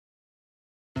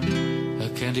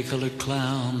candy-colored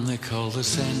clown they call the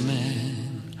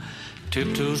Sandman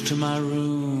tiptoes to my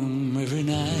room every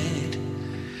night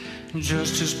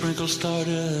just to sprinkle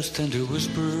stardust and to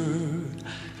whisper,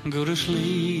 go to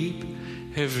sleep,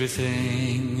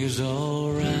 everything is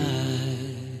all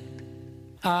right.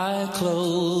 I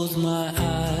close my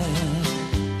eyes,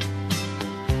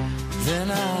 then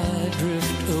I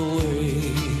drift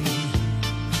away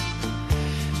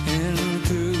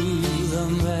into the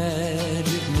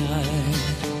magic night.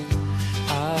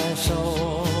 I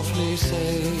softly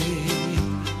say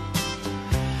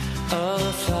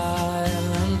a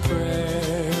silent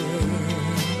prayer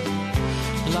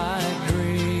like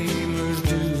dreamers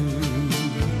do.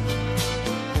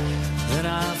 Then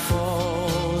I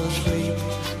fall asleep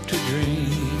to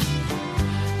dream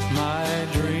my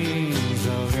dreams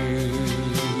of you.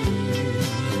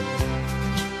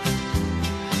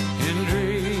 In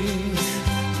dreams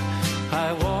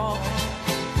I walk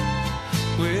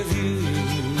with you.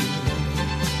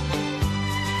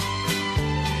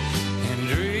 In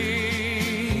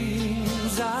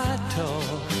dreams I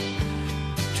talk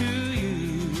to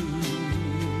you.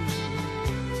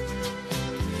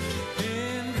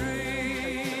 In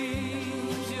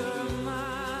dreams you're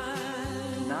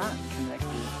mine. Not connected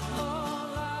to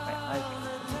my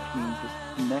iPad, which means it's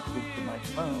connected to my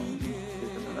phone.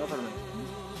 There's another reason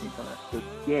you're gonna have to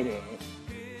get it,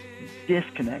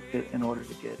 disconnect it in order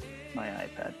to get my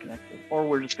iPad connected. Or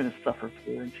we're just gonna suffer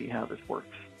through and see how this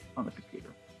works on the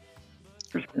computer.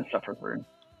 We're just gonna suffer through.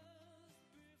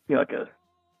 See how it goes.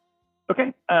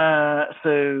 Okay,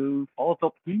 so Fall of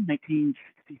Palpatine,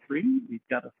 1963. We've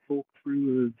got a full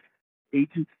crew of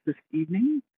agents this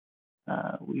evening.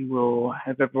 We will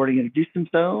have everybody introduce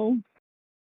themselves,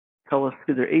 tell us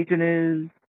who their agent is,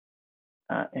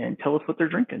 and tell us what they're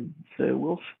drinking. So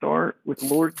we'll start with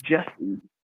Lord Jesse.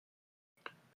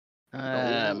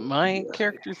 My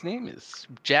character's name is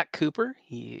Jack Cooper.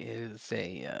 He is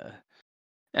a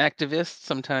activist,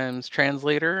 sometimes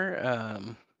translator,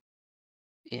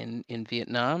 in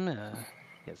Vietnam.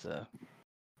 He has a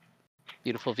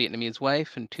beautiful Vietnamese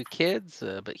wife and 2 kids,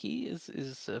 but he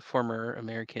is a former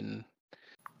American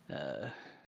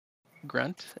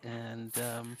grunt, and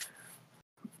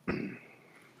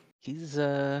he's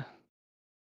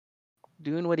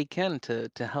doing what he can to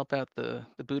help out the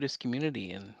Buddhist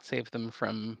community and save them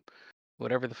from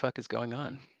whatever the fuck is going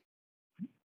on.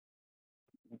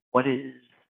 What is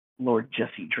Lord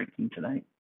Jesse drinking tonight?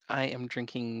 I am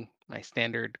drinking my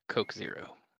standard Coke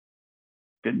Zero.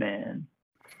 Good man.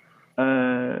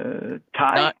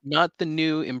 Ty? Not the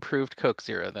new improved Coke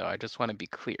Zero, though. I just want to be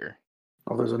clear.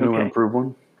 Oh, there's a new improved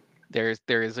one? There is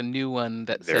a new one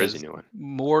that There says is a new one.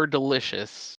 more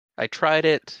delicious. I tried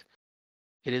it.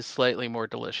 It is slightly more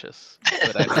delicious.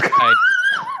 But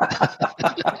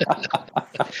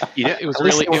it was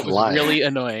really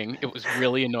annoying. It was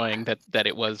really annoying that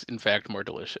it was in fact more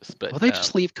delicious. But well, they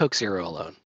just leave Coke Zero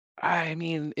alone. I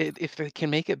mean, if they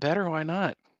can make it better, why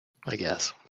not? I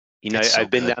guess. You know, I've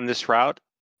been down this route.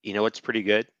 You know what's pretty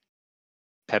good?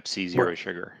 Pepsi Zero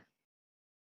Sugar.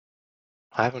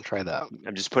 I haven't tried that.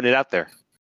 I'm just putting it out there.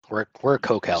 We're a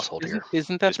Coke household here.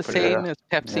 Isn't that the same as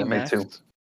Pepsi Max? Me too.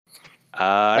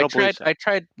 I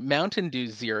tried Mountain Dew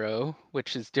Zero,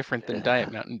 which is different than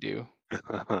Diet Mountain Dew.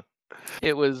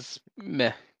 It was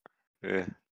meh. Yeah.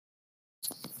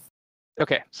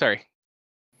 Okay, sorry.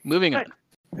 Moving on.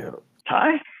 Yeah.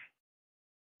 Ty?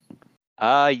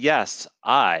 Yes,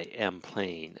 I am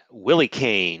playing Willie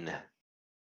Kane,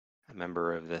 a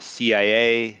member of the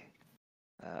CIA.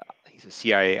 He's a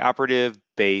CIA operative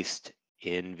based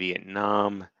in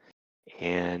Vietnam.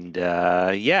 And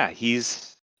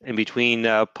he's in between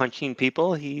punching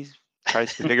people. He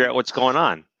tries to figure out what's going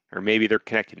on, or maybe they're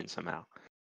connected in somehow.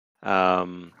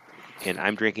 And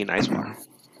I'm drinking ice water.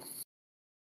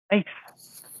 Nice.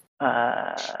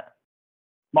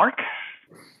 Mark?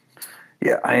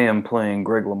 Yeah, I am playing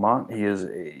Greg Lamont. He is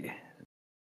a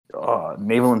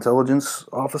naval intelligence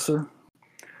officer.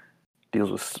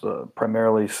 Deals with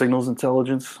primarily signals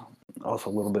intelligence, also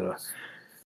a little bit of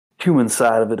human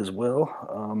side of it as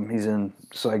well. He's in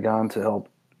Saigon to help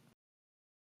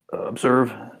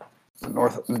observe the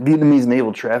North Vietnamese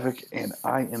naval traffic, and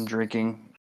I am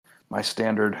drinking my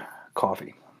standard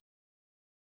coffee.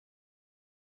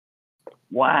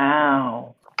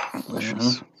 Wow.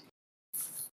 Delicious.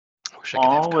 Mm-hmm.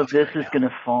 All of this is going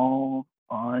to fall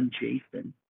on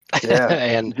Jason. Yeah,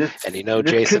 and you know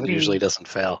Jason usually doesn't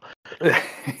fail.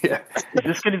 Yeah. Is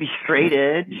this going to be straight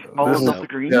edge? All This of is- Delta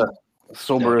Green? Yeah.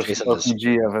 Soberest Jason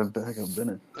RPG I've been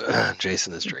in.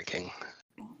 Jason is drinking.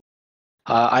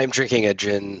 I'm drinking a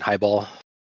gin highball.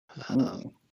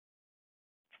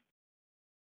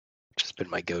 Just been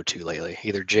my go-to lately.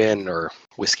 Either gin or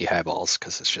whiskey highballs,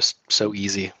 because it's just so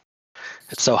easy.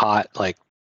 It's so hot, like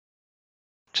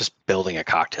just building a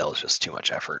cocktail is just too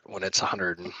much effort when it's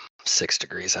 106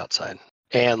 degrees outside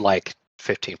and like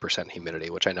 15% humidity,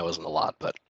 which I know isn't a lot,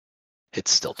 but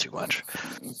it's still too much.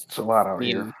 It's a lot out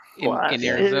here. In it is a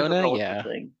Arizona, relative yeah.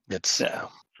 thing. It's Yeah.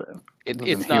 So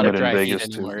It's not a humid in dry heat Vegas,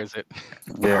 too. anymore, is it?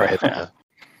 Yeah. right.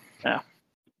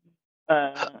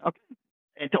 okay.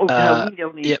 And we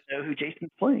don't need to know who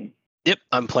Jason's playing. Yep,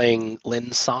 I'm playing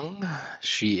Lin Sung.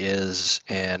 She is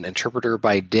an interpreter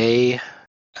by day,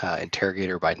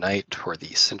 interrogator by night for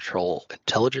the Central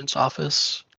Intelligence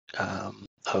Office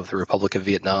of the Republic of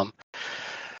Vietnam.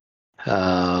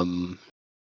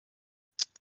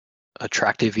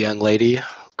 Attractive young lady,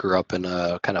 grew up in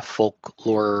a kind of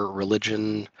folklore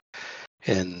religion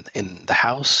in the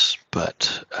house,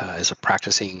 but is a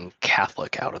practicing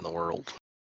Catholic out in the world.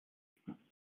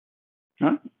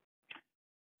 Huh?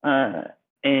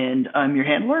 And I'm your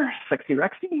handler, Sexy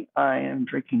Rexy. I am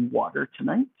drinking water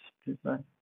tonight because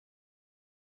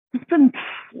it's been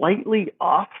slightly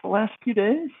off the last few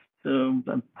days. So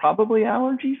probably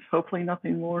allergies. Hopefully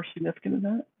nothing more significant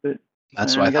than that. But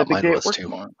that's what I thought mine was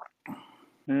too.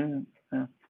 Yeah.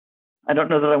 I don't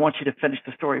know that I want you to finish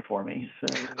the story for me. So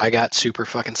I got super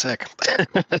fucking sick.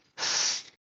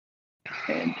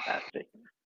 Fantastic.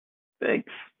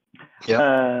 Thanks.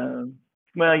 Yeah.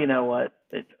 Well, you know what?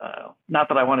 Not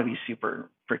that I want to be super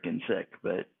freaking sick,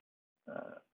 but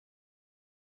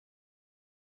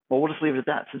we'll just leave it at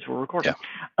that since we're recording.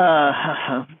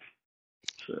 Yeah.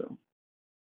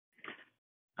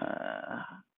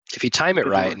 If you time it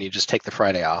right and you just take the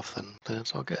Friday off, then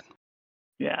it's all good.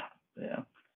 Yeah.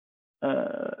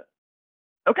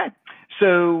 Okay.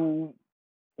 So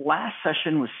last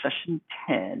session was session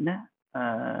 10,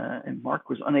 and Mark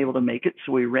was unable to make it,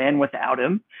 so we ran without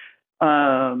him.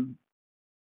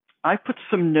 I put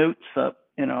some notes up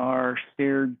in our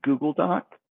shared Google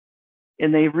Doc,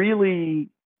 and they really,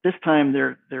 this time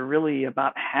they're really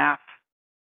about half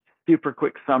super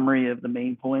quick summary of the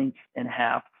main points and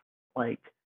half like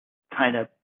kind of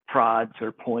prods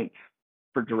or points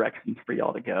for directions for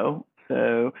y'all to go.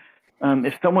 So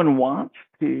if someone wants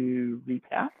to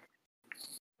recap,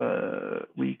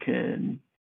 we can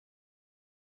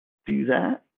do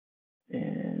that,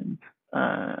 and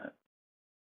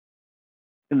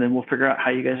then we'll figure out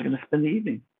how you guys are going to spend the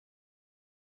evening.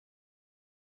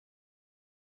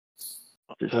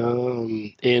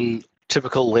 In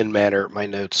typical Lin manner, my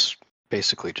notes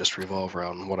basically just revolve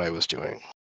around what I was doing.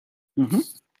 Mm-hmm.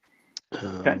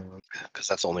 Okay. Because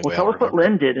that's the only way. Well, tell us what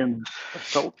Lin did, and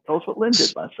tell us what Lin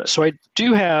did last session. So I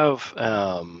do have,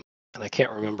 and I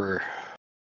can't remember.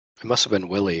 It must have been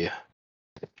Willie.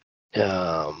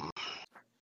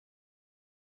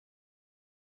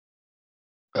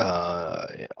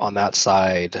 On that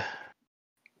side,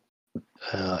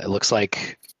 it looks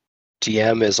like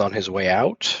DM is on his way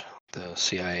out. The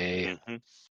CIA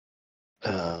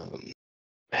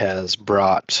has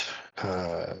brought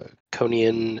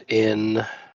Konian in.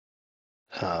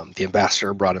 The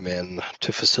ambassador brought him in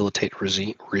to facilitate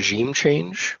regime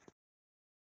change.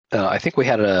 I think we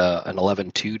had an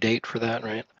 11/2 date for that,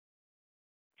 right?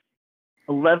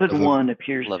 11/1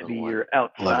 appears to be 11/1. your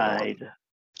outside. 11/1.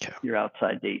 Okay. Your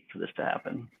outside date for this to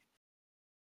happen.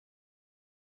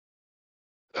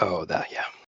 Oh, yeah.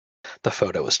 The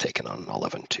photo was taken on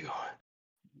 11/2.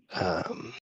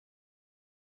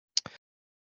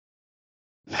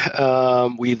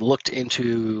 We looked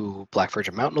into Black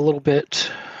Virgin Mountain a little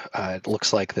bit. It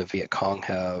looks like the Viet Cong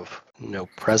have no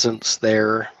presence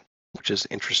there, which is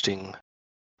interesting,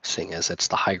 seeing as it's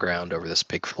the high ground over this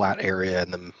big flat area in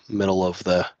the middle of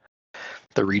the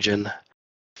region.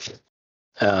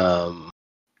 I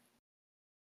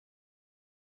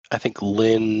think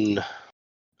Lin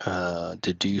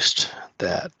deduced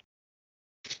that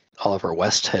Oliver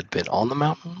West had been on the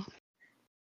mountain,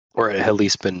 or had at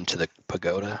least been to the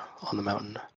pagoda on the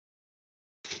mountain.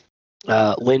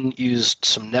 Lin used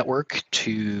some network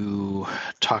to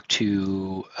talk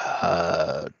to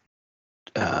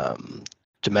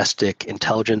domestic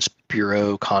intelligence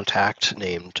bureau contact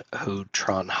named Ho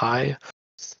Tron Hai,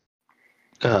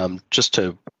 just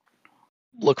to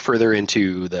look further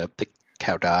into the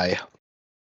Cao Dai.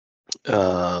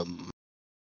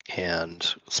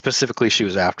 And specifically, she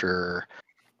was after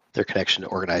their connection to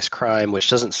organized crime, which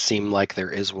doesn't seem like there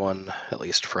is one, at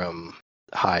least from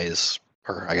Hai's,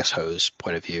 or I guess Ho's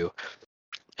point of view.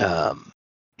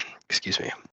 Excuse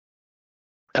me.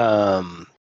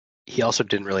 He also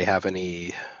didn't really have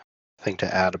anything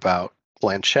to add about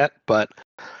Blanchette, but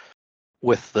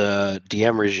with the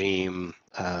DM regime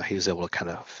he was able to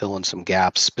kind of fill in some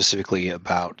gaps, specifically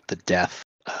about the death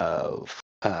of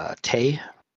Tay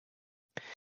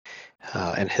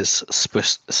and his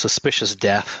suspicious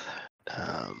death.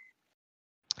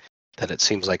 That it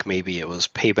seems like maybe it was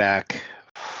payback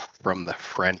from the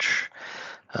French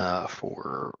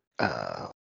for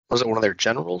was it one of their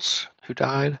generals who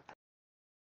died?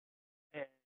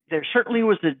 There certainly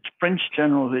was a French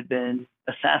general who had been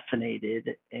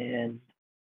assassinated, and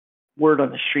word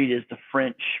on the street is the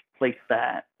French placed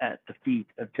that at the feet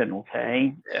of General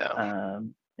Tay. Yeah.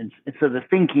 And so the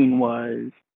thinking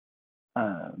was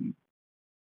that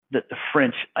the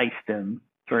French iced him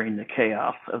during the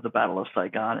chaos of the Battle of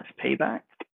Saigon as payback.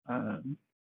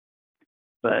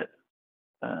 But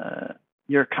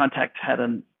your contact had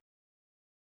a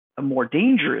more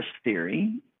dangerous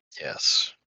theory.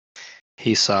 Yes.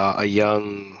 He saw a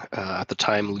young, at the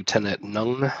time, Lieutenant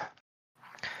Nung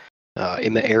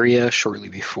in the area shortly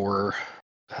before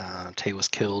Tay was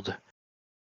killed.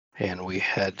 And we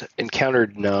had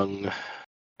encountered Nung.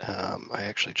 I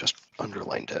actually just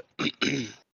underlined it.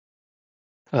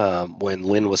 When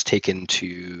Lin was taken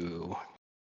to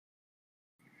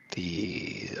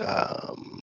the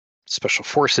Special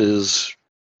Forces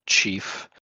chief,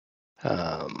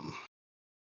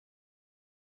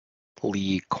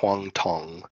 Li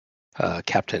Kwangtong,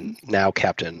 Captain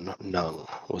Nung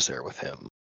was there with him.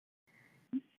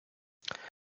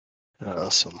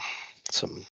 Some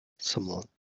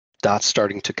dots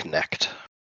starting to connect.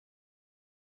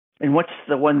 And what's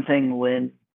the one thing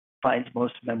Lin finds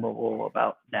most memorable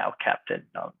about now Captain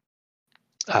Nung?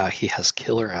 He has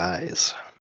killer eyes.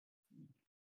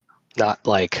 Not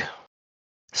like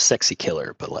sexy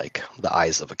killer, but like the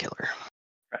eyes of a killer.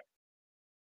 Right.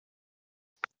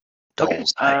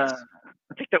 Doll's eyes.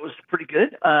 I think that was pretty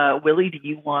good. Willie, do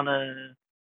you want to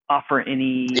offer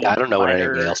any Yeah, I don't know what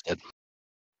anybody else did.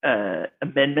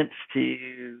 Amendments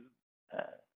to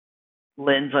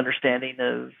Lin's understanding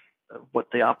of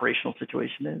what the operational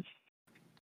situation is?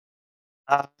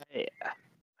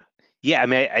 Yeah, I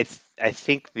mean, I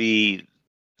think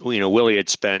Willie had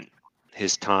spent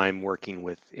his time working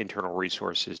with internal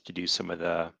resources to do some of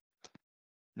the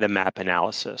map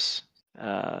analysis.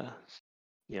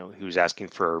 He was asking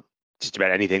for just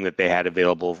about anything that they had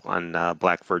available on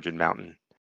Black Virgin Mountain,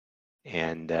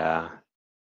 and that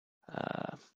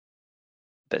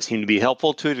seemed to be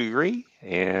helpful to a degree.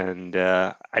 And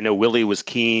I know Willie was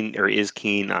keen, or is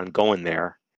keen, on going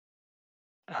there.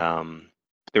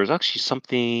 There was actually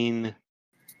something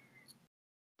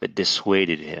that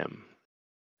dissuaded him.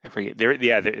 I forget.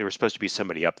 There was supposed to be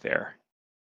somebody up there.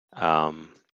 Now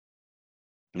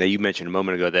you mentioned a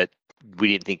moment ago that we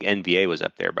didn't think NVA was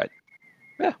up there, but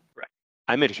yeah, right.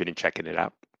 I'm interested in checking it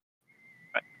out.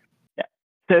 Right. Yeah.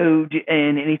 So,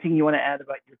 and anything you want to add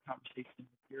about your conversation with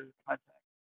your contact?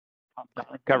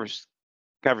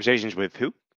 Conversations with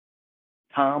who?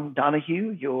 Tom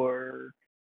Donahue, your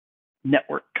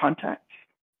network contact.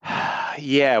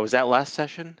 Yeah, was that last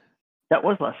session? That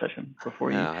was last session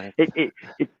before you. It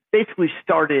basically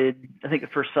started. I think the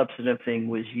first substantive thing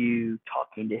was you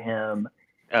talking to him.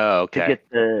 Oh, okay.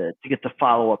 To get the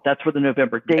follow up. That's where the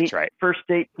November date, that's right. First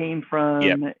date came from.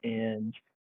 Yep. And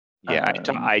yeah,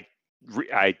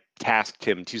 I tasked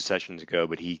him 2 sessions ago,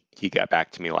 but he got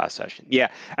back to me last session. Yeah,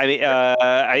 I mean,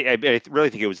 I really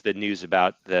think it was the news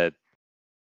about the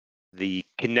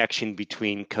connection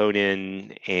between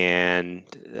Conan and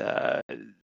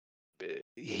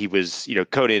he was,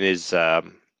 Conan is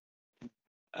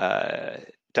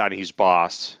Donahue's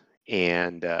boss,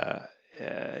 and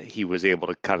he was able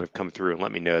to kind of come through and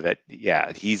let me know that,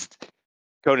 yeah,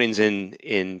 Conan's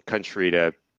in country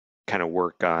to kind of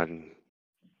work on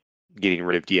getting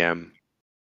rid of DM.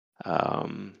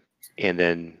 And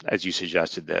then, as you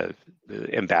suggested, the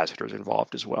ambassador's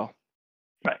involved as well.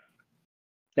 Right.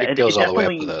 It goes all the way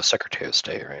up to the Secretary of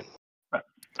State, right? Right.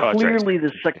 Clearly,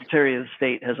 the Secretary of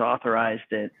State has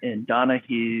authorized it, and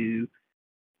Donahue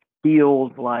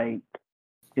feels like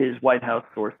his White House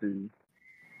sources,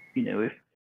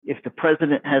 if the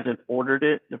president hasn't ordered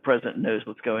it, the president knows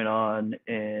what's going on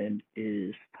and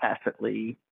is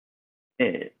tacitly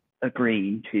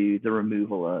agreeing to the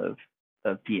removal of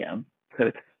DM.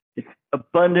 So it's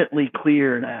abundantly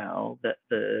clear now that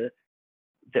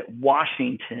that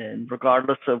Washington,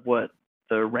 regardless of what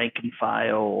the rank and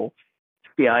file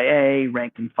CIA,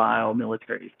 rank and file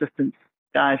military assistance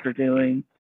guys are doing,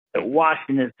 that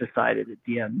Washington has decided that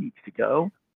DM needs to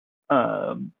go.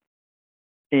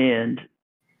 And,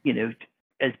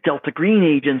 as Delta Green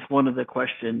agents, one of the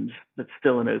questions that's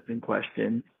still an open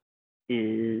question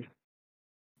is,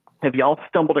 have y'all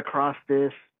stumbled across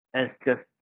this as just,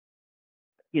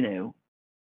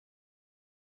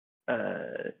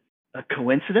 a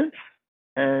coincidence,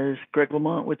 as Greg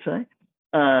Lamont would say.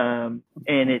 And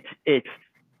it's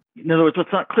in other words,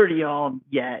 what's not clear to y'all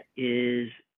yet is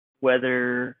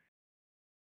whether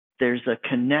there's a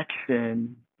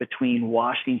connection between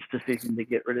Washington's decision to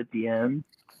get rid of DM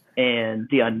and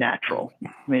the unnatural.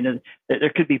 I mean,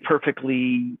 there could be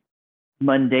perfectly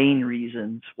mundane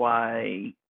reasons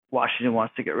why Washington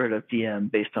wants to get rid of DM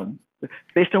based on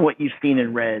what you've seen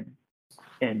and read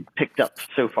and picked up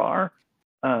so far.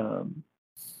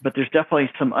 But there's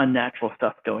definitely some unnatural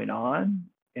stuff going on,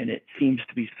 and it seems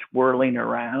to be swirling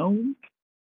around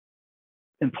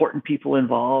important people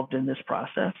involved in this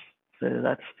process. So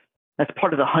that's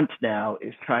part of the hunt now,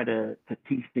 is try to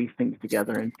piece these things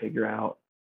together and figure out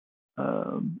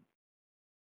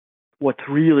what's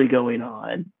really going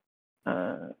on,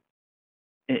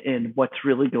 and what's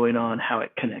really going on, how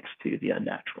it connects to the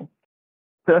unnatural.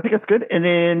 So I think that's good. And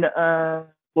then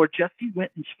Lord Jesse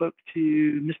went and spoke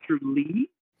to Mr. Lee,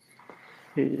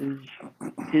 his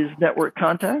network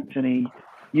contact, and he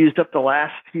used up the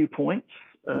last few points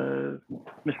of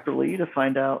Mr. Lee to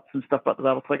find out some stuff about the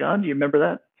Battle of Saigon. Do you remember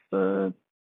that,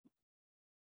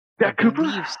 Jack Cooper? I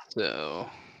believe so.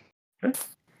 Okay.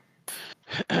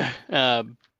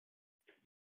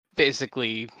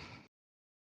 Basically,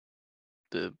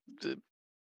 the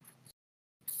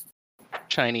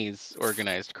Chinese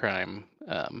organized crime,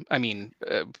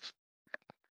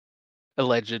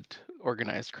 alleged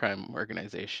organized crime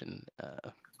organization,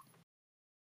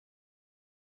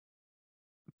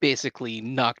 basically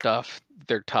knocked off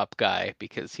their top guy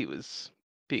because he was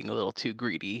being a little too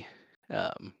greedy,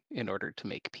 in order to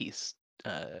make peace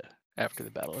after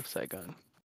the Battle of Saigon.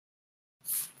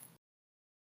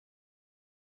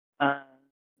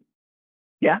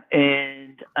 Yeah,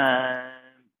 and I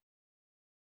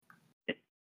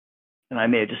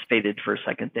may have just faded for a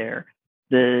second there.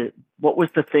 What was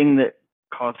the thing that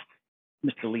caused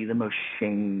Mr. Lee the most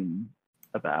shame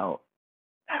about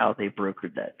how they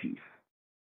brokered that peace?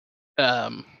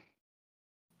 I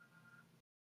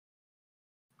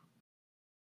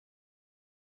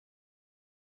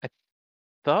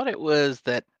thought it was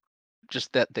that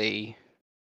they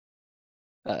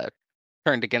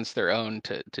turned against their own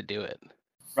to do it.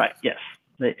 Right. Yes.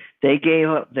 They gave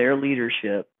up their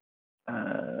leadership.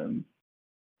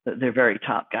 Their very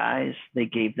top guys, they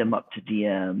gave them up to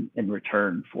DM in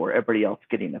return for everybody else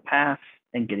getting a pass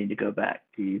and getting to go back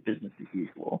to business as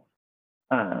usual.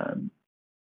 And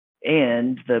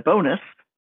the bonus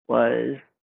was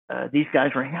these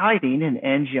guys were hiding in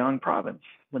Anjiang province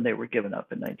when they were given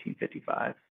up in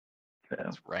 1955. So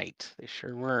That's right. They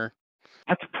sure were.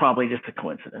 that's probably just a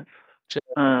coincidence. Just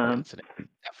a coincidence,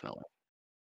 definitely.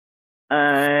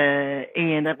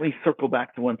 And let me circle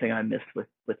back to one thing I missed with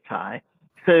Ty.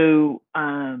 So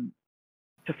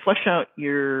to flesh out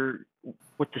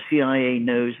what the CIA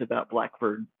knows about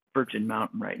Blackbird Virgin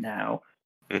Mountain right now,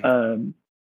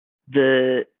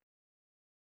 the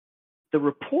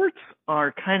reports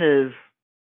are kind of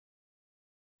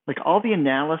like all the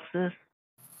analysis.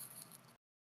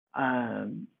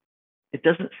 It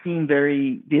doesn't seem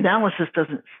the analysis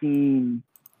doesn't seem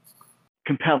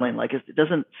compelling. Like it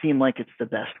doesn't seem like it's the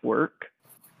best work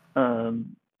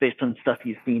based on stuff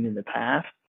you've seen in the past,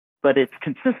 but it's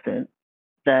consistent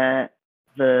that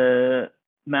the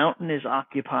mountain is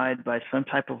occupied by some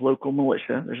type of local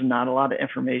militia. There's not a lot of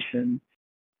information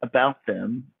about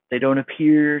them. They don't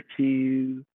appear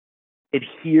to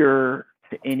adhere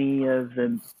to any of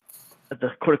the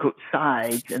quote unquote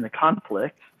sides in the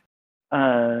conflict.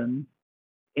 And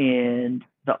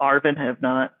the Arvin have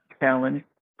not challenged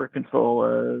for control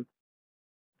of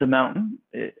the mountain.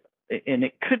 And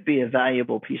it could be a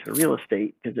valuable piece of real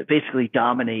estate because it basically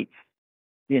dominates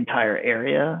the entire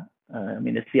area. I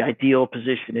mean, it's the ideal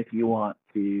position if you want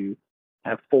to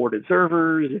have forward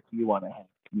observers, if you want to have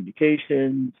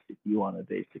communications, if you want to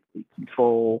basically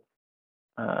control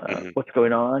what's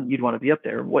going on, you'd want to be up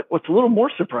there. What's a little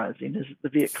more surprising is the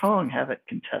Viet Cong haven't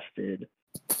contested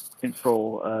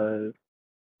control of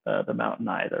the mountain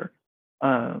either.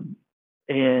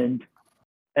 And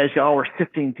as y'all were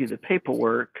sifting through the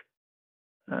paperwork,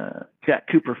 Jack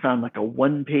Cooper found like a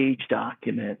one-page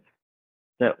document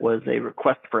that was a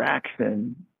request for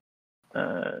action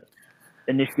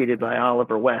initiated by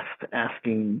Oliver West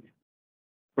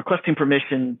requesting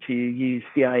permission to use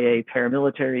CIA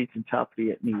paramilitaries and South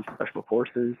Vietnamese special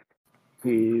forces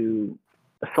to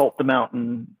assault the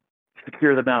mountain,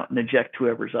 secure the mountain, eject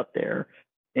whoever's up there.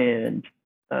 And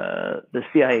the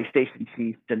CIA station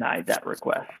chief denied that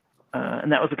request.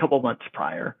 And that was a couple months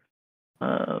prior.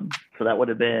 So that would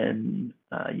have been,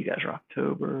 you guys are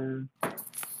October.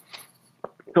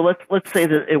 So let's say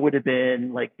that it would have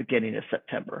been like beginning of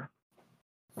September.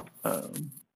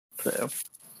 So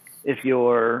if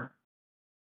you're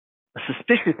a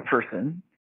suspicious person,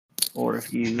 or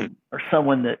if you are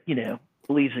someone that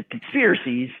believes in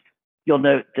conspiracies, you'll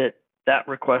note that that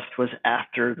request was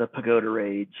after the pagoda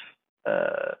raids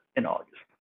in August.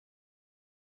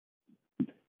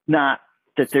 Not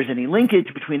that there's any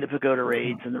linkage between the pagoda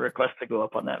raids and the request to go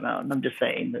up on that mountain. I'm just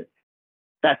saying that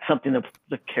that's something that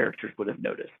the characters would have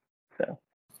noticed. So.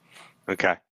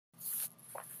 Okay.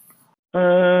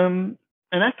 And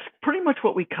that's pretty much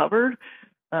what we covered.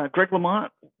 Greg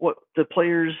Lamont, what the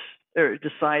players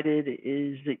decided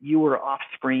is that you were off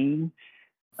screen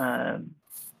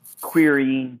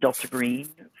querying Delta Green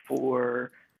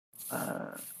for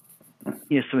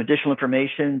some additional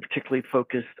information, particularly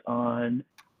focused on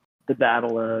the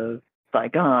Battle of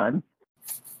Saigon.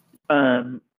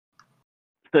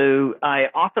 So I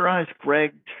authorized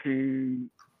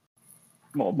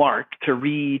Mark to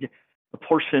read a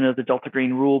portion of the Delta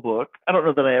Green rule book. I don't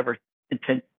know that I ever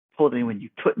told anyone you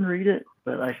couldn't read it,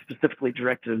 but I specifically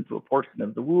directed him to a portion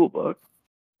of the rule book.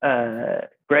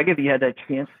 Greg, have you had a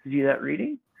chance to do that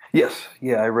reading? Yes.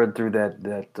 Yeah, I read through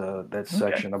that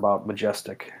section about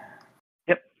Majestic.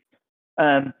 Yep.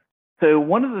 So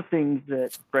one of the things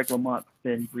that Greg Lamont's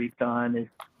been briefed on is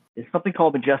something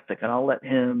called Majestic, and I'll let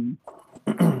him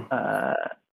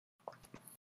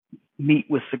meet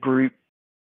with the group,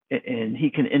 and he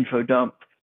can info dump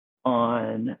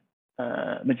on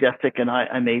Majestic, and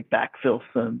I may backfill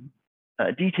some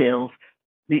details.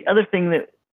 The other thing that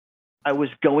I was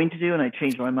going to do, and I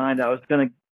changed my mind, I was going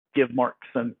to give Mark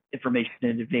some information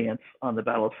in advance on the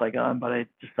Battle of Saigon, but I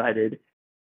decided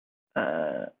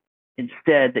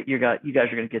instead that you guys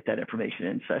are going to get that information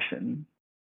in session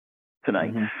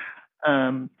tonight.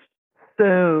 Mm-hmm.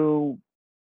 So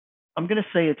I'm going to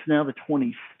say it's now the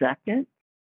 22nd,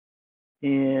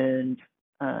 and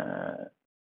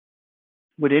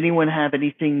would anyone have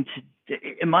anything to?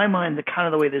 In my mind,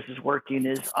 the way this is working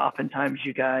is oftentimes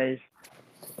you guys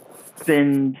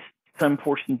spend some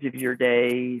portions of your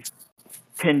day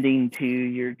tending to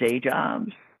your day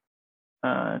jobs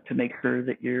to make sure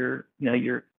that your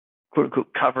quote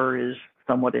unquote cover is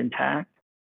somewhat intact,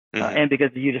 and because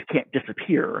you just can't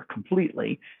disappear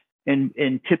completely.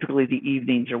 And typically the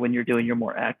evenings are when you're doing your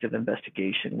more active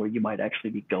investigation, where you might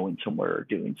actually be going somewhere or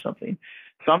doing something.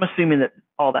 So I'm assuming that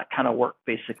all that kind of work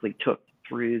basically took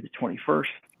through the 21st,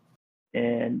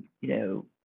 and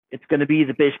it's going to be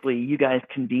basically you guys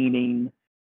convening,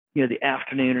 the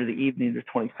afternoon or the evening of the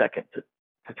 22nd to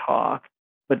talk.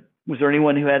 But was there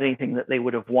anyone who had anything that they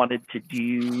would have wanted to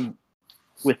do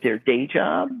with their day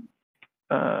job?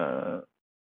 And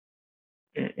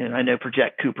I know for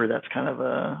Jack Cooper, that's kind of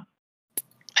a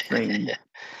strange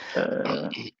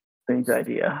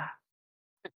idea.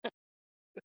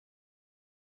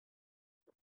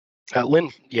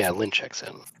 Lynn checks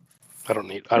in. I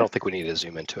don't think we need to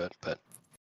zoom into it, but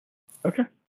okay,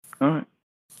 all right.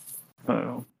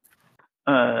 So,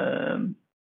 and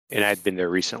I'd been there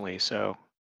recently, so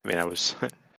I mean, I'll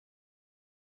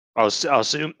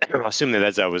assume that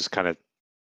as I was kind of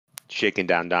shaking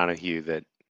down Donahue, that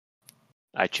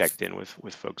I checked in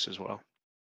with folks as well.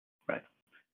 Right.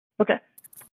 Okay.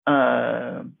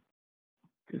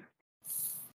 Just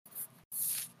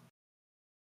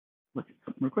look at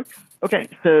something real quick. Okay.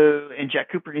 So, and Jack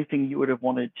Cooper, anything you would have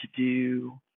wanted to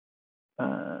do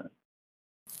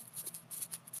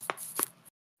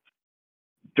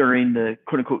during the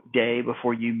quote unquote day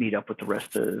before you meet up with the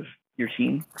rest of your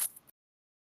team?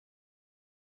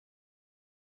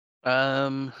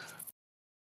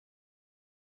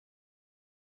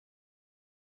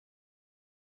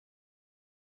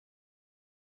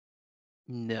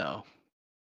 No.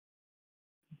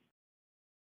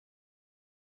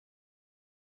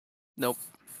 Nope.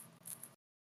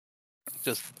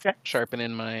 Just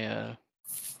sharpening my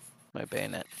my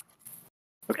bayonet.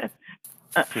 Okay.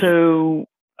 So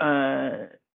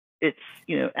it's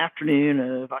afternoon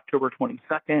of October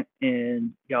 22nd,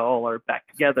 and y'all are back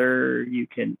together. You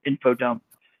can info dump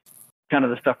kind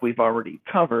of the stuff we've already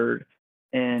covered.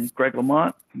 And Greg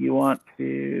Lamont, you want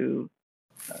to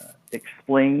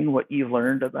explain what you've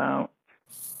learned about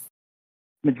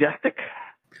Majestic?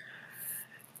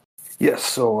 Yes.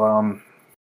 So I'm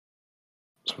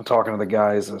talking to the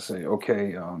guys. I say,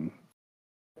 okay.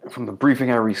 From the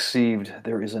briefing I received,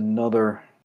 there is another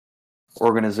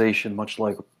organization, much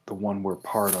like the one we're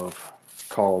part of,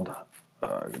 called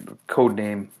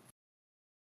codename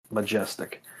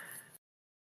Majestic.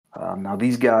 Now,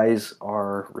 these guys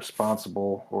are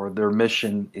responsible, or their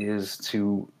mission is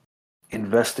to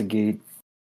investigate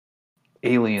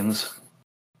aliens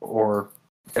or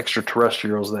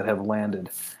extraterrestrials that have landed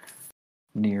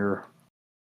near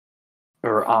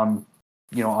or on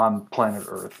planet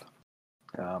Earth.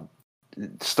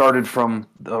 It started from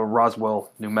the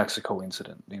Roswell, New Mexico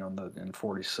incident, in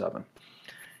 '47,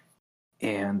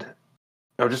 and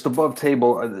just above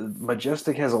table,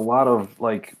 Majestic has a lot of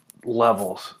like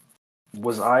levels.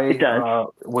 Was I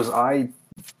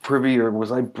privy or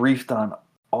was I briefed on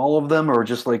all of them, or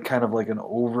just like kind of like an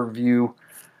overview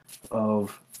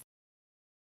of?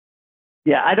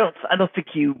 Yeah, I don't think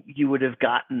you would have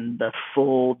gotten the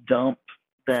full dump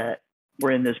that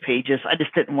were in those pages. I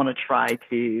just didn't want to try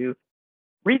to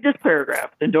read this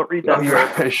paragraph and don't read that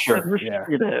paragraph. Sure. Yeah.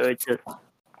 It's just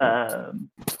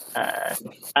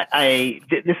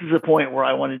this is a point where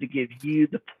I wanted to give you,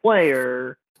 the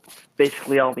player,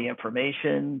 basically all the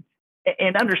information,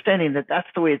 and understanding that that's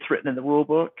the way it's written in the rule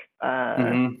book.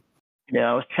 I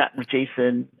was chatting with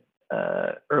Jason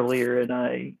earlier, and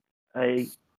I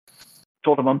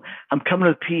told him I'm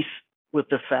coming to peace with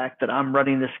the fact that I'm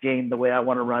running this game the way I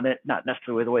want to run it, not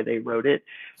necessarily the way they wrote it.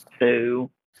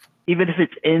 So even if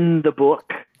it's in the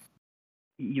book,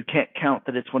 you can't count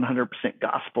that it's 100%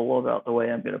 gospel about the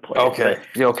way I'm going to play it.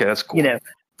 But, okay, that's cool.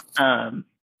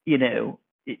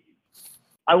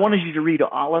 I wanted you to read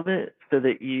all of it so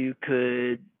that you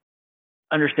could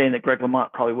understand that Greg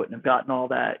Lamont probably wouldn't have gotten all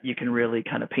that. You can really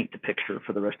kind of paint the picture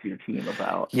for the rest of your team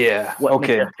about what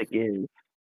Majestic is.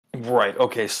 Right.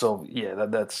 Okay. So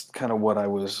that's kind of what I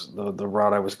was the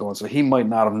route I was going. So he might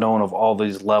not have known of all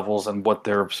these levels and what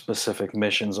their specific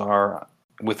missions are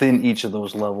within each of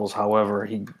those levels. However,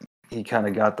 he kind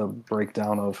of got the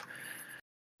breakdown of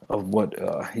what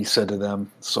he said to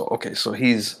them. So so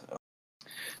he's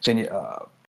telling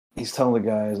the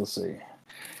guys. Let's see.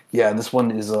 Yeah, and this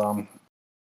one is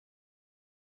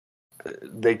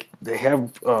they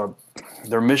have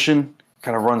their mission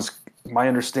kind of runs. My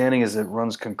understanding is it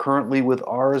runs concurrently with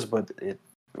ours, but at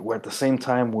the same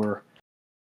time we're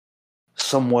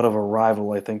somewhat of a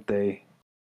rival. I think they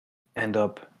end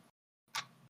up,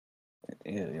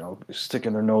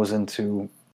 sticking their nose into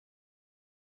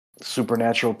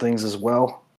supernatural things as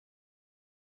well.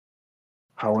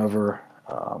 However,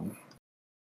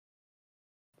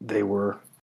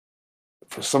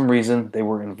 for some reason, they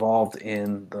were involved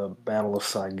in the Battle of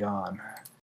Saigon.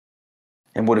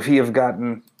 And would he have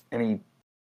gotten any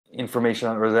information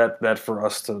on, or is that for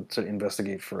us to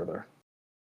investigate further?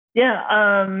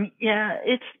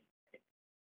 It's,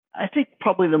 I think,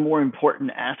 probably the more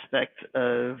important aspect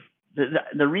of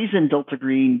the reason Delta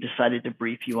Green decided to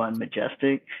brief you on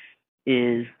Majestic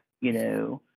is,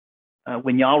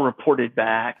 when y'all reported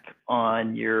back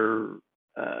on your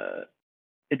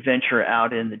adventure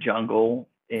out in the jungle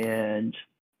and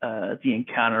the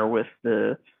encounter with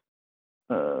the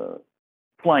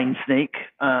flying snake,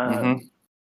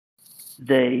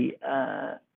 they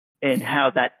and how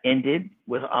that ended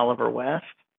with Oliver West,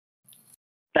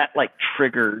 that like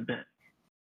triggered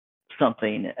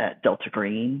something at Delta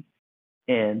Green,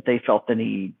 and they felt the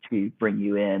need to bring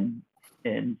you in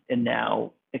and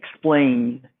now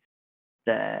explain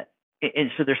that.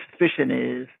 And so their suspicion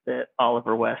is that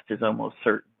Oliver West is almost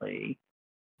certainly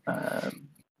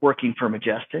working for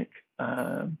Majestic,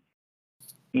 and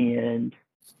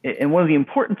one of the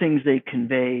important things they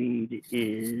conveyed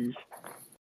is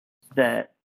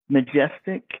that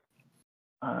Majestic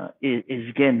is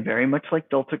again very much like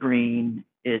Delta Green.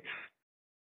 It's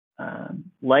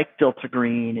like Delta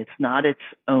Green. It's not its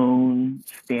own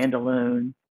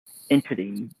standalone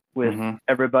entity with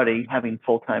everybody having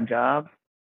full-time jobs.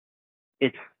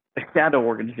 It's a shadow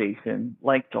organization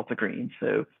like Delta Green.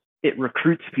 So it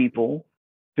recruits people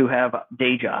who have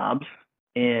day jobs,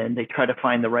 and they try to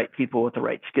find the right people with the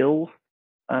right skills.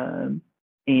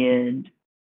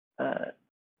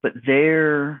 But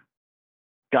their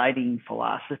guiding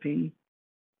philosophy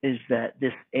is that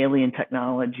this alien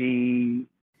technology,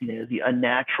 the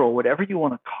unnatural, whatever you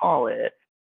want to call it,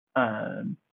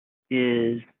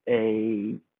 is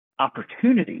a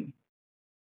opportunity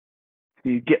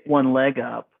to get one leg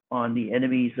up on the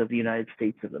enemies of the United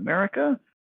States of America,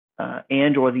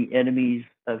 and or the enemies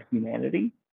of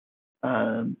humanity,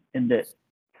 and that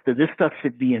so this stuff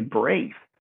should be embraced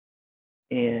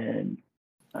and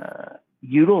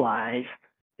utilized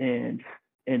and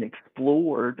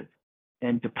explored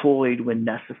and deployed when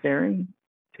necessary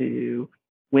to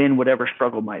win whatever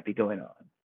struggle might be going on.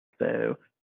 So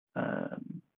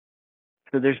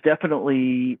there's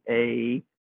definitely a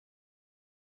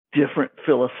different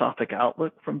philosophic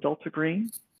outlook from Delta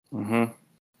Green,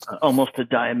 almost a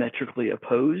diametrically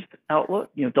opposed outlook.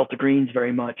 Delta Green's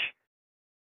very much,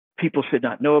 people should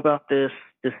not know about this.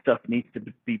 This stuff needs to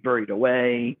be buried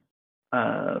away.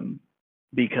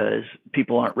 because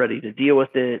people aren't ready to deal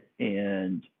with it,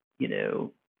 and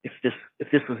if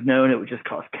this was known, it would just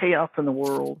cause chaos in the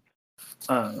world.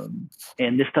 And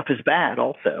this stuff is bad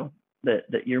also,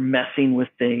 that you're messing with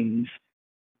things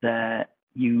that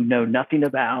you know nothing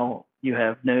about, you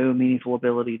have no meaningful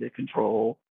ability to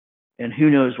control, and who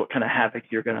knows what kind of havoc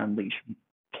you're going to unleash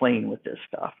playing with this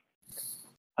stuff.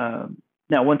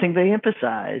 Now, one thing they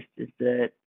emphasized is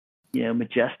that,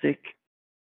 Majestic,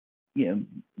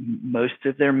 most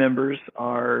of their members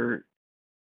are,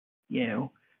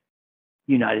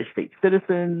 United States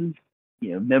citizens,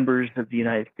 members of the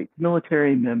United States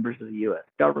military, members of the U.S.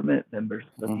 government, members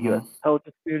of the U.S.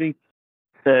 intelligence community.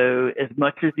 So as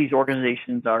much as these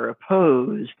organizations are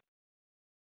opposed,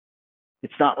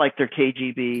 it's not like they're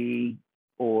KGB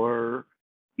or,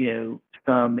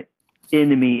 some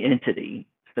enemy entity.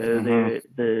 So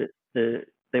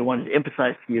they wanted to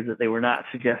emphasize to you that they were not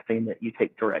suggesting that you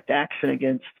take direct action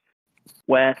against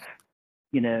West.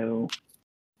 There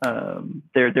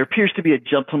appears to be a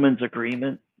gentleman's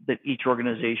agreement that each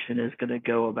organization is going to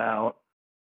go about.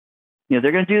 They're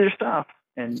going to do their stuff,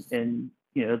 and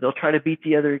they'll try to beat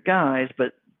the other guys,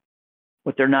 but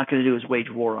what they're not going to do is wage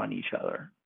war on each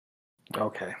other.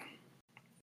 Okay.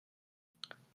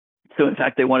 So, in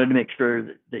fact, they wanted to make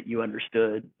sure that you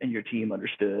understood and your team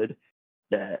understood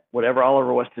that whatever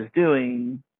Oliver West is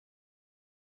doing,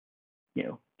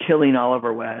 killing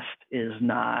Oliver West is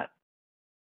not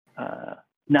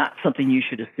something you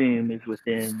should assume is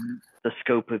within the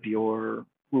scope of your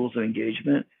rules of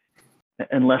engagement,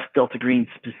 unless Delta Green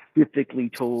specifically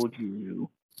told you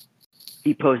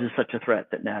he poses such a threat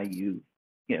that now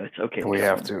it's okay. We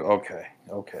have to. Okay.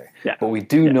 Yeah. But we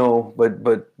do know,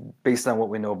 but based on what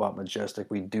we know about Majestic,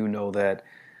 we do know that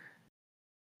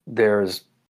this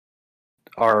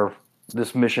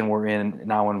mission we're in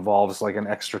now involves like an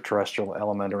extraterrestrial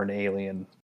element or an alien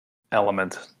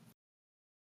element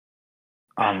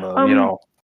on the,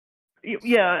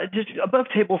 Yeah, just above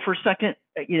table for a second.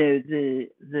 You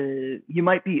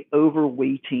might be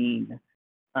overweighting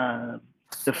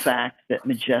the fact that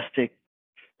Majestic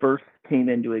first came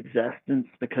into existence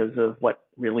because of what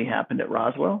really happened at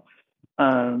Roswell.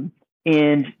 And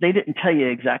they didn't tell you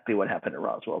exactly what happened at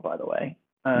Roswell, by the way.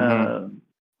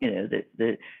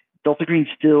 The Delta Green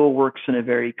still works in a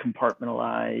very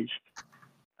compartmentalized,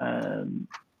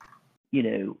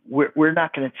 we're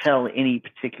not going to tell any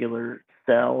particular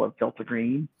cell of Delta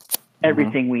Green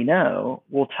everything we know.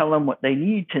 We'll tell them what they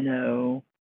need to know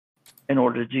in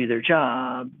order to do their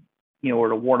job, or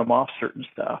to warn them off certain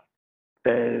stuff.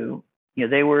 So,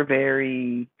 they were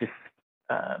very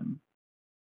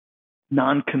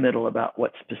non-committal about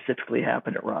what specifically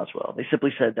happened at Roswell. They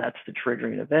simply said that's the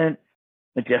triggering event.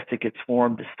 Majestic gets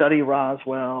formed to study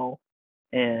Roswell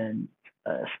and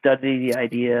study the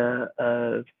idea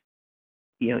of,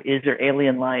 is there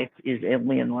alien life? Is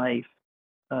alien life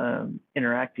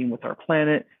interacting with our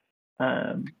planet?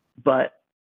 But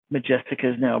Majestic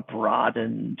has now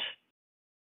broadened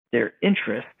their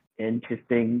interest into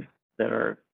things that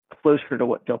are closer to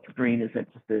what Delta Green is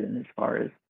interested in, as far as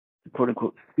the quote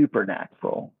unquote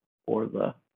supernatural, or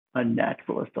the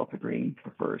unnatural, as Delta Green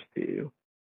prefers to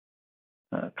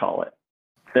call it.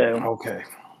 So okay,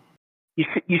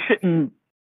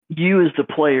 you as the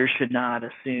player should not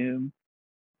assume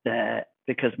that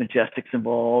because Majestic's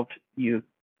involved, you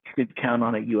should count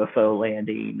on a UFO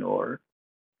landing or,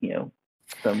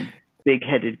 some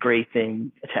big-headed gray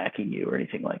thing attacking you or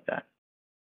anything like that.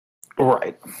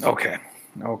 Right. Okay.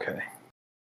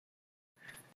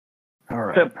 All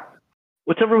right. So,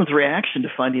 what's everyone's reaction to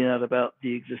finding out about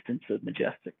the existence of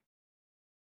Majestic?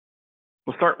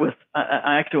 We'll start with,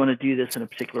 I actually want to do this in a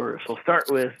particular order. So we'll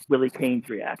start with Willie Kane's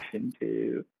reaction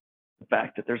to the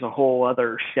fact that there's a whole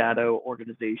other shadow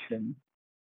organization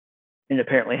and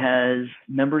apparently has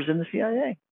members in the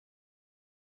CIA.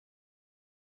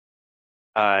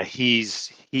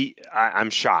 I'm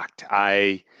shocked.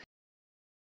 I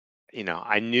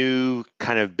knew,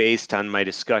 kind of based on my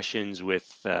discussions with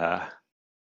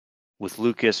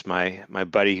Lucas, my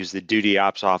buddy who's the duty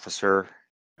ops officer,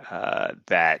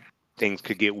 that things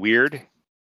could get weird,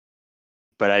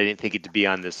 but I didn't think it to be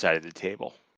on this side of the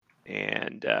table.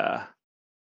 And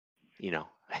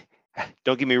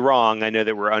don't get me wrong, I know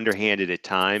that we're underhanded at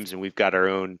times and we've got our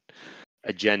own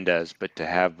agendas, but to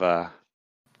have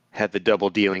the double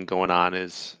dealing going on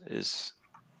is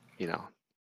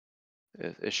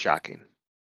shocking.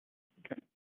 Okay.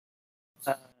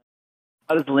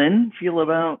 How does Lynn feel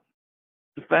about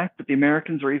the fact that the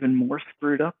Americans are even more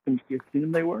screwed up than she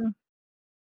assumed they were?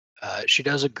 She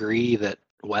does agree that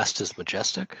West is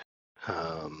Majestic.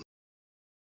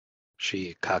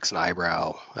 She cocks an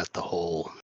eyebrow at the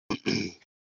whole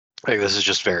Like, this is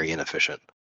just very inefficient.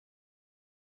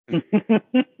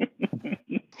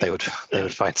 They would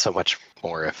find so much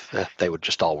more if they would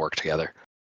just all work together.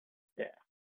 Yeah.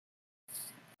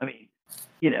 I mean,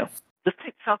 just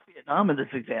take South Vietnam in this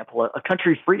example, a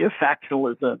country free of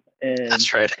factionalism and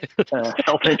That's right.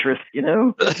 self-interest.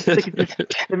 The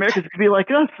Americans could be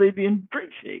like us; they'd be in great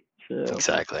shape. So,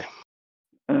 Exactly.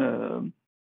 and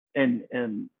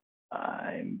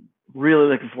I'm really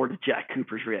looking forward to Jack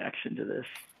Cooper's reaction to this.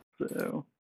 So,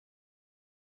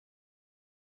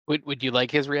 Would you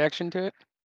like his reaction to it?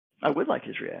 I would like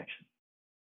his reaction.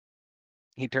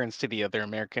 He turns to the other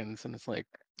Americans and it's like,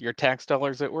 your tax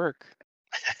dollars at work.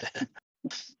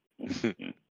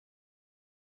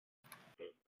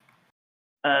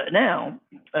 Now,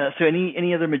 so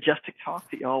any other Majestic talk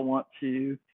that y'all want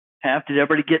to have? Did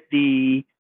everybody get the,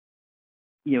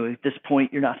 at this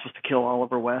point, you're not supposed to kill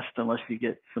Oliver West unless you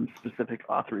get some specific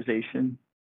authorization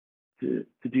to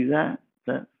do that?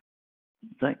 Because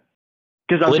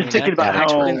I'm just thinking about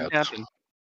how,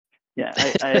 yeah,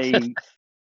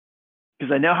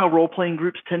 because I know how role-playing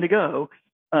groups tend to go,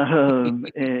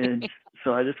 and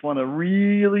so I just want to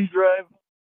really drive.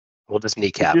 We'll just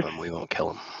kneecap him. We won't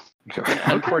kill him.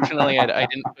 Unfortunately, I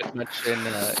didn't put much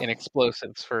in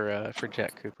explosives for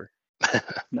Jack Cooper.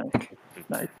 Nice.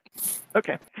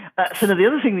 Okay. So now the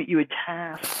other thing that you had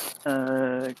tasked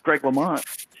Greg Lamont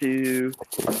to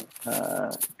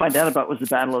find out about was the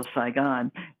Battle of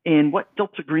Saigon. And what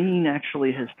Delta Green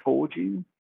actually has told you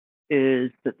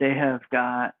is that they have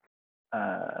got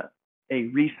a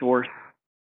resource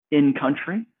in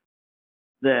country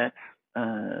that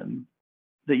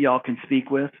that y'all can speak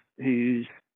with, who's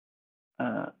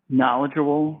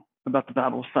knowledgeable about the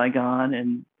Battle of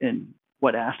Saigon and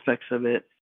what aspects of it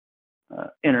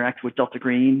interact with Delta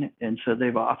Green. And so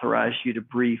they've authorized you to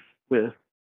brief with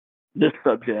this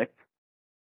subject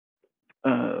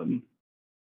to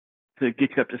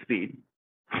get you up to speed.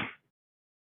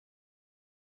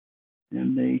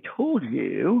 And they told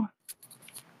you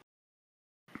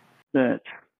that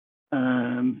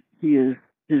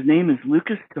his name is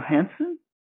Lucas Johansson,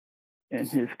 and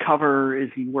his cover is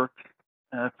he works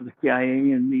for the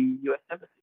CIA and the U.S.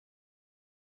 Embassy.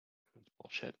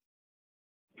 Bullshit.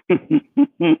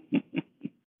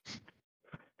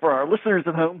 For our listeners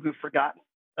at home who've forgotten,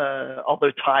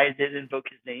 although Ty did invoke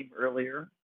his name earlier,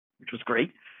 which was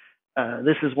great,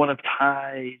 this is one of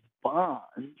Ty's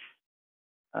bonds,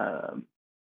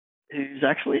 who's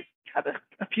actually had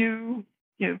a few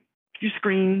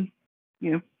screen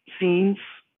scenes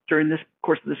during this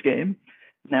course of this game.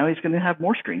 Now he's going to have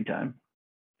more screen time.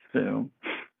 So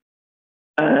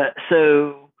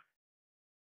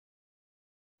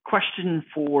question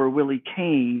for Willie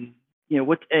Kane,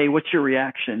 what's your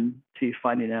reaction to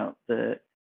finding out that,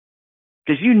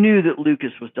 because you knew that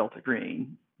Lucas was Delta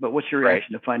Green, but what's your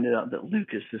reaction to finding out that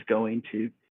Lucas is going to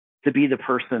be the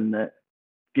person that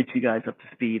gets you guys up to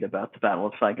speed about the Battle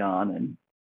of Saigon and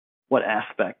what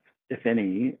aspect, if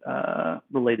any,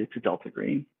 related to Delta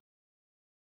Green?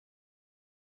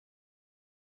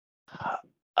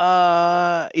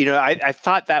 I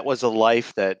thought that was a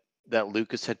life that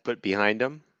Lucas had put behind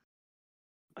him.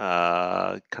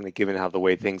 Kind of given how the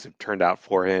way things have turned out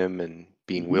for him and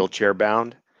being wheelchair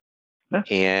bound. Yeah.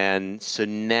 And so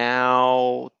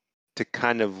now to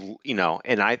kind of,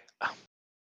 and I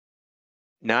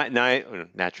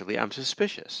naturally I'm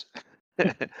suspicious.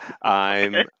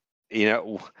 I'm,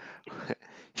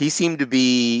 he seemed to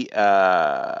be,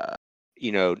 I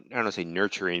don't want to say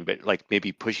nurturing, but like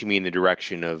maybe pushing me in the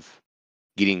direction of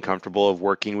getting comfortable of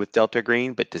working with Delta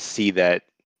Green, but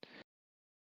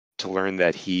to learn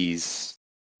that he's,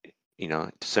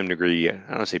 to some degree, I don't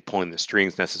want to say pulling the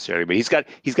strings necessarily, but he's got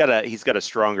a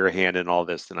stronger hand in all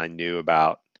this than I knew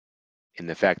about, in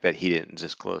the fact that he didn't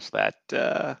disclose that.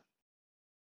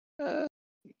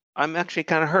 I'm actually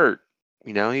kind of hurt.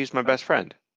 He's my best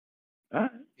friend.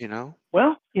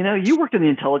 Well, you worked in the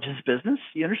intelligence business.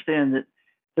 You understand that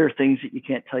there are things that you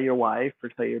can't tell your wife or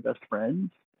tell your best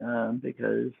friends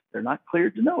because they're not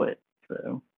cleared to know it.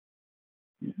 So,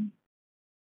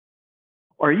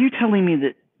 Are you telling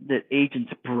me that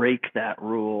agents break that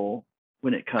rule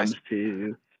when it comes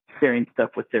to sharing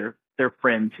stuff with their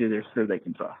friends who they're sure they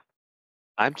can trust?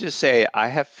 I'm just saying I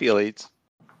have feelings,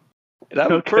 and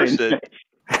I'm a person.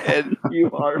 And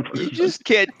you are a person. You just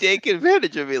can't take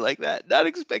advantage of me like that. Not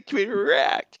expect me to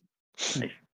react. Nice.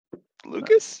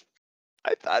 Lucas,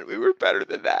 I thought we were better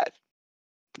than that.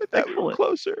 I thought we were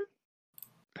closer.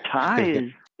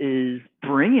 Ty is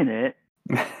bringing it.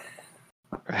 He's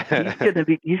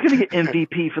gonna get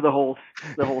MVP for the whole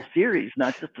series,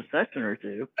 not just a session or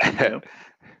two.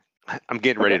 I'm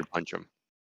getting ready to punch him.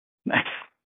 Nice.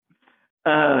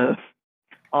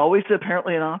 Always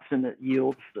apparently an option that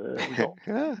yields the result.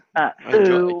 Yeah, Uh, I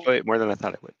enjoy so, it more than I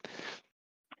thought it would.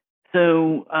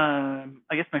 so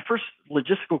I guess my first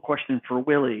logistical question for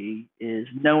Willie is,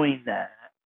 knowing that,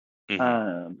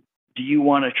 Mhm. do you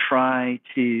want to try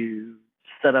to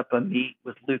set up a meet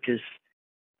with Lucas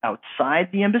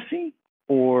outside the embassy,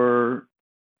 or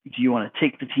do you want to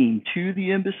take the team to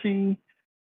the embassy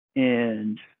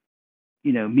and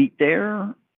meet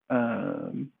there?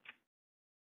 No,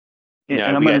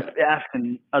 And I'm we going got. to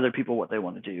asking other people what they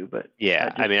want to do, but Yeah,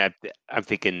 just I mean, I'm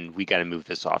thinking we got to move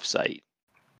this off-site.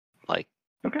 Like,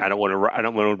 okay. I don't want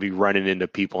to be running into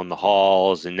people in the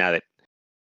halls. And now that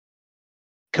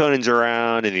Conan's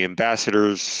around and the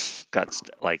ambassadors got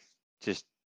just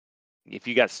if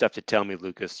you got stuff to tell me,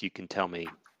 Lucas, you can tell me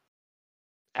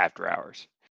after hours.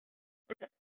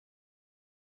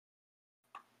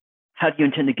 How do you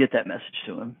intend to get that message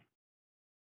to him?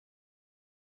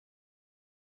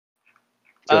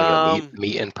 So you'll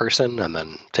meet in person and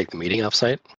then take the meeting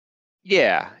offsite?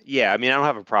 Yeah. I mean, I don't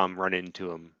have a problem running into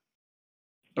him,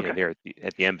 Okay. there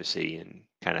at the embassy and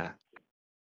kind of,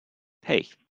 hey,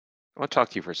 I want to talk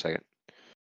to you for a second.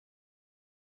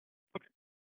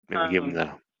 Maybe give him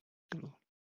the.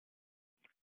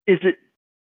 Is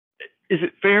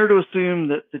it fair to assume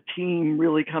that the team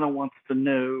really kind of wants to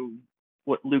know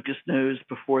what Lucas knows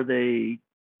before they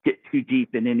get too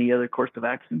deep in any other course of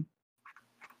action?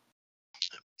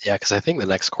 Yeah, because I think the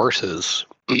next course is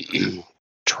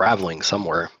traveling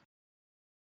somewhere.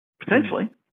 Potentially.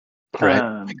 Right.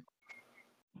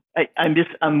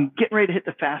 I'm getting ready to hit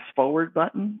the fast forward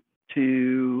button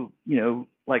to,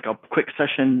 like a quick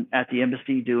session at the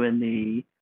embassy doing the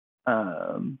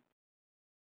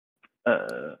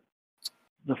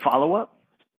follow up,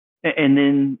 and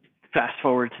then fast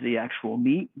forward to the actual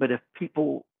meet. But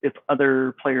if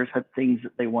other players had things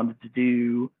that they wanted to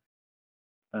do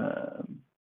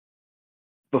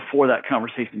before that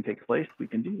conversation takes place, we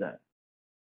can do that.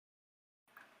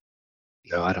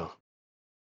 No, I don't.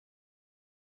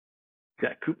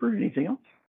 Jack Cooper, anything else?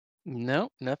 No,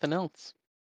 nothing else.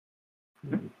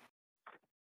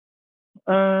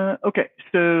 Okay,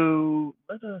 so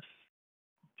let us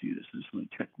do this. I just want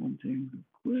to check one thing real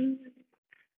quick.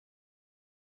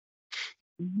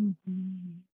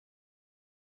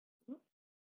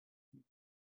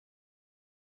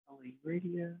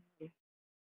 Radio.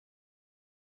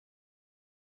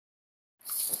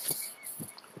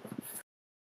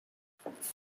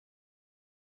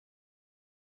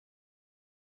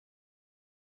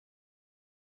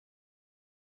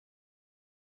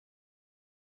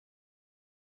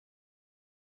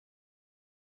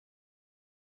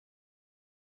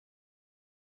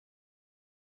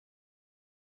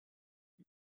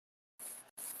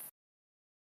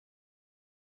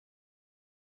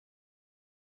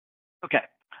 Okay.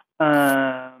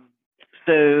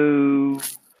 So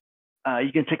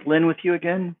you can take Lynn with you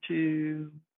again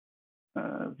to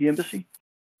the embassy,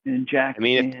 and Jack. I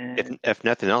mean, if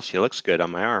nothing else, she looks good on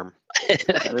my arm. That's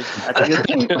a good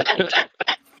point.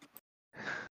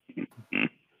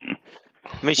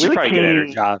 I mean, she's probably good at her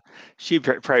job. She's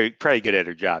probably good at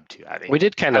her job too. I mean, we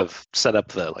did kind of set up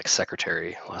the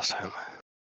secretary last time.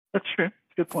 That's true.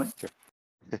 Good point.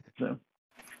 So,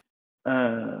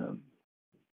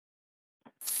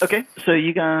 okay, so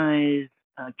you guys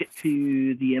get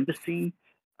to the embassy,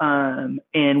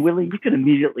 and Willie, you can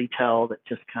immediately tell that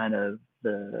just kind of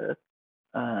the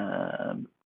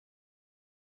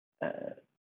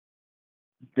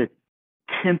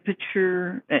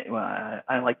temperature. Well,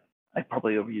 I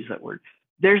probably overuse that word.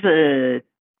 There's a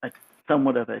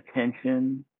somewhat of a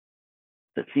tension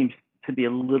that seems to be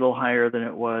a little higher than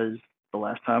it was the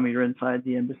last time you were inside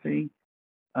the embassy.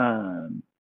 And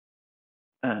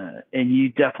you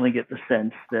definitely get the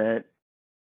sense that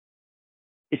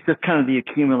it's just kind of the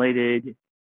accumulated.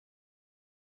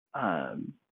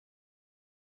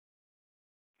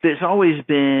 There's always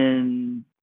been,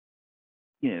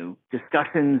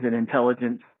 discussions and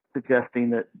intelligence suggesting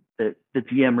that the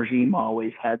GM regime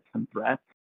always had some threats.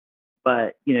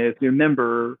 But, if you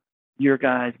remember, your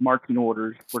guys' marching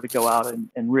orders were to go out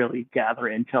and really gather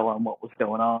intel on what was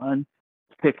going on,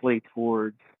 particularly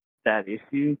towards that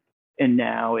issue. And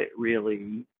now it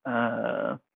really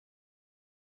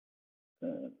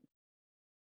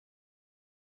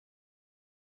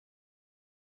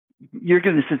you're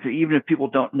getting the sense that even if people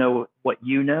don't know what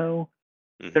you know,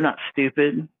 they're not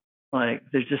stupid. Like,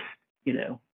 there's just,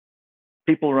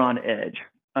 people are on edge.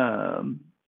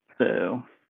 So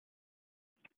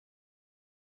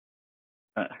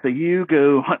you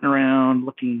go hunting around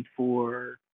looking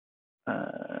for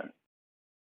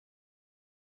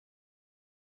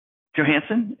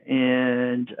Johansson,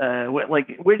 and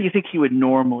where do you think he would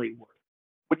normally work?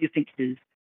 What do you think his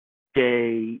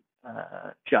day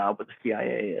job with the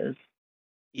CIA is?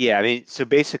 Yeah, I mean, so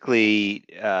basically,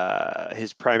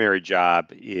 his primary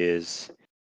job is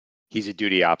he's a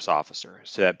duty ops officer.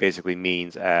 So that basically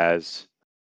means as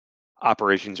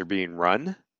operations are being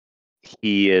run,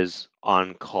 he is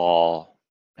on call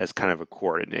as kind of a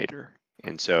coordinator.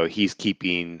 And so he's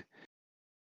keeping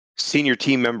senior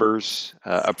team members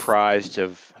apprised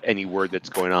of any word that's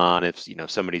going on. If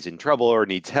somebody's in trouble or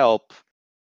needs help,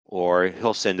 or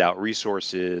he'll send out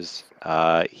resources.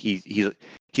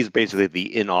 He's basically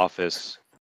the in-office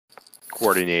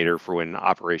coordinator for when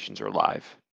operations are live.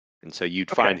 And so you'd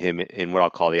find him in what I'll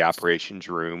call the operations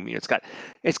room. It's got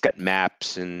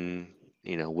maps and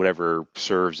whatever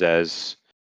serves as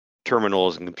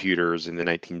terminals and computers in the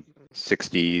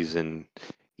 1960s, and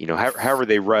however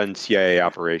they run CIA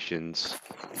operations,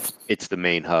 it's the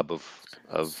main hub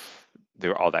of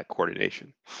all that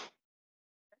coordination.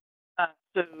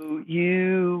 So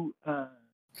you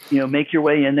make your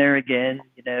way in there again.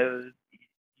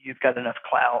 You've got enough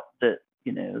clout that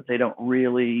they don't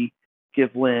really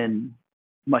give Lynn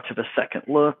much of a second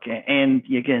look, and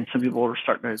again, some people are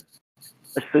starting to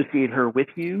associate her with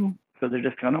you, so they're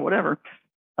just kind of whatever.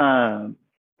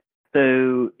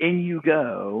 So in you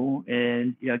go,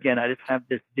 and again, I just have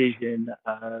this vision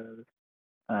of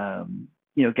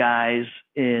guys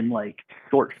in like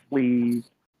short sleeves,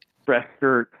 dress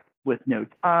shirts with no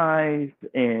ties,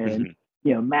 and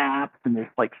maps, and there's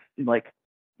like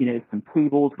some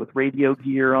tables with radio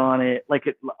gear on it, like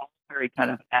it's very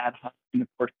kind of ad hoc. And of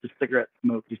course, the cigarette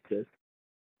smoke is just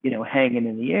hanging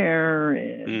in the air,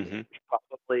 and there's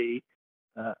probably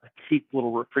a cheap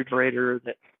little refrigerator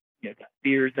that got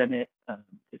beers in it.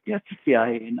 It's the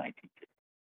CIA in 1950.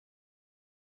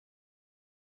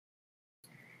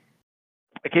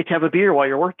 I can't have a beer while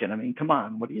you're working. I mean, come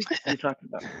on. What are you talking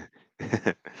about?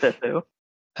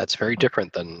 That's very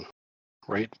different than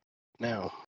right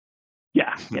now.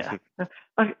 Yeah.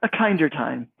 A kinder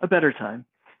time, a better time.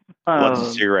 Lots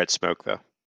of cigarette smoke, though.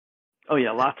 Oh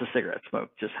yeah, lots of cigarette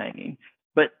smoke just hanging.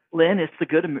 But Lynn, it's a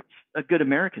good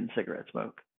American cigarette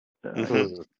smoke.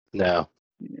 So, No.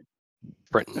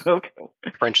 Britain. Okay.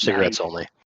 French cigarettes only.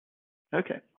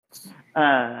 Okay.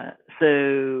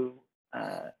 So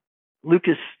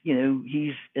Lucas,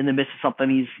 he's in the midst of something.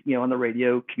 He's, on the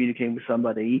radio communicating with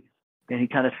somebody, and he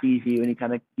kind of sees you, and he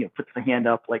kind of, puts the hand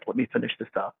up, like, let me finish this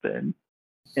up, and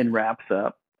wraps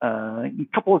up. A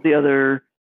couple of the other,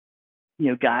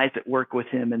 guys that work with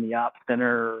him in the ops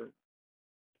center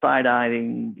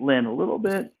side-eyeing Lynn a little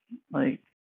bit, like,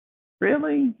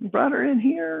 really? You brought her in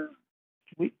here?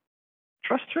 Can we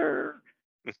trust her?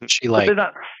 She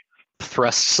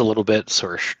thrusts a little bit, so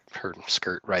her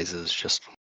skirt rises just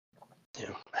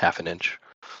half an inch.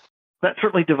 That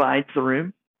certainly divides the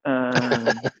room.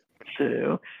 That's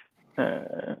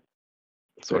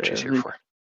what she's here for.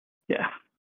 Yeah.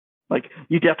 Like,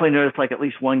 you definitely notice, like, at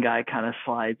least one guy kind of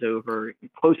slides over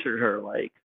closer to her,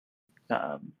 like,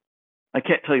 I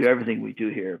can't tell you everything we do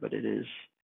here, but it is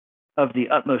of the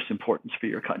utmost importance for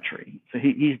your country. So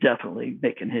he's definitely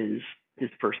making his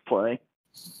first play,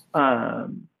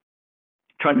 trying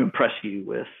to impress you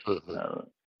with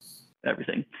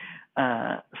everything.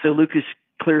 So Lucas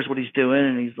clears what he's doing,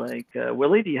 and he's like,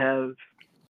 Willie, do you have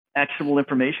actionable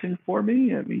information for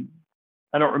me? I mean,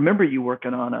 I don't remember you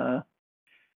working on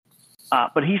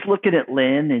but he's looking at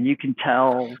Lynn, and you can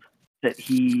tell that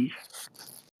he's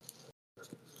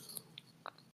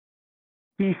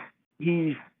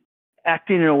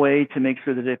acting in a way to make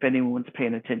sure that if anyone's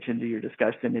paying attention to your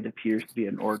discussion, it appears to be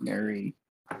an ordinary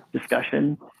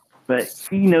discussion. But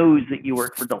he knows that you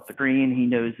work for Delta Green. He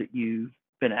knows that you've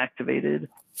been activated.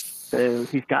 So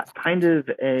he's got kind of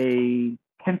a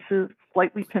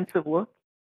slightly pensive look.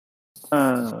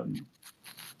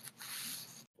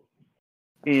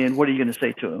 And what are you going to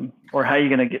say to him? Or how are you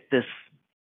going to get this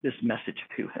message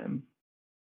to him?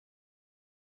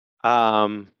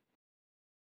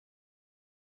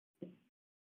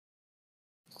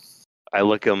 I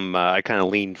look him, I kind of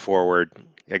lean forward.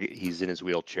 He's in his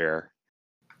wheelchair.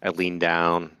 I lean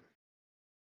down,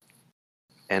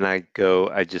 and I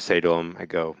just say to him,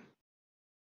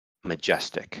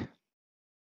 majestic.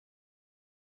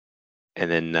 And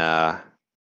then I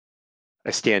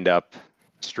stand up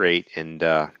straight, and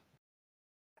I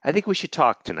think we should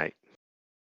talk tonight.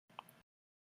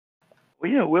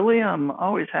 Well, Willie, I'm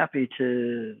always happy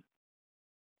to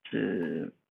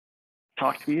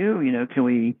talk to you. Can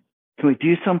we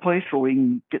do someplace where we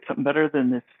can get something better than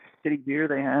this shitty beer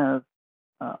they have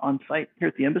on site here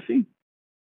at the embassy?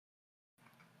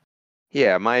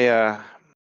 Yeah, my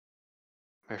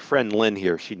My friend Lynn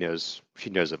here, she knows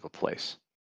of a place.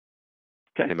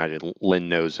 Okay. I imagine Lynn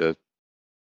knows an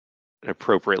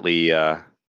appropriately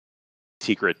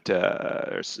secret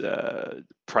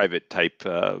private type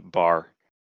bar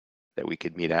that we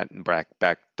could meet at in dark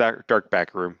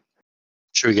back room.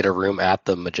 Should we get a room at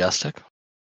the Majestic?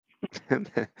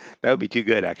 That would be too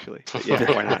good, actually. But yeah,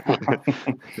 why not?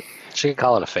 She can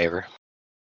call it a favor.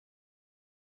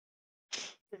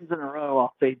 In a row,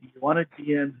 I'll say, do you want a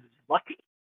GM who's lucky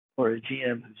or a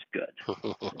GM who's good?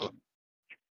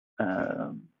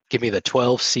 Give me the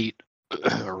 12-seat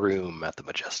room at the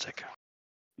Majestic.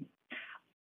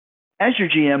 As your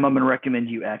GM, I'm going to recommend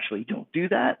you actually don't do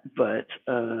that. But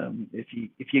if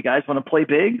you guys want to play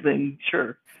big, then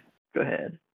sure, go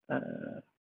ahead.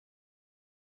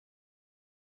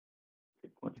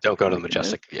 Don't go to the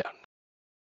Majestic. Yeah.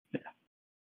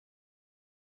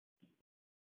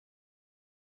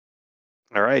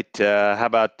 All right. How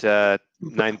about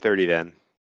 9:30 then?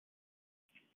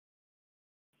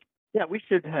 Yeah, we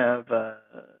should have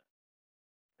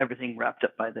everything wrapped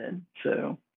up by then.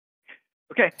 So,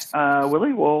 okay,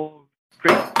 Willie, well,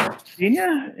 great seeing you,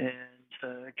 and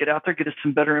get out there, get us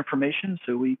some better information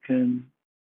so we can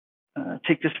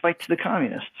take this fight to the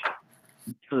communists,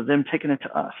 instead of them taking it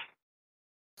to us.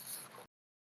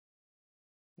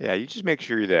 Yeah, you just make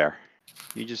sure you're there.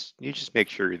 You just make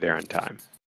sure you're there on time.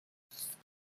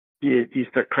 You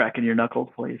start cracking your knuckles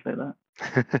while you say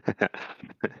that.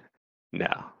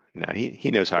 No,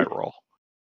 he knows how to roll.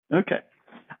 Okay.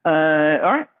 All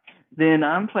right. Then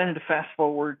I'm planning to fast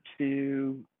forward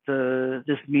to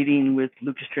this meeting with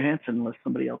Lucas Johansson, unless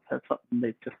somebody else has something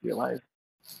they've just realized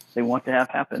they want to have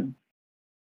happen.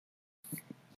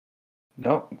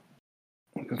 Nope.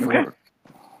 Okay.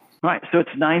 All right. So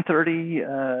it's 9:30.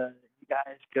 You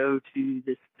guys go to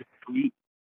this suite,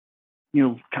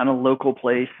 kind of local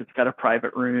place. It's got a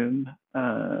private room,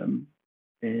 and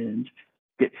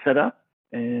get set up.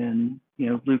 And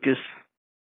Lucas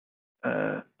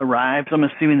arrives. I'm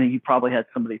assuming that you probably had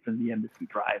somebody from the embassy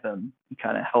drive him and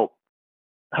kind of help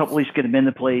at least get him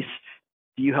into place.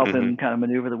 Do you help him kind of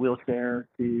maneuver the wheelchair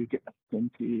to get back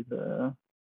into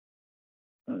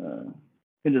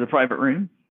the private room?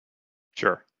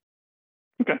 Sure.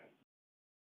 Okay.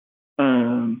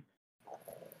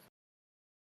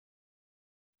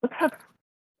 Let's have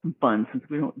some fun since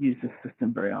we don't use this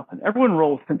system very often. Everyone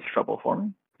roll sense trouble for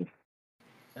me. Just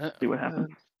see what happens.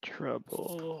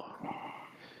 Trouble.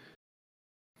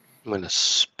 I'm going to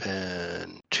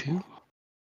spend 2.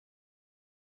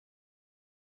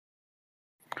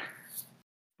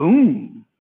 Boom.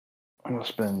 I'm going to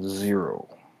spend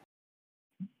 0.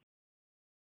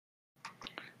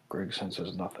 Greg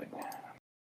senses nothing.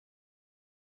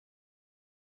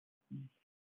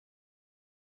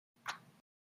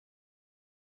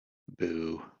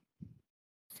 Boo.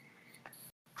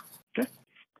 Okay.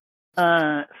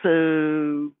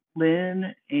 So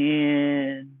Lynn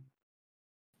and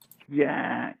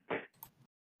Jack,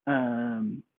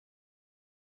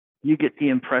 you get the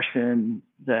impression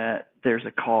that there's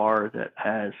a car that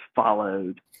has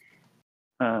followed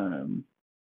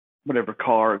whatever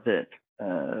car that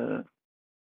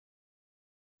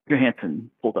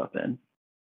Johansson pulled up in.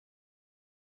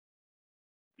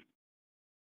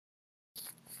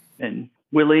 And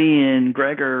Willie and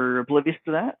Greg are oblivious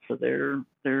to that, so they're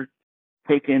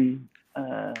taking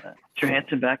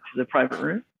Johansson back to the private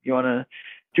room. You want to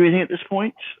do anything at this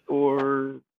point,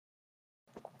 or?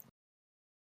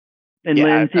 And Yeah,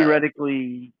 then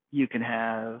theoretically, you can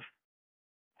have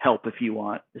help if you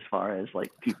want, as far as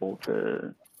like people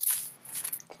to.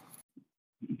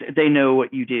 They know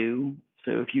what you do,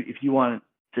 so if you want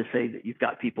to say that you've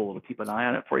got people to keep an eye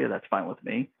on it for you, that's fine with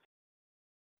me.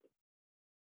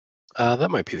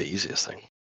 That might be the easiest thing.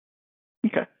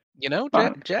 Okay.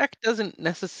 Jack doesn't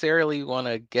necessarily want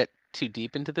to get too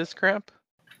deep into this crap,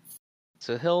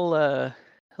 so he'll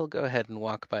go ahead and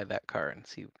walk by that car and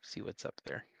see what's up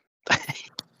there.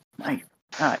 Nice.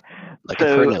 All right. Like a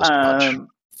Fernose punch.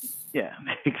 Yeah,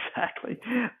 exactly.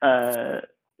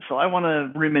 So I want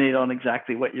to ruminate on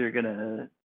exactly what you're gonna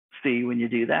see when you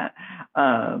do that.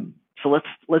 So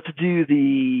let's do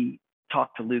the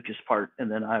talk to Lucas part,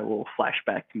 and then I will flash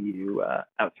back to you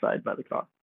outside by the car.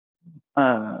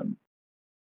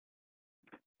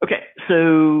 Okay,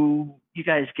 so you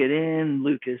guys get in.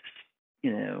 Lucas,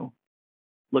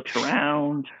 looks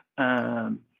around,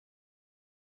 and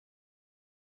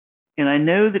I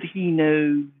know that he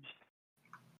knows.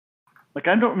 Like,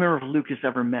 I don't remember if Lucas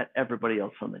ever met everybody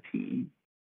else on the team.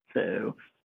 So,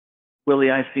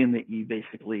 Willie, I assume that you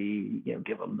basically,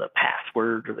 give them the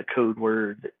password or the code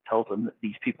word that tells them that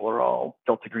these people are all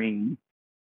Delta Green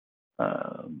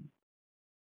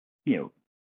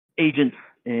agents,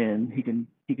 and he can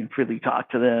freely talk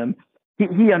to them.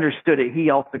 He understood it. He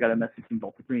also got a message from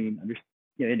Delta Green,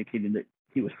 indicating that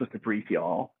he was supposed to brief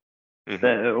y'all.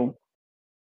 Mhm.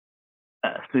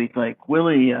 So he's like,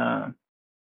 Willie,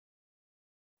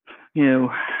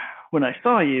 when I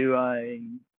saw you, I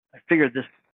figured this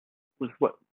was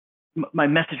what my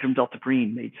message from Delta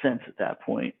Green made sense at that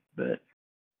point, but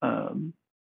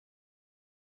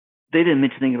they didn't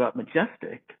mention anything about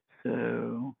Majestic,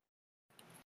 so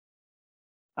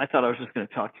I thought I was just going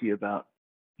to talk to you about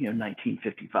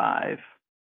 1955.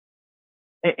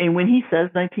 And when he says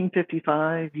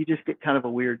 1955, you just get kind of a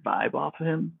weird vibe off of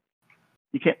him.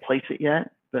 You can't place it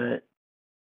yet, but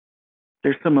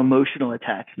there's some emotional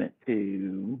attachment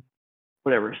to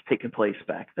whatever's taken place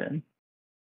back then.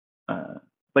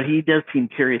 But he does seem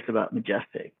curious about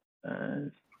Majestic. I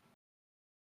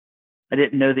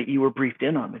didn't know that you were briefed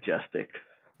in on Majestic.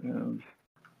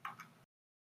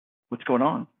 What's going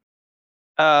on?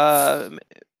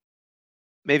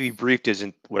 Maybe briefed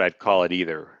isn't what I'd call it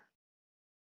either.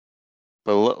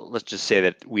 But let's just say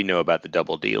that we know about the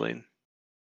double dealing.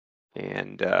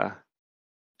 And so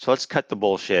let's cut the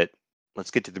bullshit.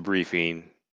 Let's get to the briefing.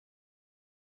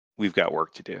 We've got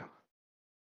work to do.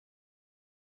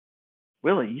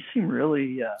 Willie, you seem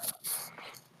really...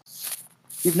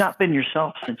 you've not been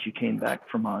yourself since you came back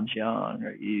from Anjiang.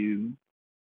 Are you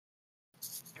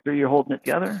sure you're holding it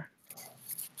together?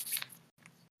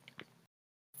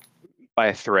 By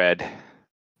a thread.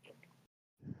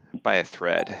 By a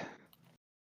thread.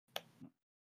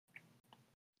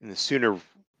 And the sooner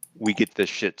we get this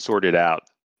shit sorted out,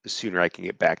 the sooner I can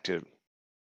get back to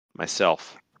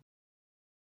myself.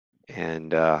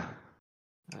 And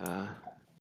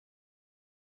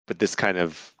but this kind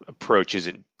of approach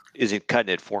isn't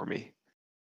cutting it for me.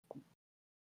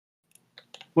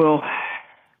 Well,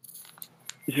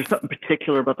 is there something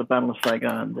particular about the Battle of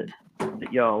Saigon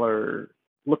that y'all are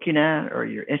looking at or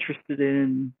you're interested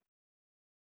in?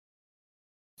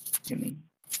 I mean,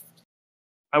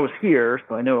 I was here,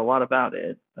 so I know a lot about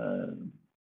it.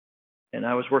 And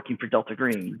I was working for Delta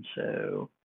Green, so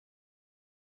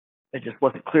it just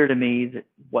wasn't clear to me that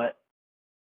what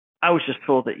I was just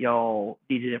told that y'all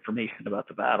needed information about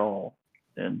the battle,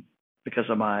 and because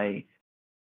of my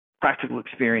practical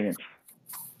experience,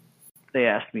 they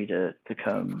asked me to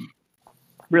come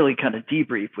really kind of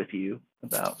debrief with you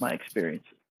about my experiences.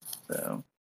 So,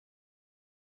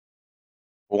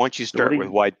 well, why don't you start with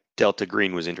why Delta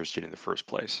Green was interested in the first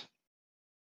place?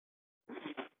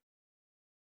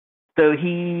 So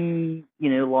he,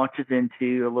 launches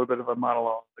into a little bit of a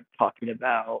monologue talking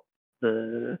about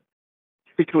the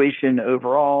situation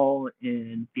overall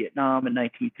in Vietnam in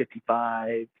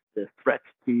 1955, the threats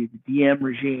to the Diem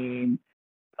regime,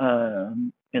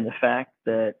 and the fact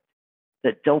that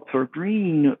Delta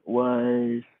Green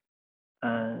was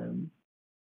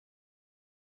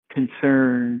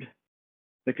concerned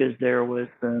because there was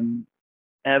some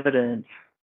evidence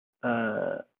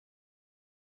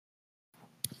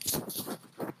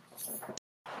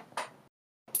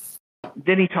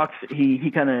then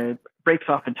he kind of breaks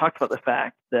off and talks about the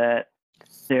fact that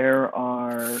there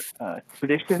are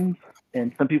traditions,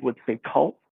 and some people would say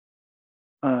cults,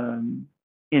 in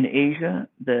Asia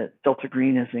that Delta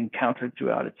Green has encountered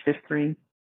throughout its history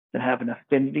that have an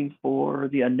affinity for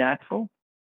the unnatural.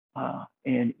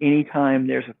 And anytime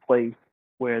there's a place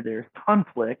where there's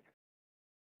conflict,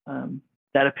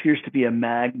 that appears to be a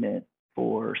magnet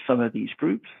for some of these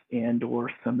groups and or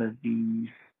some of these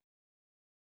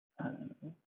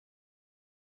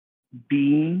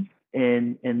beings.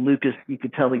 And Lucas, you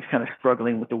could tell he's kind of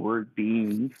struggling with the word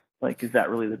beings. Like, is that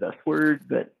really the best word?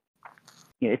 But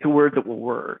it's a word that will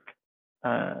work.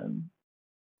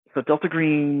 So Delta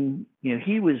Green,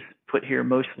 he was put here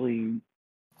mostly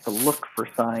to look for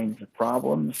signs of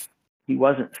problems. He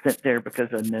wasn't sent there because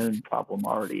a known problem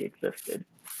already existed.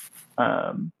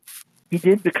 He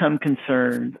did become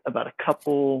concerned about a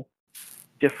couple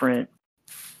different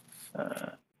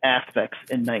aspects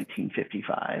in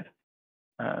 1955.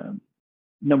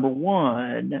 Number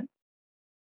one,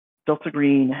 Delta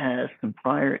Green has some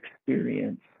prior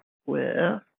experience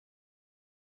with,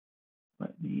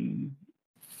 let me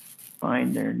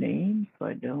find their name so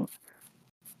I don't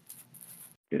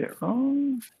get it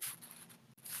wrong.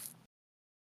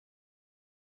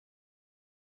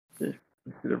 I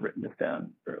should have written this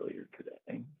down earlier today.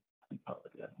 I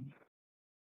apologize.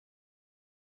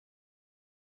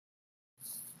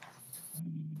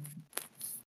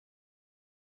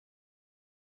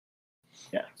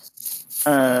 Yes.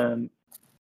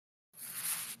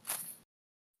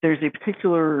 There's a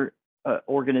particular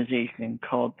organization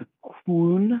called the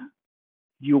Kun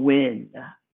Yuan,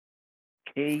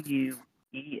 KUEN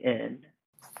 -YUIN.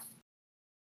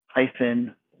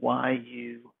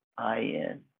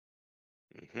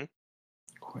 Mm-hmm.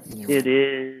 It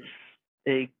is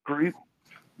a group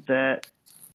that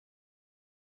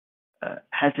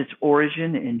has its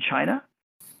origin in China.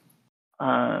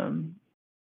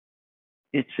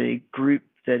 It's a group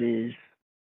that is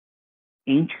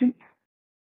ancient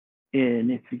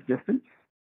in its existence.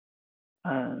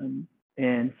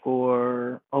 And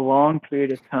for a long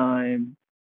period of time,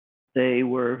 they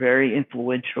were very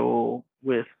influential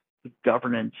with the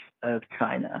governance of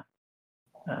China.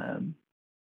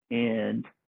 And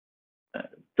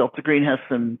Delta Green has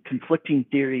some conflicting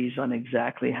theories on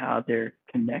exactly how they're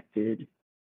connected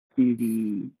to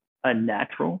the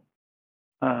unnatural.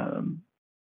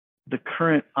 The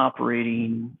current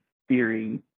operating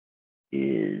theory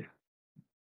is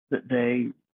that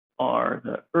they are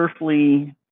the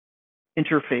earthly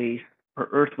interface or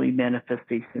earthly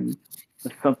manifestation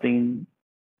of something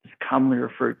that's commonly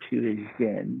referred to as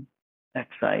Xin,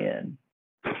 Xin.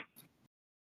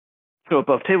 So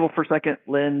above table for a second,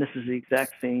 Lynn, this is the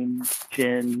exact same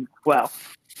Xin. Well,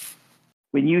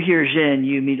 when you hear Xin,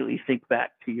 you immediately think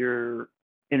back to your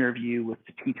interview with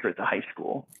the teacher at the high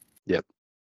school. Yep.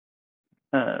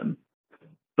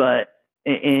 But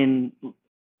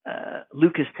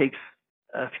Lucas takes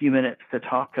a few minutes to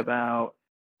talk about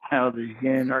how the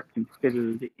Xin are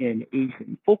considered in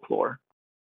Asian folklore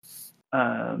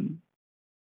as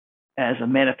a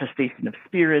manifestation of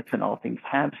spirits, and all things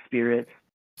have spirits.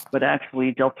 But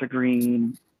actually, Delta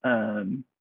Green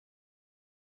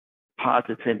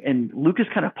posits, and Lucas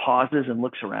kind of pauses and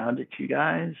looks around at you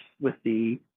guys with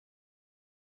they're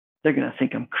going to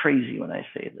think I'm crazy when I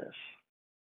say this.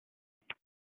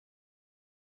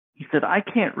 He said, I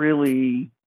can't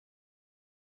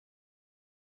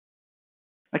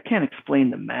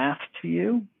explain the math to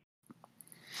you,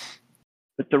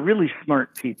 but the really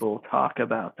smart people talk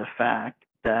about the fact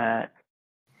that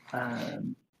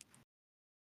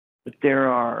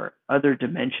there are other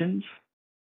dimensions,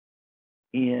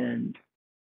 and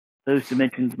those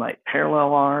dimensions might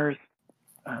parallel ours.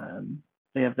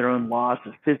 They have their own laws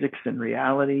of physics and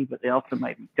reality, but they also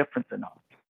might be different than ours.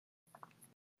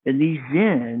 And these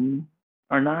Xin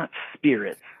are not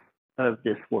spirits of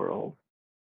this world.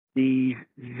 These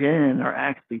Xin are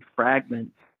actually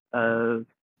fragments of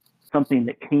something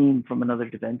that came from another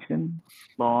dimension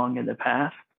long in the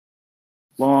past,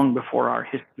 long before our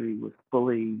history was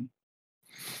fully,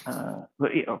 before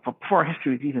our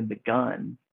history was even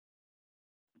begun.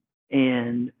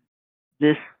 And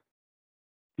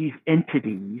these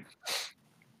entities,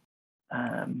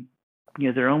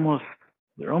 they're almost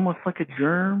like a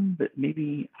germ, but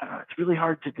maybe it's really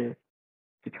hard to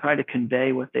try to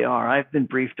convey what they are. I've been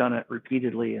briefed on it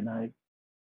repeatedly, and I've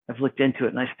looked into it,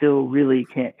 and I still really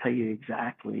can't tell you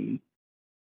exactly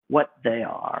what they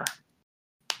are.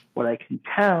 What I can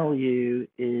tell you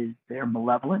is they're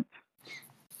malevolent,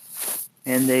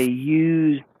 and they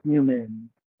use humans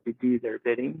to do their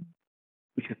bidding,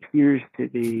 which appears to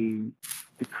be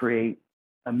to create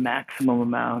a maximum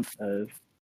amount of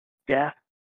death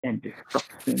and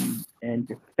destruction and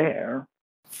despair.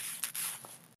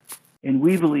 And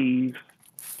we believe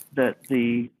that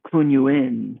the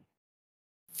Kunyuin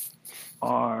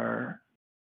are,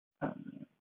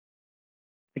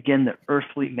 again, the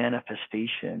earthly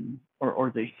manifestation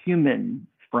or the human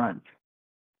front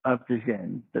of the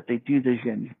Xin, that they do the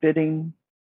Xin's bidding.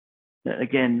 That,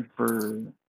 again, for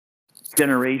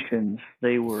generations,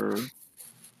 they were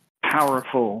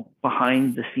powerful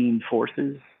behind the scene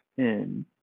forces in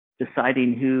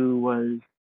deciding who was,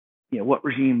 what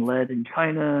regime led in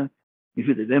China,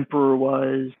 who the emperor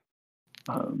was.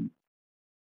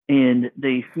 And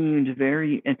they seemed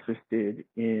very interested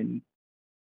in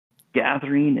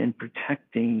gathering and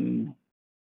protecting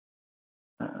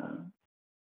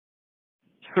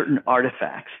certain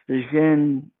artifacts. The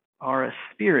Xin are a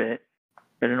spirit,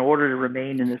 but in order to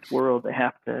remain in this world, they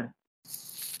have to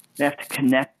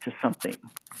connect to something.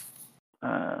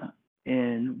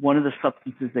 And one of the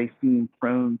substances they seem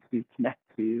prone to connect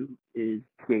to is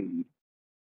jade.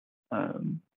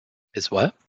 Is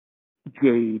what?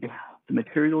 Jade. The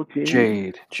material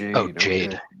jade. Jade. Oh,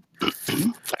 jade.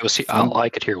 Okay. All I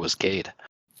could hear was Gade.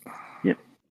 Yep.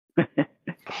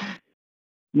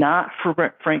 Not for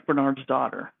Frank Bernard's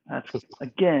daughter. That's,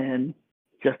 again,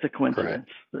 just a coincidence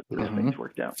that things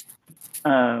worked out.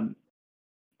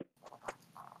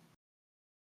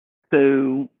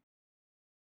 So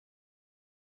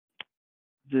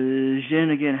the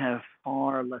Xin, again, have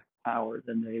far less power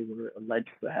than they were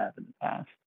alleged to have in the past.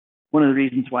 One of the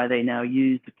reasons why they now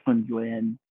use the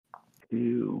Kunyuin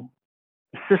to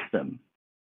assist them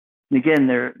And again,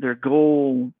 their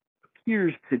goal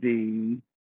appears to be,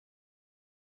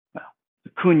 well,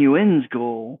 the Kun Yuin's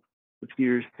goal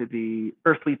appears to be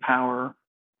earthly power,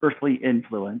 earthly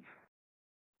influence,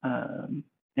 and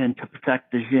to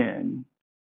protect the Jin.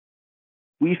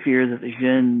 We fear that the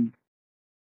Jin's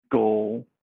goal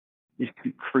is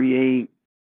to create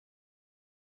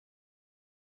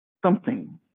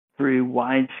something through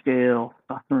wide-scale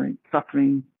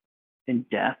suffering and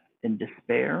death and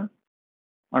despair.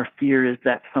 Our fear is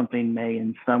that something may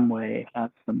in some way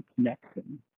have some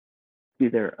connection to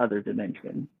their other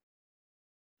dimension.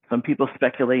 Some people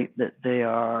speculate that they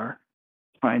are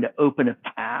trying to open a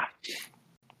path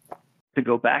to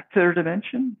go back to their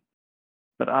dimension,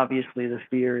 but obviously the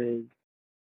fear is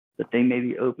that they may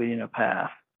be opening a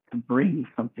path to bring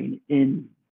something in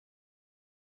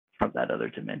from that other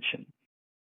dimension.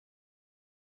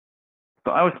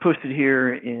 So I was posted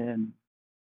here in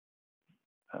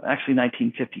actually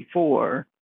 1954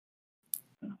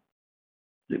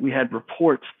 that we had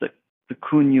reports that the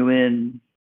Kun Yuin,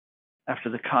 after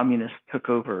the communists took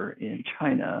over in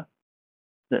China,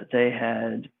 that they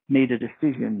had made a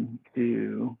decision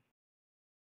to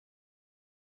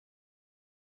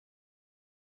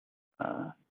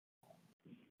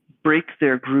break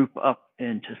their group up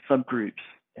into subgroups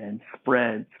and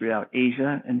spread throughout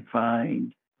Asia and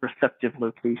find receptive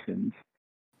locations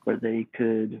where they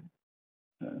could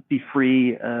be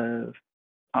free of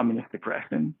communist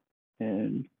aggression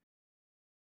and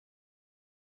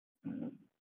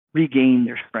regain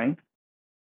their strength,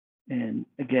 and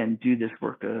again do this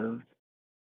work of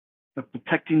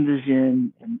protecting the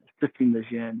Jin and assisting the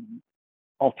Jin,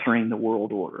 altering the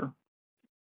world order.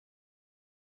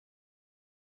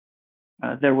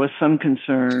 There was some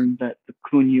concern that the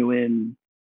Kun Yuin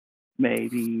may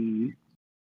be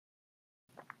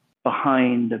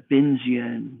behind the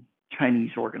Binjian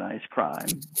Chinese organized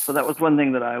crime. So that was one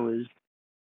thing that I was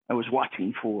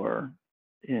watching for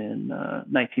in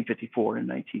 1954 and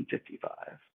 1955.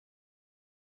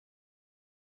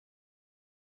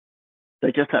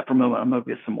 Digest that for a moment. I'm going to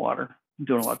get some water. I'm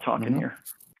doing a lot of talking here.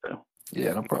 So.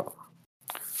 Yeah, no problem.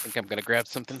 I think I'm going to grab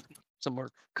some more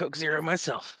Coke Zero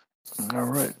myself. All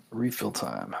right, refill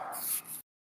time.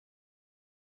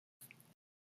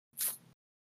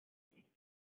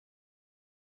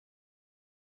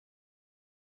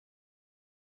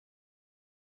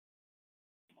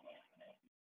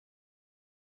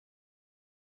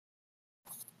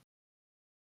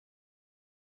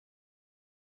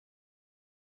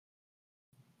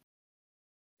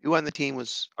 Who on the team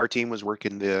our team was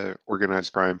working the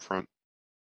organized crime front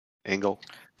angle?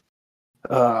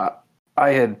 I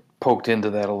had poked into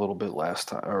that a little bit last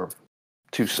time, or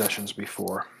 2 sessions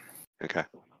before. Okay.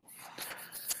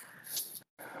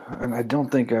 And I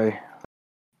don't think I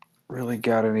really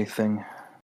got anything.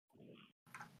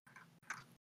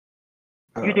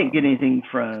 You didn't get anything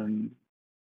from.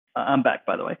 I'm back,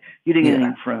 by the way. You didn't get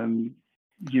anything from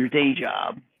your day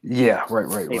job. Yeah,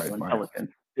 right.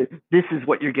 Intelligence. This is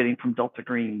what you're getting from Delta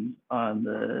Green on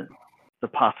the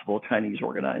possible Chinese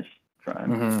organized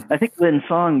crime. Mm-hmm. I think Lin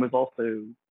Song was also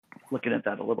looking at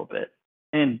that a little bit,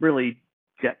 and really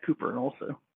Jack Cooper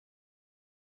also.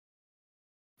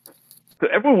 So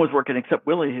everyone was working except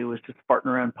Willie, who was just farting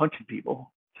around punching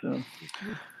people. So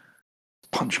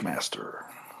Punch Master.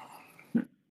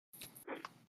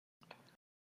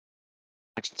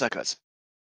 Action suckers.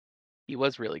 He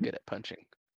was really good at punching.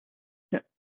 Yeah.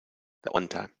 That one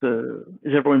time. So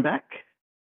is everyone back?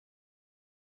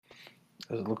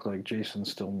 Does it look like Jason's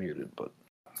still muted, but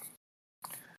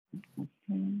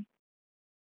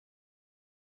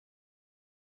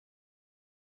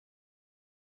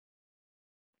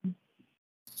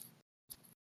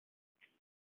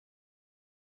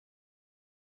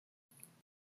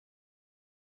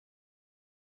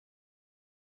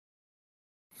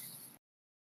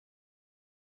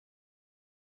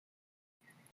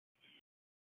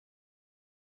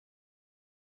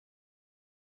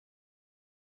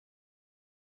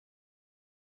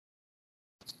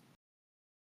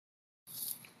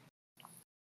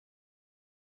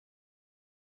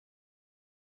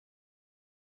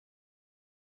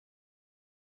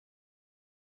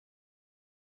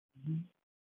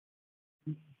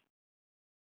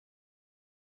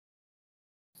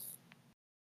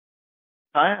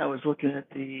I was looking at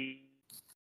the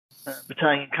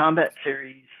Battalion Combat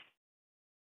Series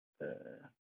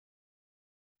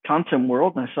content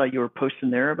world, and I saw you were posting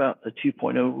there about the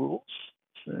 2.0 rules.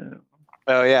 So.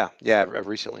 Oh yeah. I've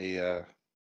recently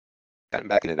gotten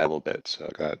back into that a little bit. So I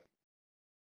got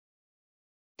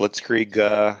Blitzkrieg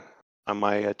on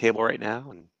my table right now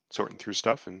and sorting through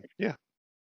stuff, and yeah.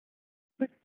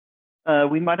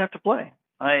 We might have to play.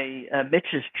 Mitch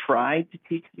has tried to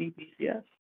teach me BCS.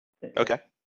 Okay.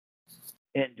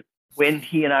 And when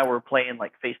he and I were playing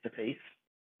like face to face,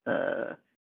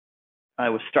 I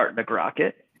was starting to grok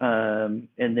it. And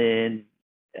then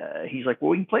he's like,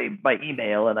 well, we can play by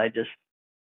email. And I just,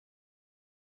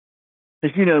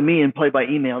 as you know me, and play by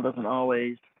email doesn't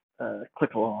always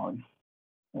click along.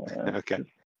 Okay.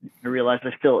 I realized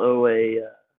I still owe a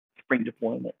spring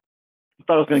deployment. I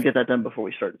thought I was going to get that done before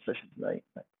we started the session tonight.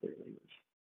 That clearly was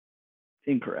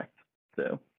incorrect.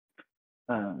 So,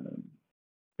 but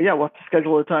yeah, we'll have to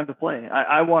schedule a time to play.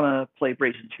 I want to play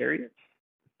Brazen Chariots.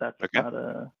 If that's not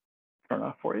a turn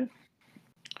off for you.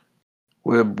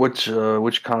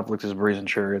 Which conflict is Brazen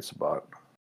Chariots about?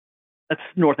 That's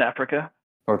North Africa.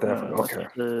 North Africa. Okay.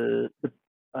 The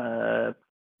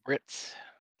Brits.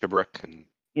 Tobruk and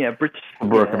Brits.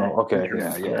 Tobruk and all. Okay.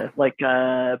 Yeah. Like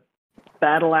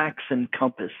Battle Axe and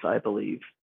Compass, I believe,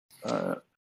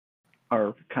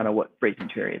 are kind of what Brazen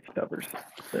Chariots covers.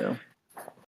 So,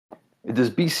 does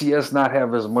BCS not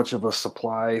have as much of a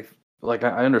supply? Like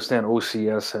I understand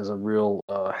OCS has a real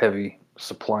heavy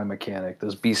supply mechanic.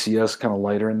 Does BCS kind of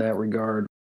lighter in that regard?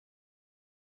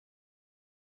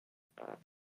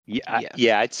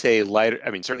 Yeah, I'd say lighter. I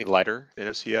mean, certainly lighter than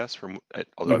OCS.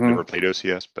 Although I've never played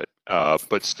OCS,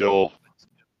 but still,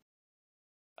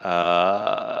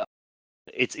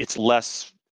 it's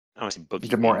less. I don't want to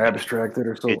say more abstracted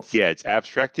or so. It's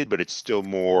abstracted, but it's still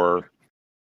more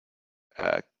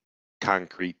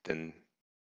concrete than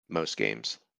most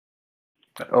games.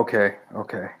 Okay.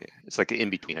 It's like an in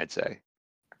between, I'd say.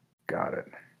 Got it.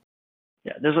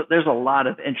 Yeah, there's a lot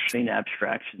of interesting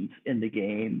abstractions in the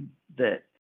game that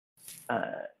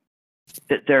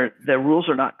their rules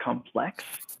are not complex.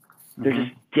 They're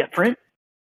just different.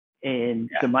 And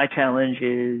so my challenge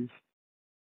is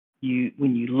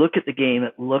when you look at the game,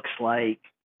 it looks like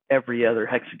every other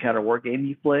Hex Encounter war game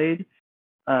you played.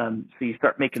 So you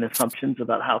start making assumptions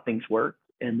about how things work,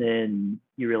 and then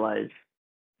you realize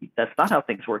that's not how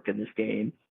things work in this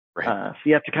game. Right. So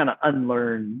you have to kind of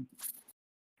unlearn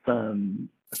some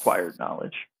acquired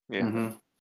knowledge. Yeah.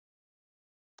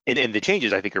 And the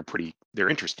changes I think they're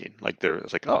interesting. Like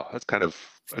it's like, oh, that's kind of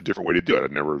a different way to do it.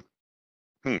 I've never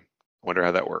wonder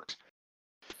how that works.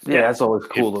 Yeah, that's always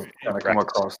cool to kind of come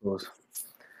across those.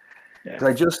 Because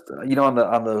I just, on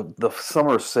the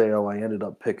summer sale, I ended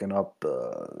up picking up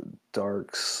the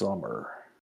Dark Summer.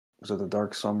 Was it the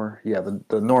Dark Summer? Yeah,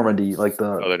 the Normandy, like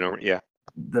the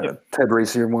the Ted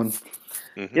Racier one.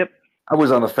 Mm-hmm. Yep. I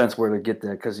was on the fence where to get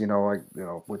that because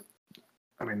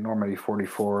Normandy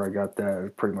 44, I got that.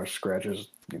 It pretty much scratches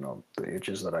the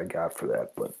itches that I got for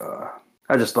that. But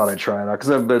I just thought I'd try it out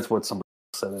because that's what somebody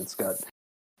said. It's got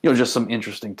just some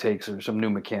interesting takes or some new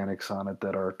mechanics on it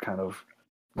that are kind of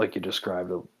like you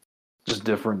described, just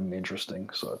different and interesting.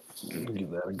 So I'll give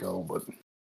that a go. But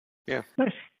yeah,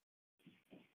 nice.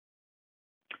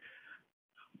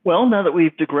 Well, now that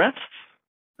we've digressed,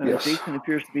 Jason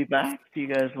appears to be back. Do you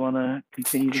guys want to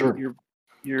continue to get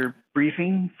your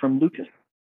briefing from Lucas?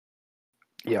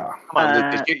 Yeah. Come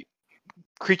on, Lucas.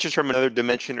 Creatures from another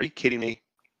dimension. Are you kidding me?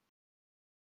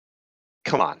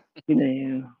 Come on.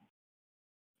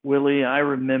 Willie, I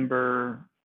remember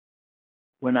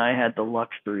when I had the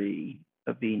luxury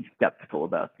of being skeptical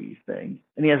about these things,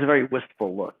 and he has a very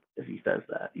wistful look as he says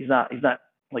that. He's not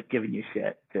like giving you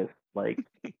shit. Just like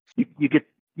you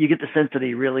get the sense that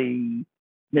he really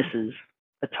misses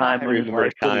a time when his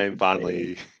life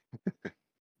fondly.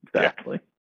 Exactly.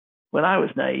 When I was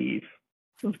naive,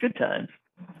 it was good times.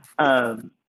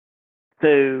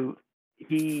 So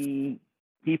he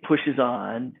pushes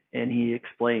on and he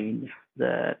explains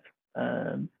that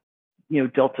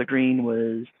Delta Green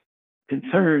was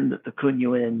concerned that the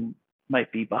Kunyuin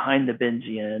might be behind the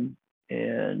Benzian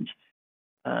and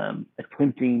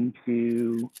attempting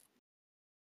to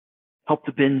help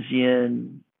the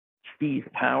Benzian seize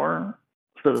power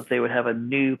so that they would have a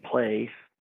new place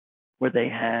where they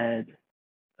had,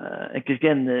 because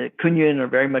again, the Kunyuin are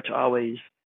very much always,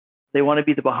 they want to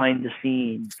be the behind the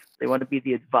scenes. They want to be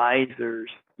the advisors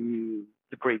to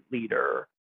the great leader.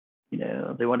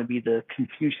 They want to be the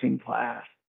Confucian class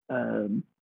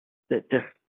that just,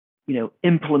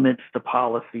 implements the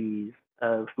policies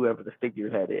of whoever the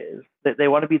figurehead is. That they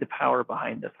want to be the power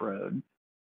behind the throne.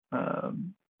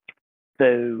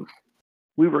 So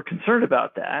we were concerned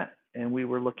about that, and we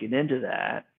were looking into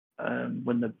that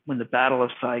when the Battle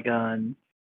of Saigon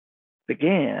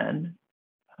began.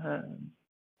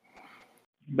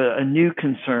 But a new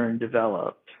concern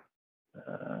developed.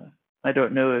 I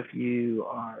don't know if you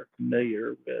are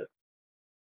familiar with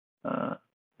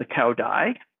the Cao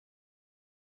Dai.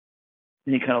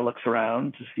 And he kind of looks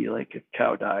around to see like if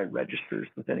Cao Dai registers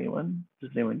with anyone.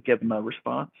 Does anyone give him a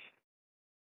response?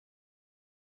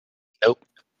 Nope.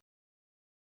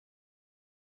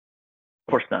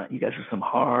 Of course not. You guys are some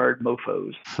hard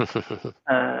mofos.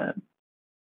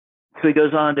 So he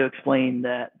goes on to explain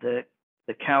that the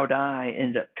Cao Dai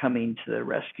ended up coming to the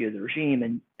rescue of the regime,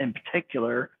 and in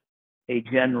particular, a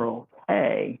General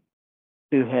Tay,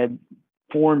 who had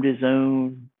formed his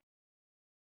own,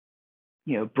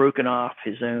 broken off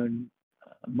his own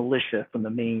militia from the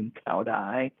main Cao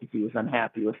Dai because he was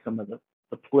unhappy with some of the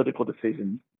political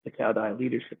decisions the Cao Dai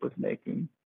leadership was making.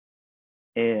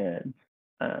 And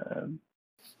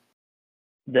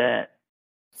that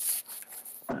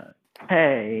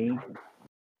Tay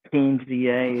came to the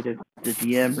aid of the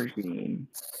Diem regime.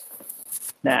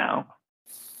 Now,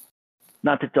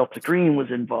 not that Delta Green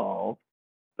was involved,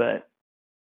 but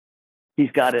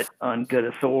he's got it on good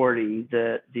authority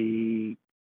that the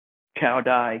Cao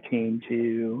Dai came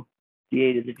to the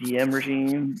aid of the Diem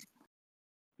regime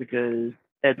because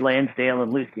Ed Lansdale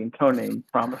and Lucien Koenig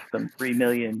promised them $3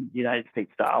 million United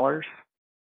States dollars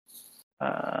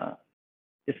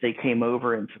if they came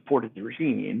over and supported the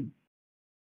regime.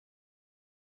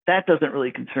 That doesn't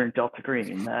really concern Delta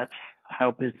Green. That's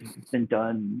how business has been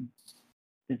done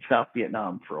in South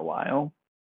Vietnam for a while.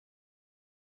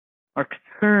 Our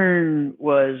concern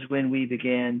was when we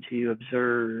began to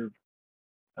observe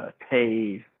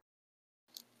Tay's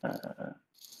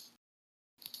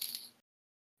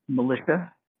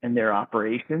militia and their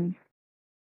operations.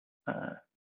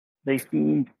 They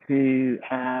seemed to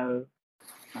have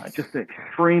just an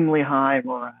extremely high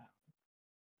morale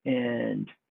and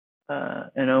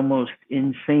an almost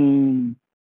insane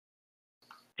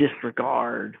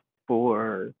disregard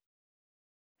for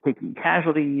taking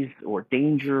casualties or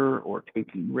danger or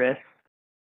taking risks.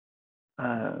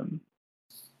 And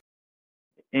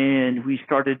we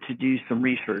started to do some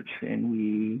research, and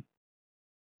we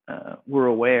were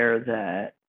aware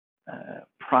that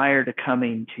prior to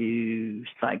coming to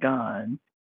Saigon,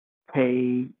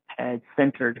 Tay had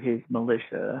centered his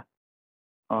militia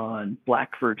on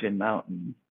Black Virgin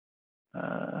Mountain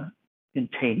in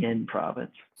Tay Ninh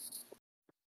province.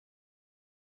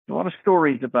 A lot of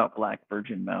stories about Black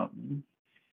Virgin Mountain.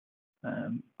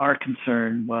 Our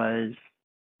concern was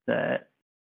that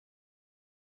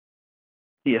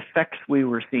the effects we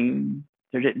were seeing,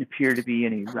 there didn't appear to be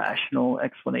any rational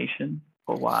explanation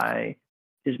for why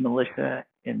his militia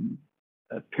in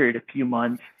a period of few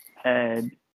months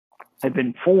had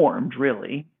been formed,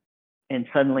 really, and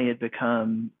suddenly had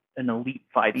become an elite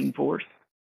fighting force.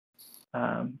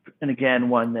 And again,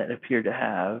 one that appeared to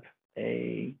have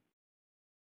a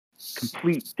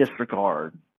complete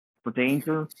disregard for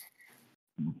danger,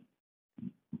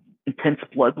 intense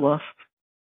bloodlust.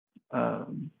 So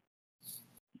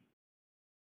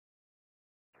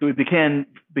we became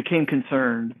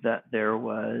concerned that there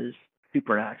was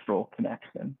supernatural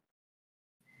connection.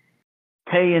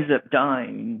 Tay ends up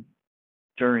dying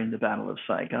during the Battle of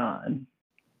Saigon,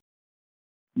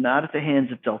 not at the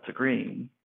hands of Delta Green,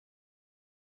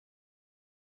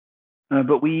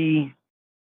 but we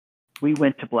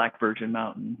went to Black Virgin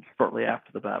Mountain shortly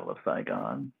after the Battle of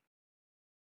Saigon.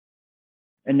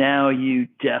 And now you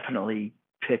definitely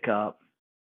pick up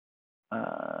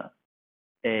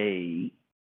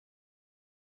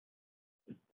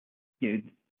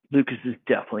Lucas is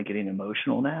definitely getting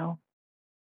emotional now.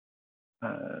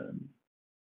 And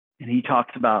he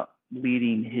talks about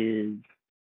leading his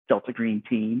Delta Green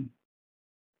team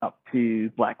up to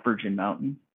Black Virgin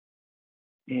Mountain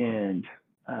and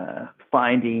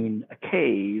finding a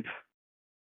cave.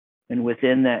 And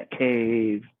within that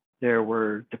cave, there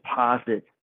were deposits.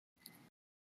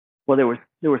 Well,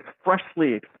 there was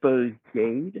freshly exposed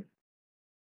jade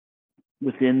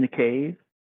within the cave,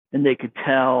 and they could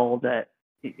tell that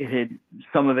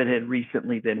some of it had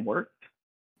recently been worked.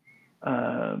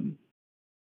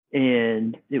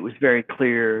 And it was very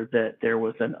clear that there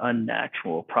was an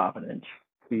unnatural provenance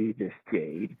to this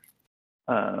jade.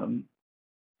 And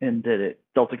that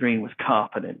Delta Green was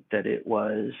confident that it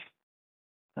was,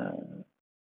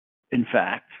 in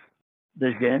fact,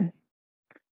 the Zhen.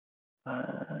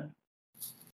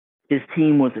 His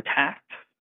team was attacked,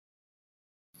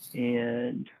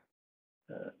 and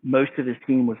most of his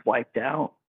team was wiped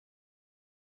out.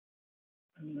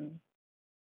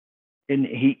 And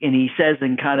he says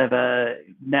in kind of a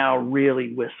now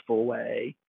really wistful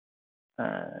way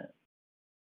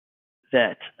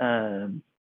that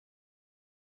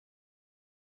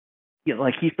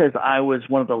like he says, I was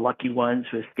one of the lucky ones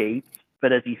who escaped.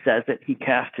 But as he says it, he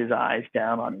cast his eyes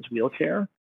down on his wheelchair.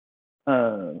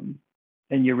 And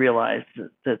and you realize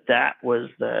that was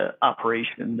the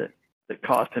operation that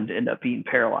caused him to end up being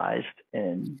paralyzed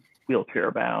and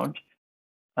wheelchair bound.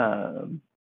 But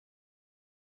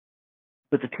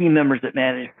the team members that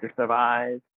managed to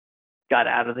survive got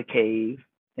out of the cave,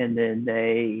 and then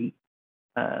they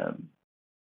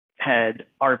had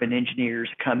ARVN engineers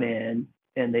come in,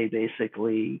 and they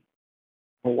basically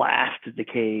blasted the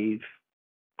cave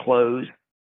closed.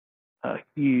 A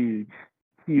huge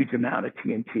amount of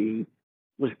TNT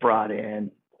was brought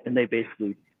in, and they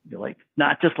basically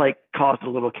not just caused a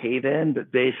little cave in,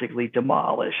 but basically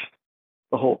demolished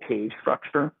the whole cave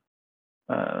structure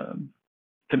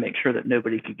to make sure that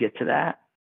nobody could get to that.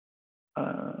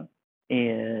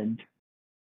 And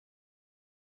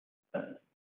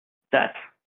that's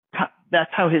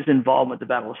how his involvement in the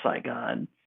Battle of Saigon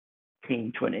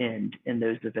came to an end in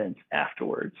those events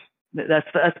afterwards.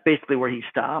 That's basically where he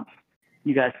stops.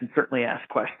 You guys can certainly ask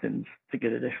questions to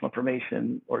get additional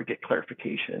information or get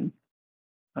clarification.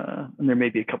 And there may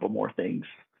be a couple more things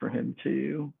for him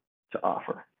to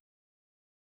offer.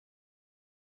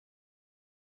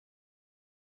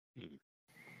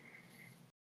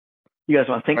 You guys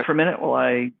want to think for a minute while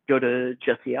I go to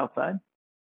Jesse outside?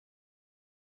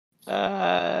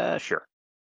 Sure.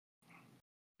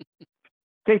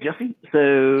 Okay, Jesse.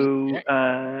 So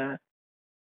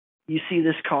you see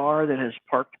this car that has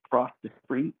parked across the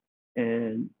street,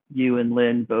 and you and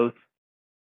Lynn both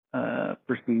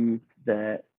perceive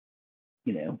that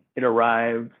it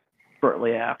arrived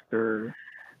shortly after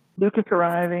Lucas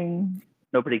arriving.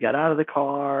 Nobody got out of the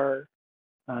car,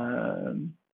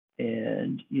 and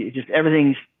you just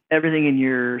everything in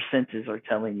your senses are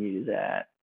telling you that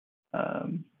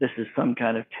this is some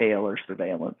kind of tail or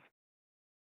surveillance.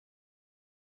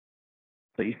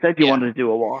 So you said you wanted to do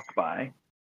a walk by.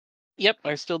 Yep,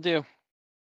 I still do.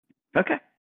 Okay.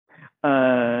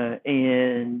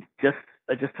 And just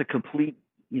a complete,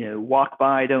 walk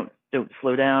by. Don't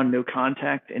slow down. No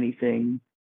contact. Anything.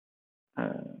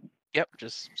 Yep,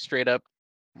 just straight up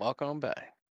walk on by.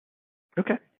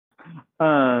 Okay.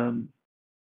 So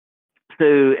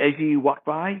as you walk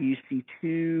by, you see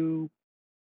two,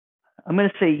 I'm going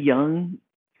to say young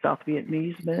South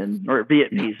Vietnamese men, or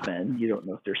Vietnamese men. You don't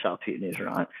know if they're South Vietnamese or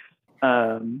not.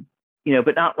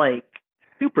 But not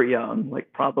super young,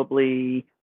 probably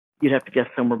you'd have to guess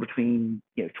somewhere between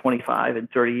 25 and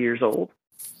 30 years old.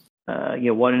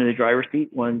 One in the driver's seat,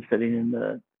 one sitting in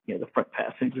the the front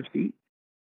passenger seat,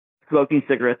 smoking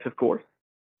cigarettes, of course,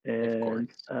 and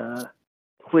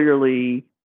clearly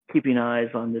keeping eyes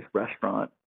on this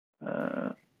restaurant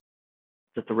that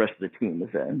the rest of the team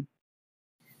is in.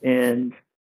 And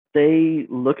they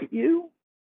look at you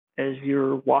as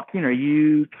you're walking. Are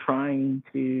you trying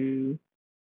to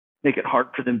make it hard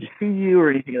for them to see you or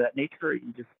anything of that nature? Or are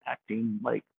you just acting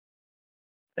like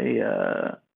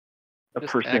a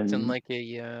just person? Acting like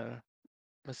a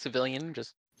civilian,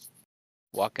 just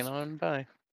walking on by.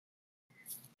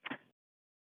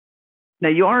 Now,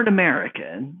 you aren't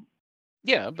American.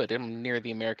 Yeah, but I'm near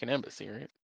the American embassy, right?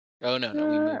 Oh, no,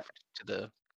 we moved to the...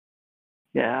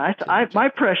 Yeah, my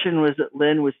impression was that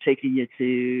Lynn was taking you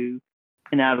to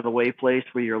an out-of-the-way place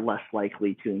where you're less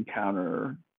likely to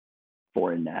encounter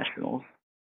foreign nationals.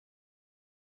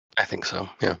 I think so,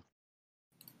 yeah.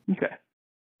 Okay.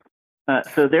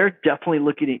 So they're definitely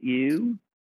looking at you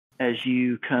as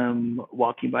you come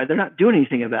walking by. They're not doing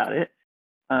anything about it.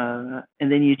 And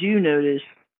then you do notice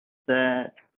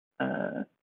that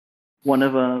one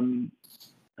of them,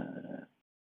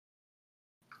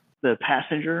 the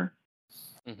passenger,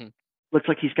 looks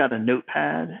like he's got a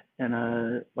notepad and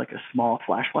a small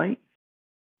flashlight,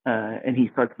 and he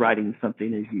starts writing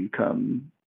something as you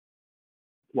come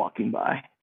walking by.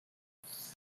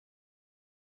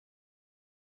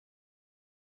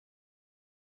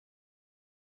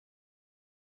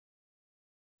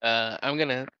 I'm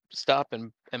gonna stop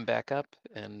and back up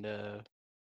and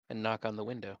knock on the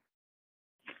window.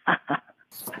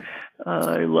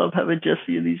 I love having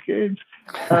Jesse in these games.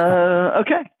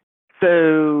 Okay.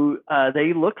 So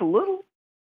they look a little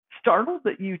startled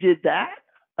that you did that.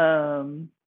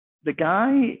 The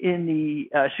guy in the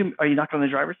are you knocking on the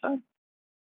driver's side?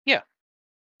 Yeah.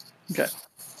 Okay.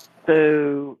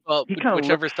 So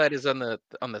whichever side is on the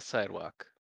sidewalk.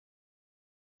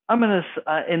 I'm gonna,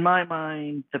 in my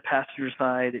mind, the passenger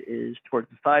side is towards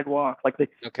the sidewalk. Like they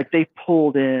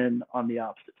pulled in on the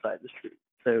opposite side of the street.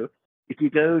 So if you're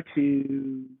going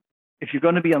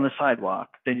to be on the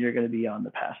sidewalk, then you're going to be on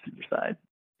the passenger side.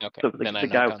 Okay. So the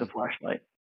guy with the flashlight.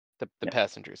 The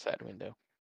passenger side window.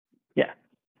 Yeah.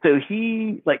 So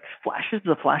he flashes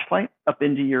the flashlight up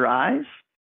into your eyes,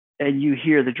 and you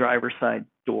hear the driver's side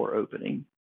door opening.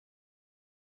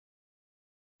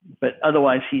 But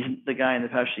otherwise, he's the guy in the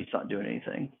passenger seat's not doing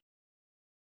anything.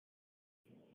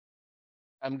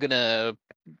 I'm gonna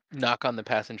knock on the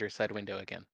passenger side window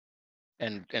again,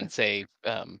 and say,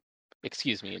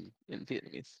 "Excuse me" in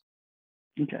Vietnamese.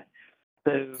 Okay.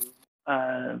 So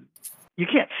you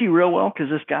can't see real well because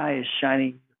this guy is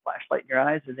shining the flashlight in your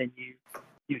eyes, and then you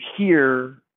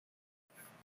hear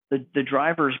the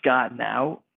driver's gotten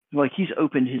out, like he's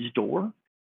opened his door.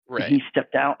 Right. And he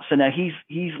stepped out. So now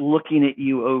he's looking at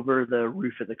you over the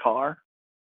roof of the car,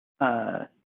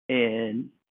 and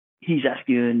he's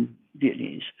asking you in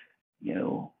Vietnamese,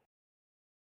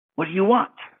 what do you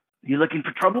want? Are you looking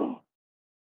for trouble?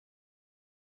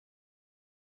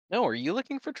 No, are you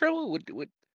looking for trouble? Would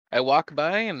I walk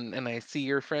by and I see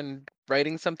your friend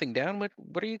writing something down?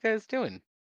 What are you guys doing?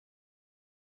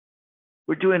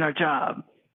 We're doing our job.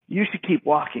 You should keep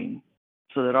walking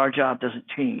so that our job doesn't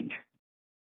change.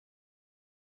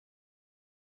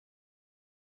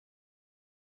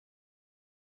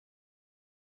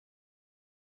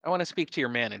 I want to speak to your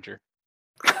manager.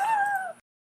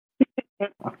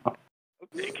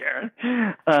 Okay, Karen.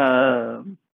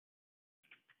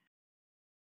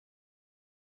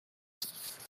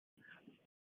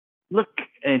 Look,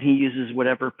 and he uses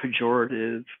whatever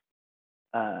pejorative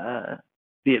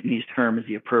Vietnamese term is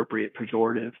the appropriate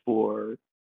pejorative for,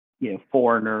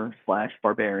 foreigner /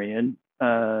 barbarian.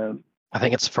 I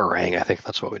think it's Farang. I think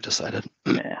that's what we decided.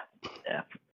 Yeah.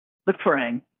 Look,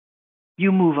 Farang,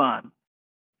 you move on,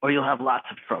 or you'll have lots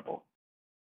of trouble.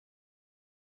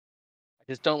 I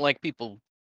just don't like people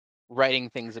writing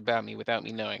things about me without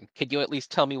me knowing. Could you at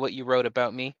least tell me what you wrote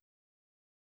about me?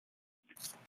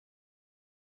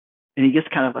 And he gets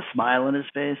kind of a smile on his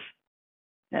face.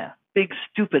 Yeah. Big,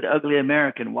 stupid, ugly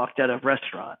American walked out of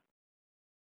restaurant.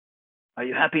 Are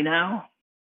you happy now?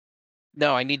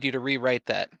 No, I need you to rewrite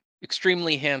that.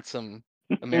 Extremely handsome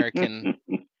American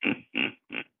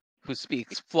who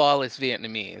speaks flawless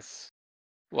Vietnamese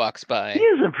walks by. He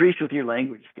is impressed with your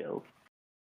language skills.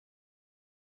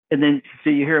 And then, so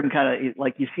you hear him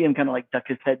you see him kind of like duck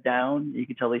his head down. You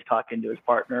can tell he's talking to his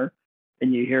partner.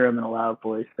 And you hear him in a loud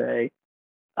voice say,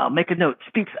 I'll make a note,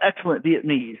 speaks excellent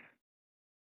Vietnamese.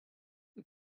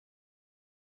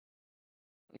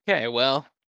 Okay, well,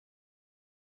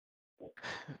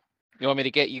 you want me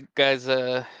to get you guys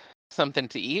something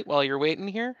to eat while you're waiting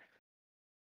here?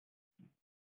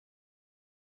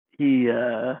 He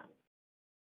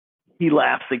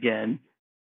laughs again.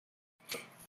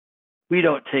 We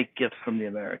don't take gifts from the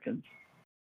Americans.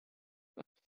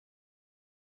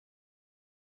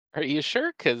 Are you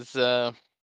sure? Because that's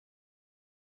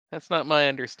not my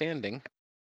understanding.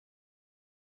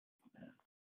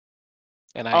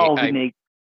 And I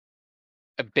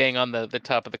bang on the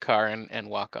top of the car and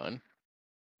walk on.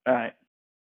 All right.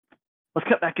 Let's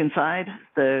cut back inside.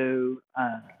 So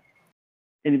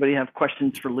anybody have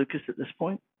questions for Lucas at this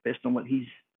point, based on what he's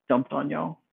dumped on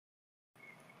y'all?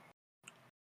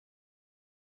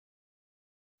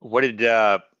 What did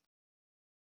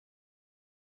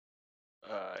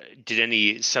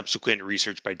any subsequent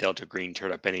research by Delta Green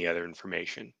turn up any other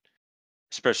information,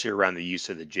 especially around the use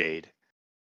of the jade?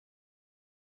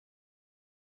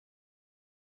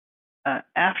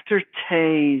 After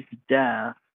Tay's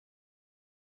death,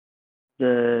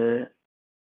 his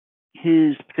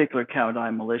particular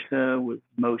Cowdai militia was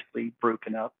mostly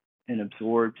broken up and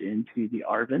absorbed into the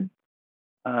Arvin.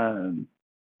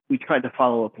 We tried to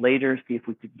follow up later, see if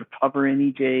we could recover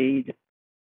any jade,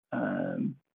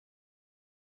 and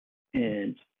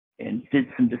did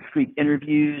some discreet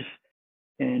interviews,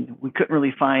 and we couldn't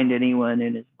really find anyone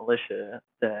in his militia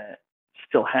that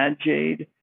still had jade,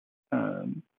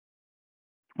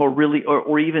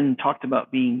 or even talked about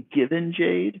being given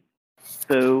jade.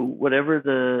 So whatever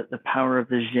the power of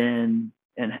the Zhen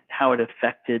and how it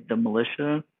affected the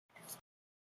militia,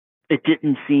 it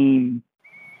didn't seem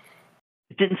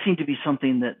to be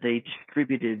something that they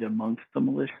distributed amongst the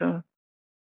militia.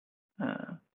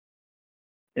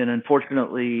 And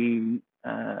unfortunately,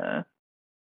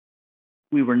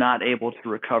 we were not able to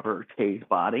recover Tay's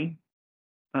body.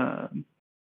 There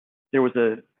was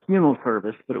a funeral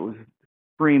service, but it was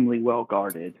extremely well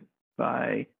guarded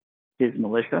by his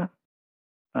militia.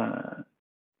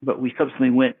 But we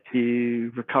subsequently went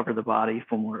to recover the body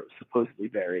from where it was supposedly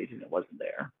buried, and it wasn't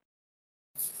there.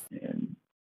 And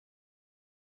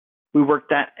we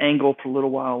worked that angle for a little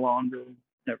while longer,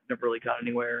 never really got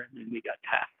anywhere, and then we got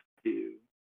tasked to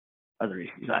other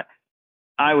issues.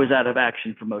 I was out of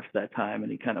action for most of that time,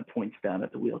 and he kind of points down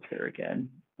at the wheelchair again.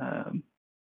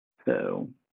 So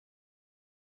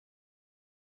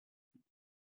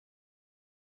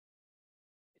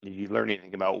Did you learn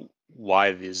anything about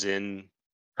why the Zin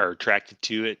are attracted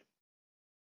to it,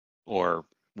 or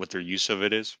what their use of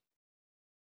it is?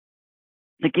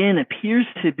 Again, appears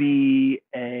to be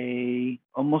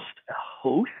almost a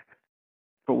host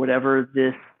for whatever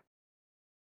this.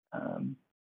 In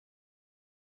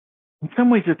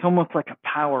some ways, it's almost like a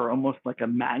power, almost like a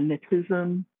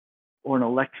magnetism or an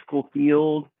electrical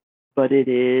field, but it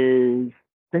is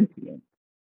sentient.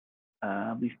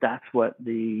 At least that's what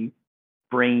the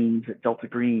brains at Delta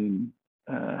Green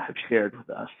have shared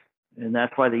with us, and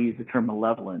that's why they use the term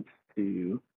malevolence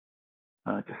to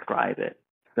describe it.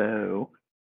 So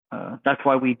that's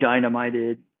why we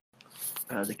dynamited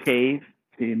the cave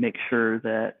to make sure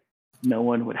that no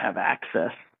one would have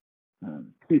access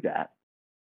to that.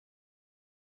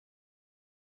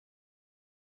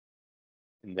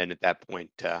 And then at that point,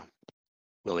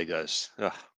 Willie goes,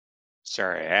 "Ugh,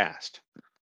 sorry I asked."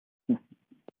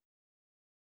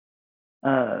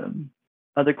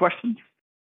 Other questions?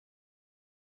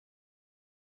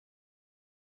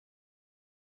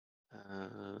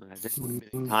 Has anyone been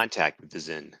in contact with the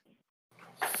Zen?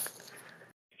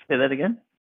 Say that again?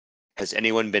 Has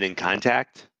anyone been in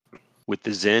contact with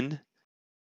the Zen?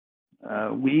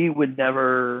 We would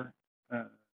never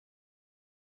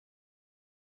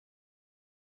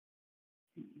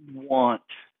want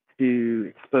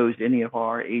to expose any of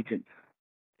our agents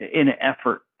in an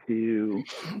effort to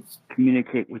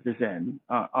communicate with the Zen.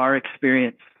 Our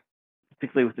experience,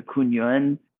 particularly with the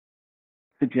Kunyuan,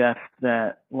 suggests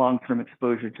that long-term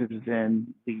exposure to the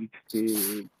Zen leads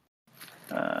to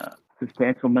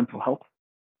substantial mental health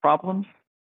problems.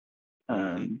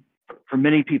 For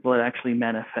many people, it actually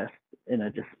manifests in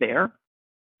a despair.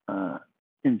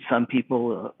 In some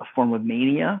people, a form of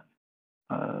mania.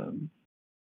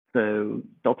 So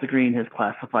Delta Green has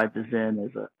classified the Zen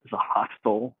as a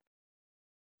hostile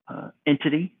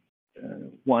entity,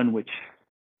 one which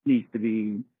needs to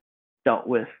be dealt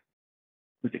with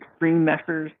extreme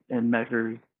measures and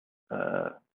measures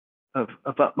of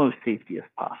utmost safety as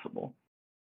possible.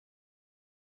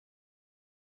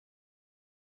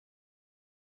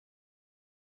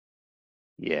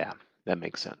 Yeah, that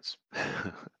makes sense.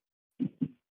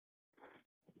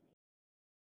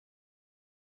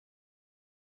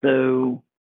 So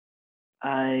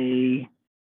I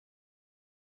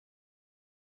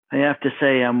have to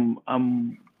say I'm a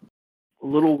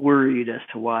little worried as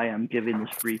to why I'm giving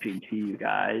this briefing to you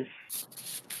guys.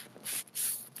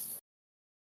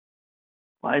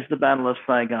 Why is the Battle of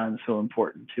Saigon so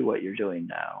important to what you're doing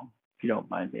now, if you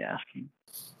don't mind me asking?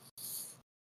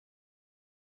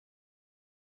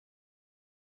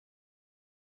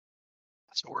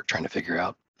 That's what we're trying to figure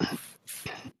out.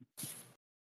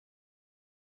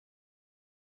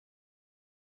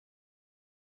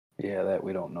 Yeah, that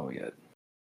we don't know yet.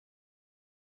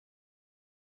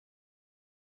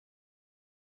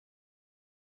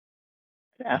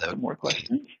 Ask some more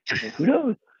questions. Who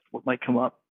knows what might come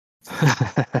up?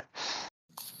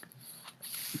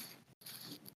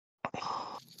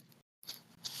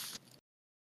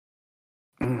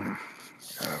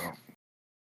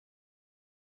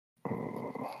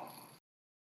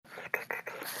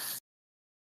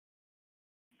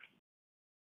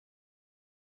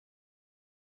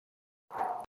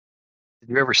 Did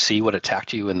you ever see what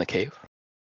attacked you in the cave?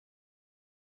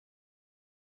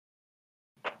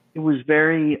 It was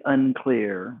very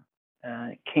unclear.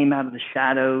 It came out of the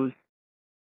shadows.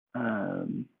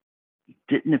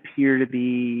 Didn't appear to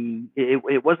be.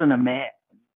 It wasn't a man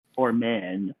or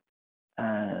men.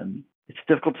 It's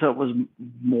difficult to tell it was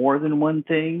more than one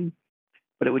thing,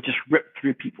 but it would just rip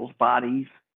through people's bodies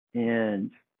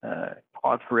and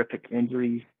cause horrific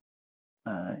injuries.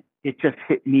 It just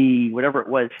hit me, whatever it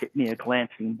was, hit me a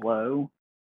glancing blow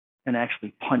and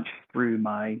actually punched through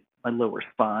my lower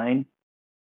spine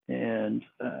and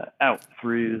out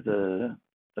through the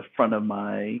front of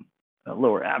my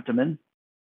lower abdomen.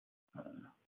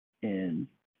 And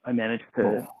I managed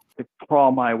to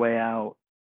crawl my way out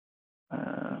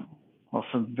while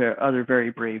some other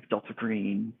very brave Delta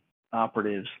Green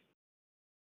operatives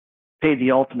paid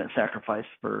the ultimate sacrifice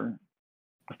for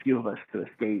a few of us to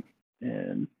escape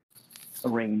and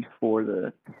arrange for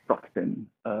the destruction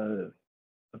of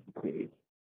the cave.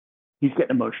 He's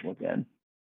getting emotional again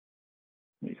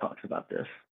when he talks about this.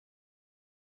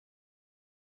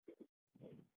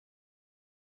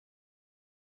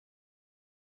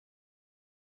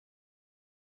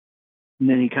 And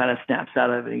then he kind of snaps out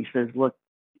of it. He says, look,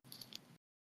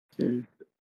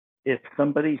 if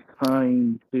somebody's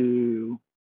trying to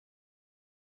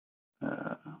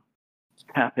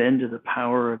tap into the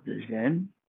power of the Zen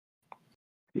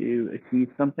to achieve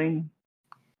something,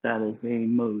 that is a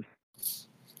most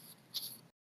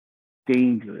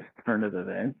dangerous turn of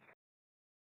events,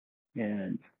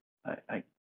 and I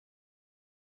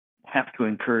have to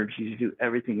encourage you to do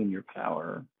everything in your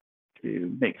power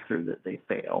to make sure that they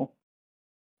fail.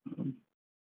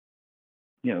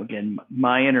 Again,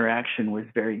 my interaction was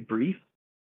very brief,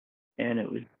 and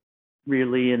it was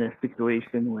really in a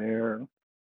situation where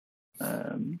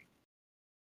I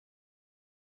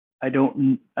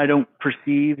don't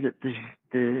perceive that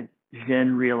the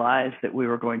Jinn realized that we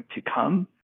were going to come.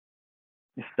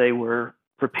 If they were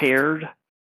prepared,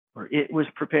 or it was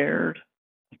prepared,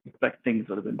 I suspect things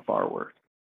would have been far worse.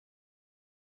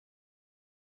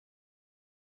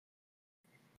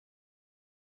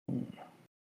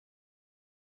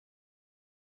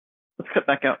 Let's cut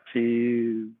back out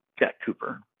to Jack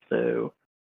Cooper. So,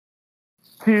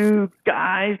 two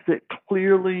guys that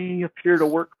clearly appear to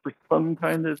work for some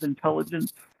kind of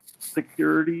intelligence,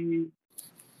 security,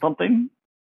 something,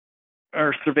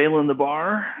 are surveilling the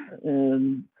bar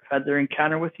and had their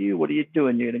encounter with you. What are you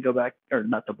doing? You're going to go back, or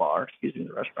not the bar, excuse me,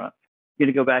 the restaurant. You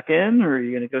going to go back in, or are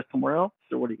you going to go somewhere else,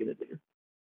 or what are you going to do?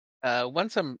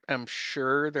 Once I'm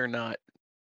sure they're not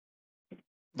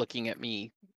looking at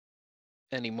me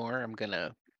anymore, I'm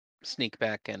gonna sneak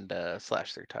back and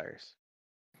slash their tires.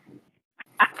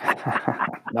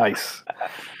 Nice.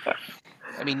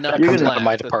 I mean, That not comes too out of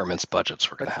my loud, department's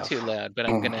budgets. We're gonna that's have too loud, but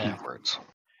I'm gonna afterwards. poke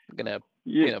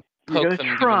You're them, going give to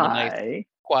them a try. nice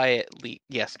quietly.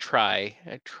 Yes, try.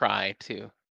 I try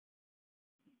to.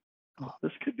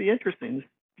 This could be interesting.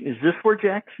 Is this where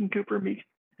Jackson Cooper meets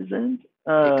his end?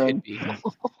 It could be.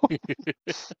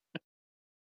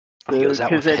 He goes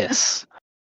out with Because hiss.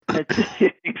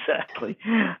 exactly.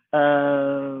 You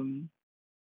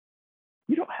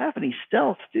don't have any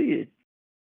stealth, do you?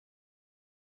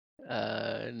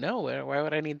 No. Why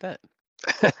would I need that?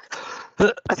 I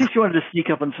think you wanted to sneak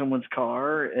up on someone's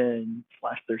car and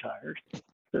slash their tires.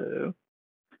 So,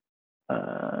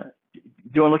 do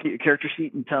you want to look at your character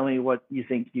sheet and tell me what you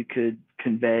think you could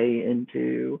convey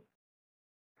into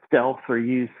stealth or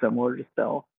use similar to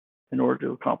stealth in order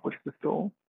to accomplish this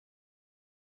goal?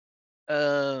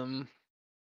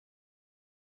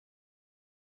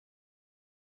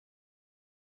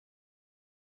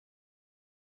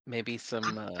 Maybe some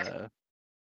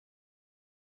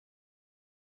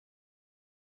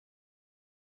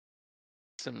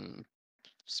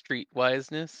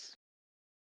streetwiseness.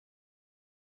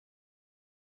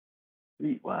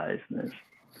 Streetwiseness.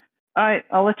 All right,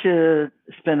 I'll let you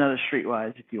spend out a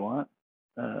streetwise if you want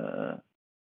to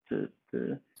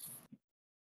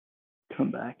come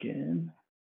back in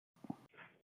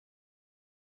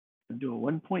and do a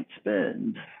 1 point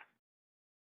spend.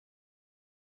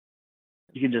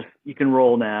 You can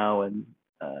roll now, and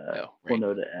Right. we'll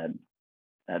know to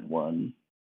add one.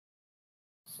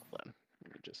 Hold on.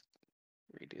 Let me just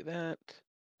redo that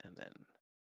and then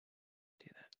do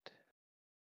that.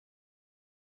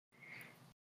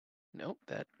 Nope,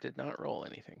 that did not roll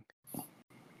anything.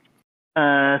 So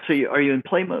are you in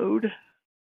play mode?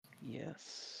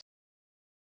 Yes.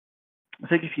 I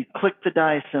think if you click the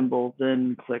die symbol,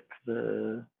 then click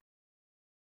the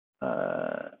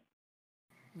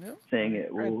Nope. thing,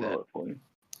 it will roll it for you.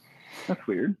 That's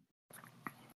weird.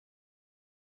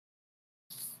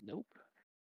 Nope.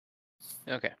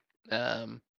 Okay.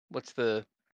 What's the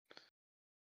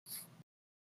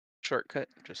shortcut?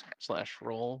 Just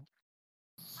 /roll.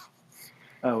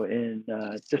 Oh, in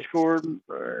Discord,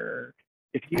 or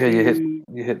if you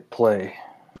you hit play,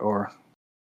 or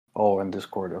in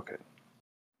Discord. Okay.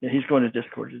 Yeah, he's going to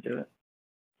Discord to do it.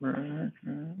 Right.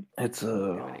 It's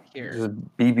Doing it here.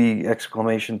 BB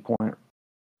exclamation point.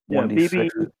 Yeah, 1d6.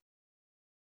 BB.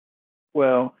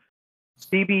 Well,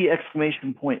 BB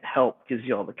exclamation point help gives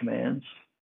you all the commands.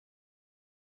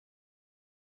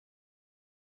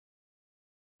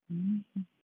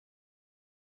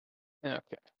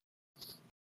 Okay.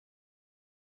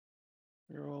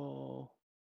 Roll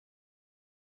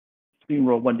So you can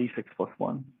roll 1d6 plus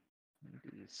 1.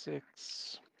 d6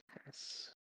 plus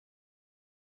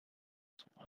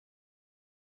 1.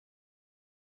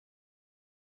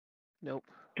 Nope.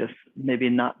 Just maybe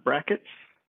not brackets.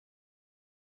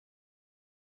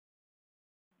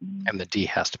 And the D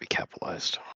has to be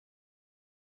capitalized.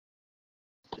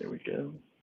 There we go.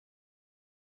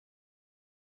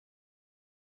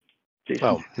 Jason,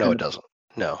 Oh, no, it doesn't.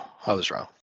 No, I was wrong.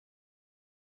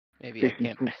 Maybe I Jason,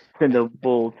 can't. send a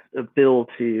bill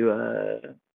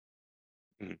to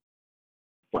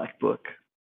Black Book.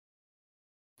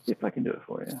 See if I can do it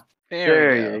for you.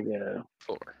 There you go.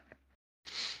 4.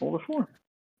 Roll the 4.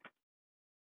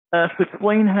 So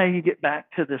explain how you get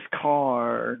back to this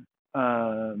car,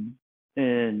 and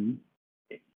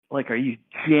like, are you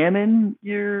jamming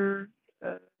your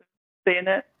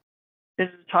bayonet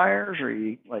into the tires, or are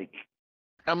you like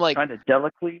I'm like, trying to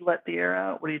delicately let the air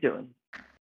out? What are you doing?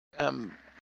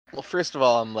 well, first of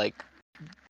all, I'm like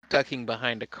ducking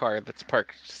behind a car that's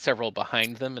parked several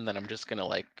behind them, and then I'm just gonna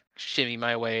like shimmy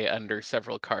my way under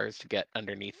several cars to get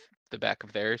underneath the back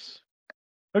of theirs.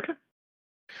 Okay.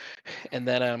 And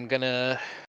then I'm gonna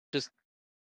just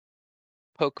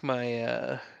poke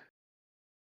my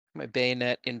my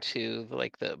bayonet into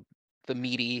like the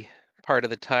meaty part of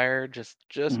the tire, just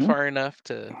Mhm. far enough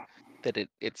to that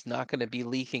it's not going to be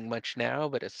leaking much now,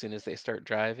 but as soon as they start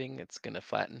driving, it's going to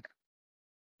flatten.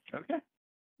 Okay.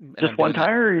 And Just I'm one doing that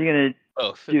tire, or are you gonna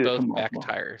both do it to back multiple?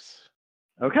 tires.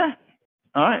 Okay.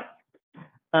 All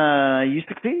right. You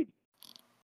succeed.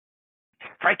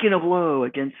 Striking a blow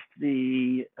against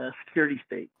the security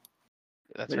state.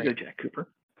 That's Way right. to go, Jack Cooper.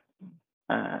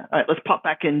 All right, let's pop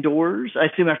back indoors. I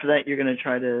assume after that you're going to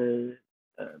try to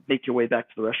make your way back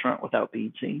to the restaurant without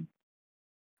being seen.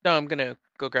 No, I'm gonna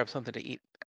go grab something to eat.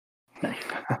 Nice.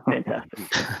 Fantastic.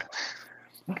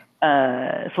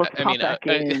 So let's pop back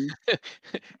in.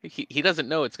 He doesn't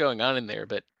know what's going on in there,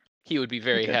 but he would be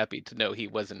very Okay. happy to know he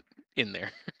wasn't in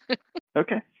there.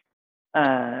 Okay.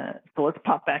 So let's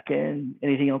pop back in.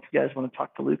 Anything else you guys want to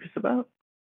talk to Lucas about?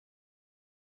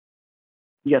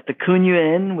 You got the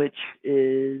Kunyu Inn, which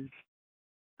is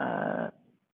a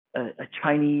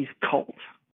Chinese cult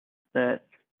that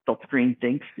Delta Green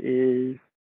thinks is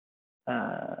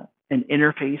an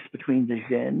interface between the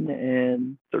Zen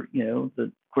and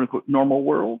the quote unquote normal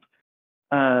world.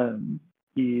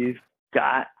 You've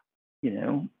got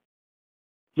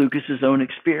Lucas's own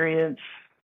experience.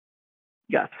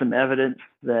 You got some evidence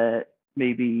that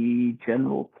maybe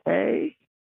General K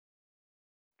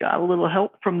got a little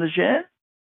help from the Zen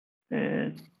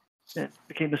and it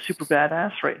became a super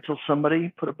badass right until somebody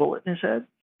put a bullet in his head.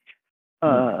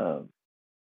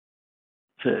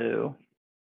 So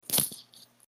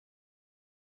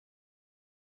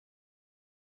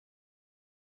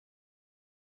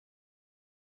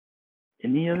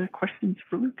any other questions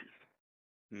for Lucas?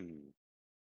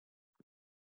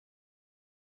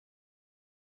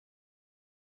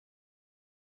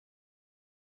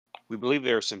 We believe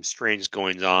there are some strange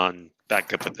goings on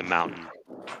back up at the mountain.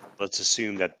 Let's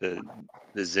assume that the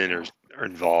Zen are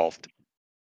involved.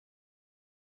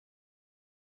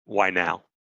 Why now?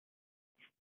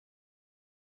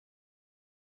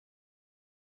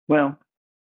 Well,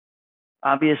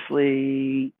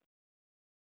 obviously,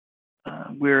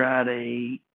 we're at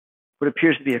what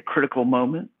appears to be a critical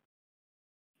moment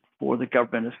for the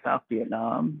government of South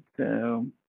Vietnam. So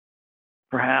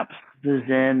perhaps the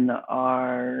Zen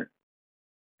are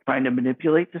trying to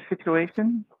manipulate the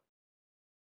situation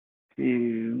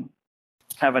to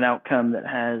have an outcome that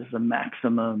has the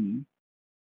maximum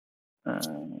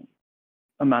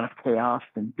amount of chaos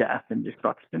and death and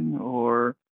destruction,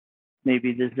 or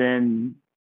maybe the Zen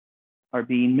are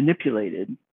being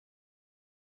manipulated.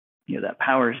 That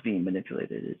power is being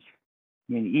manipulated.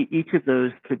 Each of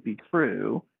those could be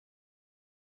true.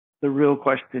 The real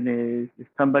question is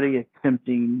somebody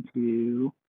attempting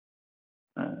to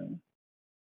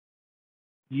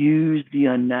use the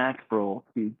unnatural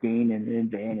to gain an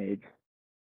advantage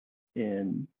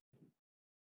in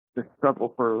the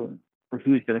struggle for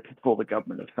who's going to control the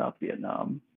government of South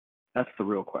Vietnam? That's the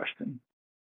real question.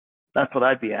 That's what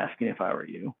I'd be asking if I were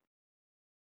you.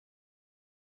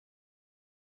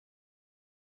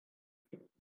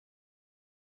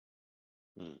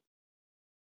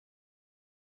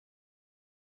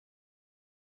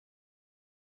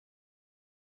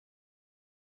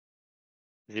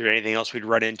 Is there anything else we'd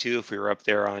run into if we were up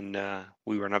there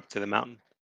we went up to the mountain?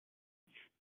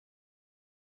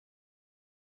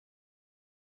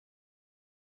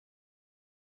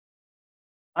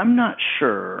 I'm not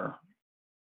sure.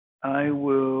 I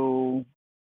will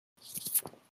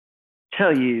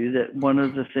tell you that one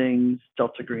of the things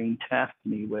Delta Green tasked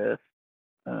me with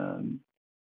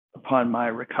upon my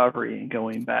recovery and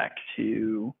going back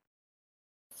to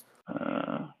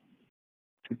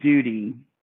duty,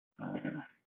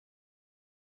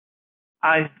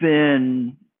 I've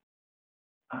been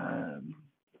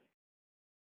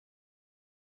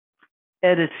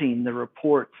editing the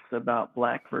reports about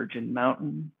Black Virgin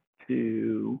Mountain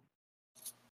to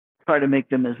try to make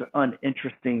them as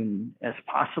uninteresting as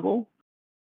possible,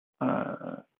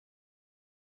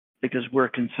 because we're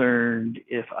concerned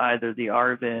if either the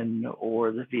ARVN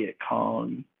or the Viet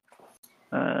Cong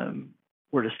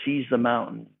were to seize the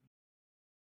mountain.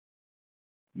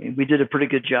 I mean, we did a pretty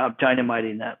good job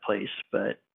dynamiting that place,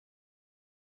 but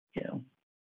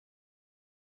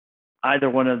either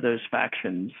one of those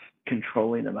factions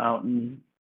controlling the mountain.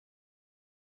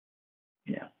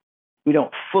 Yeah. We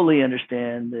don't fully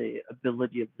understand the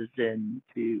ability of the Zen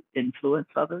to influence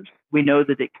others. We know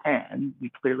that it can.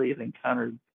 We clearly have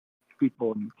encountered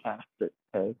people in the past that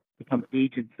have become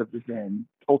agents of the Zen,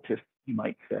 cultists, you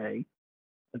might say,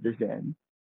 of the Zen.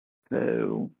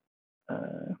 So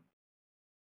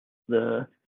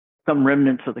some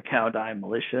remnants of the Cowdai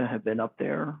militia have been up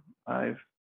there. I've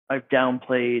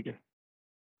downplayed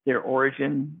their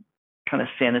origin, kind of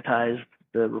sanitized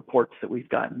the reports that we've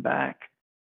gotten back.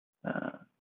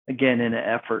 Again, in an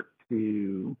effort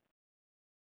to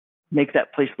make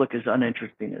that place look as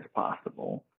uninteresting as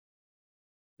possible.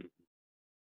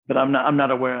 But I'm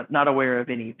not aware of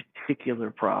any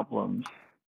particular problems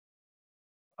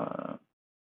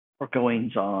or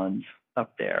goings-ons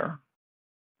up there.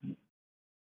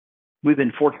 We've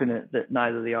been fortunate that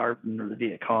neither the Arden nor the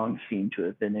Viet Cong seem to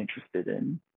have been interested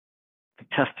in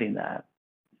contesting that.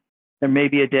 There may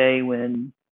be a day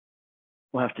when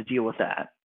we'll have to deal with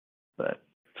that, but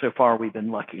so far we've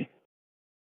been lucky.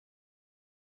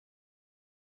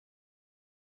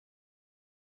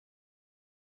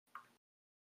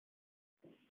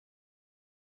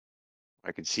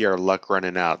 I can see our luck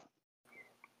running out.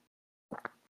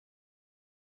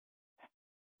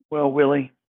 Well,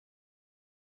 Willie,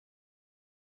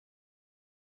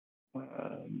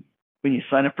 when you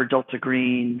sign up for Delta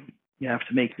Green, you have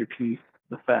to make your peace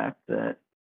with the fact that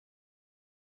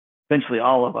eventually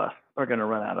all of us are going to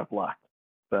run out of luck.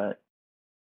 But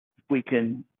if we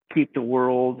can keep the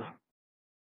world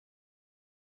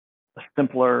a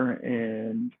simpler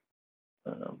and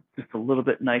just a little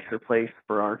bit nicer place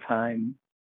for our time,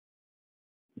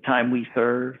 the time we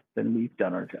serve, then we've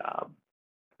done our job.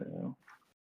 So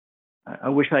I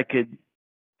wish I could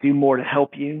do more to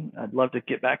help you. I'd love to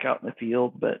get back out in the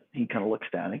field, but he kind of looks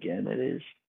down again at his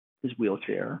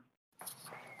wheelchair.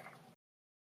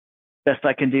 Best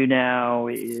I can do now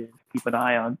is keep an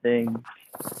eye on things,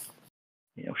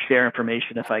 share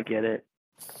information if I get it.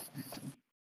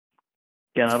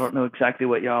 Again, I don't know exactly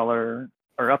what y'all are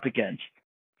up against,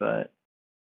 but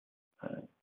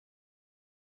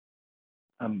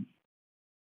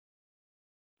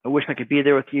I wish I could be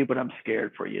there with you, but I'm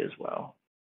scared for you as well.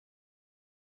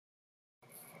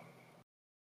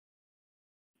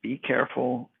 Be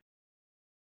careful.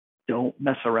 Don't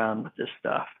mess around with this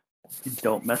stuff. And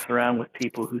don't mess around with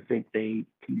people who think they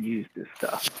can use this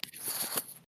stuff.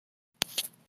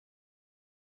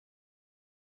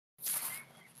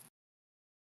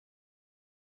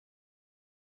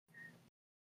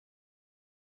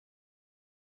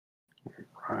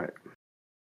 Right.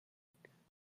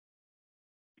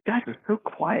 You guys are so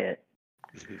quiet.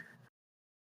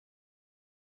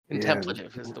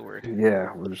 Contemplative is the word.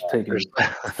 Yeah, we're just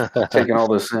taking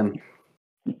all this in.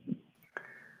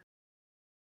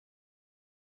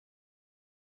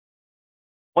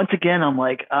 Once again, I'm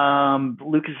like,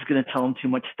 Lucas is going to tell him too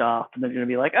much stuff, and they're going to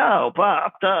be like, oh,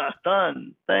 Bob,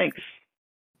 done, thanks.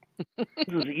 This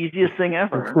is the easiest thing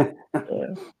ever.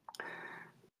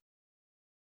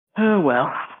 Oh,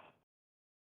 well.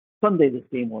 Someday this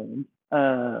game will end.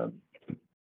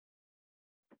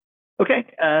 Okay,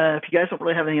 if you guys don't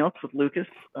really have anything else with Lucas,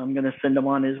 I'm going to send him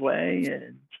on his way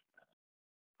and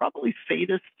probably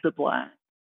fade us to black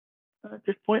at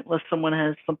this point, unless someone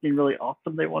has something really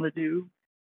awesome they want to do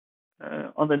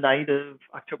on the night of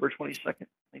October 22nd,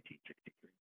 1963.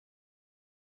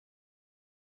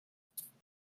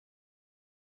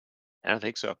 I don't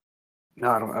think so. No,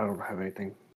 I don't have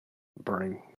anything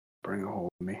burning a hole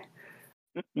in me.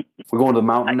 We're going to the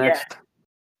mountain next.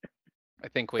 I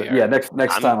think we are. Yeah, next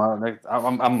time.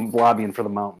 I'm lobbying for the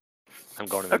mountain. I'm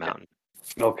going to the mountain.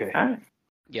 Okay. All right.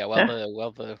 Yeah, What's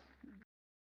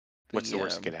the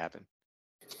worst that could happen?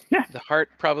 Yeah. The heart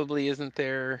probably isn't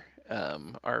there.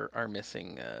 Our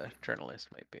missing journalist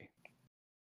might be.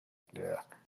 Yeah.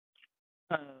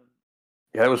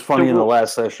 Yeah, it was funny in the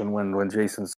last session when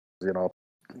Jason's,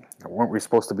 weren't we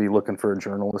supposed to be looking for a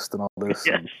journalist and all this?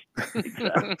 Yes.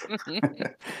 Exactly.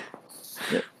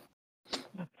 Yeah.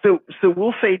 So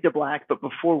we'll fade to black, but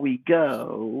before we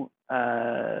go,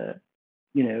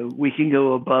 we can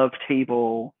go above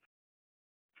table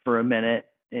for a minute,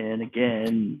 and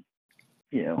again,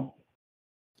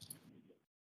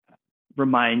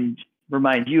 remind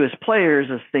you as players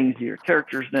of things your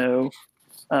characters know.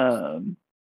 I'm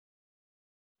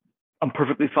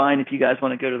perfectly fine if you guys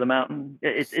want to go to the mountain.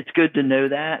 It's good to know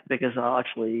that, because I'll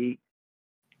actually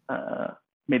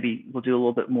maybe we'll do a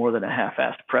little bit more than a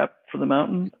half-assed prep for the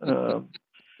mountain, so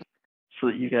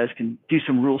that you guys can do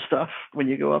some rule stuff when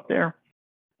you go up there.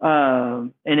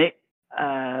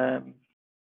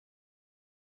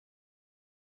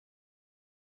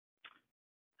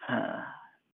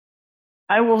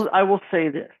 I will say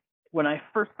this. When I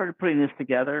first started putting this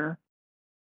together,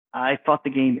 I thought the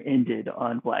game ended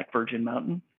on Black Virgin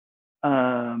Mountain.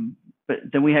 But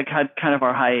then we had kind of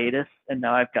our hiatus, and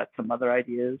now I've got some other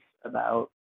ideas about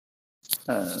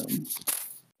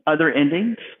other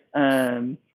endings.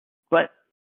 But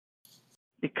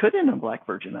it could end on Black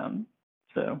Virgin Mountain.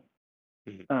 So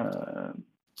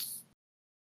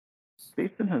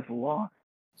Jason has lost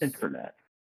internet.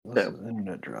 The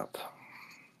internet dropped.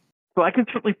 So I can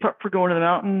certainly prep for going to the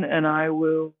mountain, and I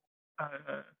will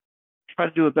try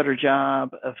to do a better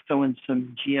job of throwing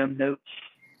some GM notes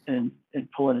and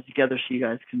pulling it together so you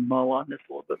guys can mull on this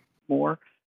a little bit more.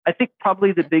 I think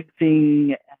probably the big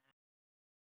thing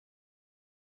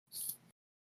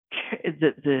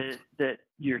that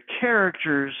your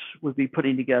characters would be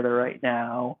putting together right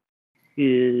now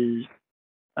is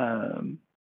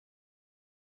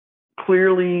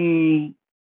clearly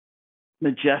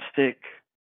Majestic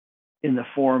in the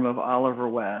form of Oliver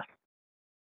West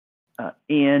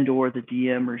and or the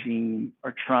DM regime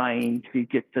are trying to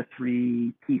get the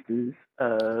 3 pieces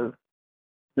of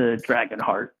the Dragon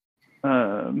Heart.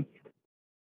 I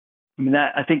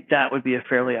think that would be a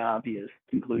fairly obvious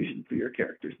conclusion for your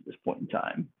characters at this point in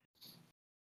time.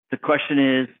 The question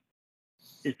is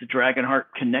the Dragon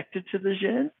Heart connected to the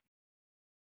Jinn? I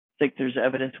think there's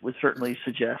evidence would certainly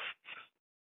suggest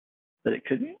that it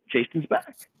could be. Jason's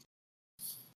back.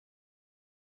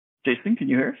 Jason, can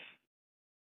you hear us?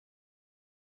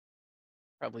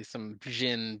 Probably some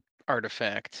Jinn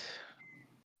artifact.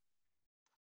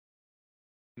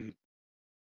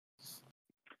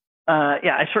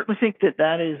 Yeah, I certainly think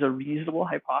that is a reasonable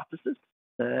hypothesis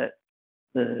that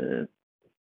there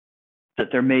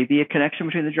may be a connection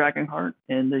between the Dragon Heart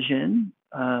and the Jinn,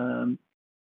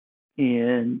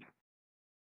 and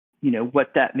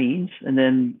what that means. And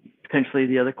then potentially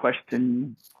the other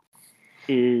question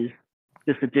is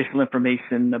this additional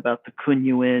information about the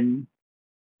Kunyuin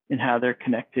and how they're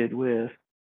connected with,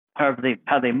 how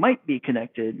they might be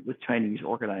connected with Chinese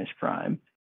organized crime.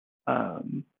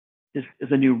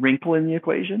 Is a new wrinkle in the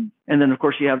equation. And then, of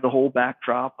course, you have the whole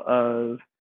backdrop of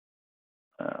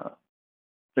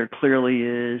there clearly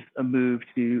is a move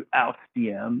to oust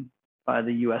DM by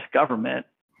the U.S. government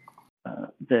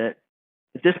that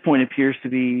at this point appears to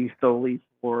be solely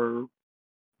for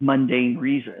mundane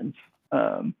reasons.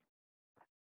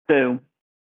 So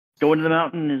going to the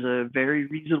mountain is a very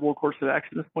reasonable course of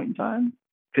action at this point in time.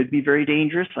 Could be very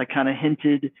dangerous. I kind of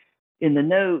hinted in the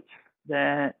notes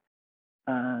that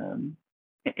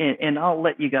and I'll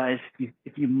let you guys,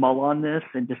 if you mull on this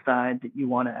and decide that you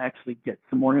want to actually get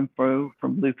some more info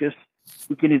from Lucas,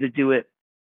 we can either do it,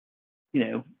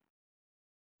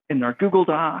 in our Google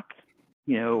Doc,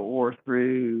 or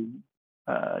through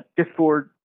Discord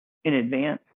in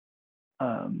advance.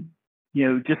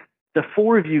 Just the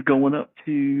 4 of you going up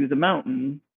to the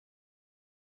mountain,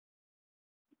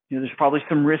 there's probably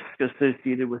some risk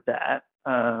associated with that.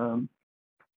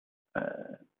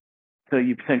 So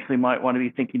you potentially might want to be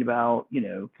thinking about,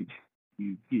 could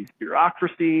you use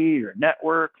bureaucracy or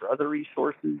network or other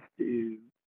resources to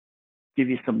give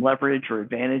you some leverage or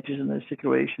advantages in those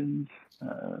situations?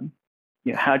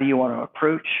 How do you want to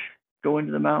approach going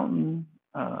to the mountain?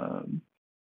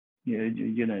 You're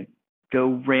going to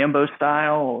go Rambo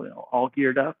style, all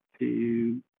geared up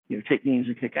to, take names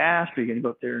and kick ass, or you're going to go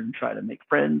up there and try to make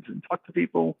friends and talk to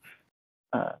people?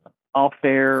 All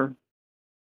fair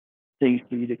things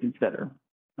for you to consider.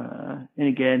 And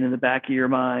again, in the back of your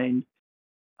mind,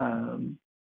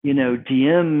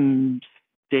 DM's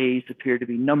days appear to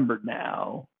be numbered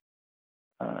now.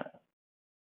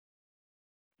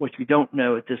 What you don't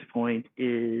know at this point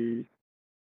is,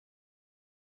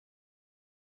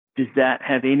 does that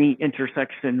have any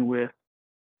intersection with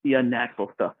the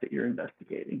unnatural stuff that you're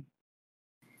investigating?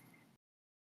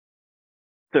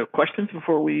 So questions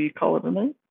before we call it a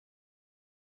night?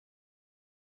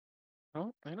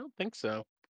 Oh, I don't think so.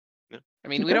 No. I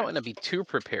mean, we don't want to be too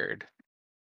prepared.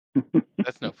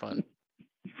 That's no fun.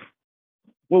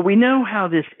 Well, we know how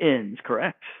this ends,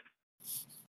 correct?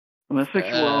 Let's make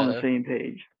sure we're all on the same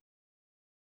page.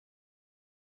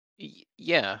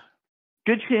 Yeah.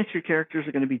 Good chance your characters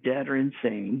are going to be dead or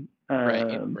insane.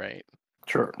 Right.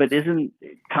 Sure. But isn't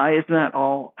that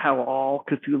all how all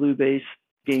Cthulhu-based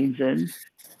games end?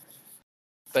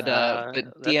 But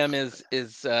DM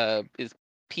is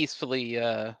peacefully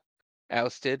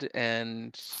ousted,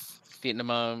 and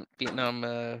Vietnam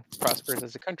prospers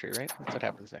as a country, right? That's what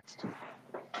happens next.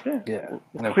 Yeah.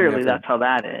 Well, clearly, that's how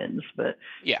that ends. But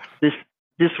yeah, this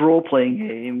role-playing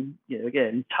game,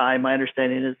 again, Ty, my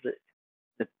understanding is that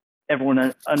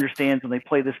everyone understands when they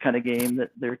play this kind of game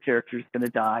that their character is going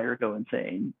to die or go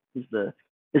insane. Is the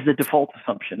default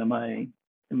assumption? Am I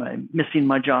missing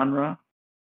my genre?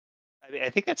 I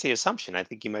think that's the assumption. I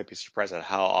think you might be surprised at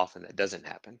how often that doesn't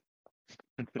happen.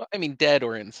 Well, I mean, dead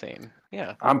or insane.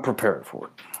 Yeah. I'm prepared for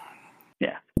it.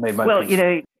 Yeah. Made my Well, peace. you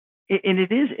know, and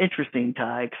it is interesting,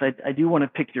 Ty, because I do want to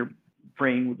pick your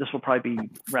brain. This will probably be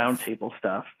roundtable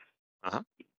stuff. Uh-huh.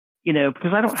 You know,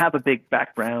 because I don't have a big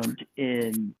background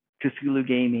in Cthulhu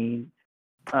gaming.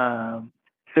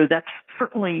 So that's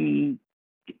certainly,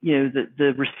 you know,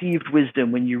 the received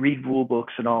wisdom when you read rule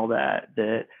books and all that,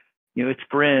 you know, it's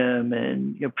grim,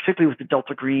 and, you know, particularly with the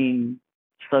Delta Green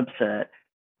subset,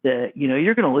 that, you know,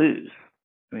 you're going to lose.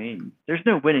 I mean, there's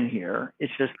no winning here.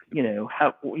 It's just, you know,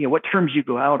 what terms you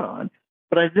go out on.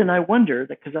 But then I wonder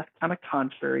that, because that's kind of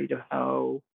contrary to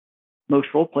how most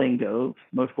role-playing goes.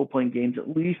 Most role-playing games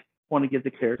at least want to give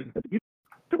the characters that you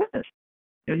to win it.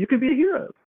 You know, you can be a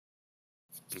hero.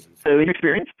 So in your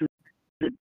experience,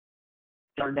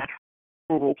 our natural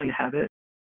role-playing habit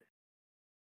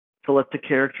to let the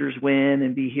characters win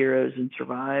and be heroes and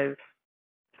survive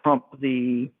trump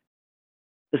this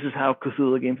is how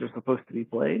Cthulhu games are supposed to be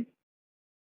played?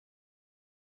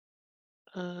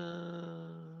 A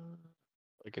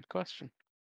good question.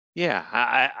 Yeah,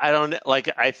 I don't like.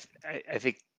 I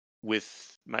think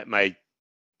with my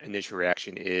initial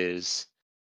reaction is,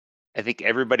 I think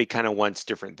everybody kind of wants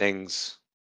different things.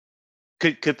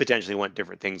 Could potentially want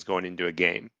different things going into a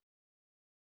game,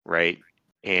 right?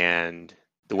 And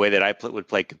the way that I would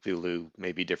play Cthulhu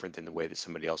may be different than the way that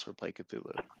somebody else would play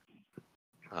Cthulhu.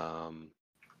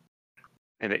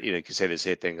 And you know, you can say the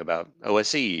same thing about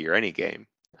OSE or any game.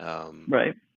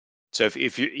 Right. So if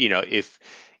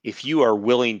if you are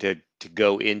willing to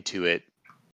go into it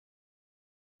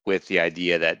with the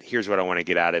idea that here's what I want to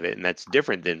get out of it, and that's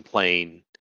different than playing,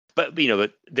 but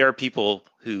there are people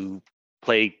who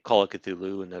play Call of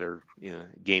Cthulhu and other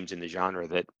games in the genre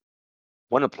that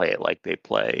want to play it like they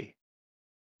play.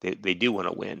 They do want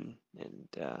to win, and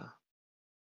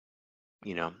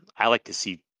I like to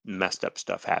see messed up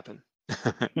stuff happen.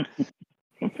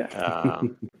 Okay.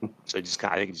 So I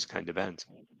think it just kind of depends.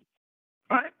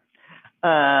 All right.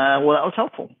 Well, that was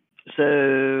helpful.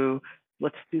 So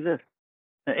let's do this.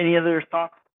 Any other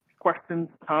thoughts, questions,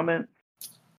 comments?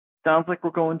 Sounds like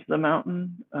we're going to the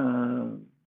mountain.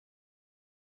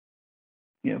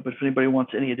 But if anybody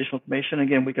wants any additional information,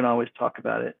 again, we can always talk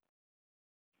about it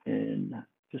in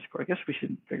Discord. I guess we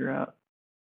should figure out.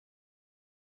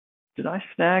 Did I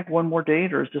snag one more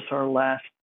date, or is this our last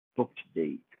booked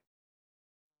date?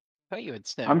 I thought you had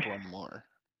snagged one more.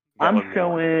 I'm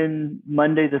showing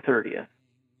Monday the 30th.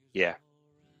 Yeah.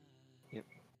 Yep.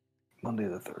 Monday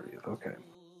the 30th. Okay.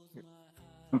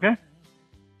 Okay.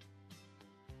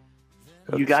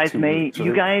 That's You guys 2 may. weeks,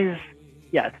 You right? guys.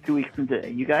 Yeah, it's 2 weeks from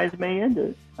today. You guys may end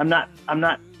it. I'm not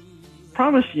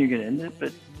promising you're gonna end it, but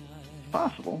it's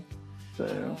possible.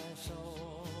 So.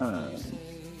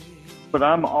 But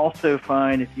I'm also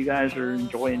fine if you guys are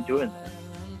enjoying doing this.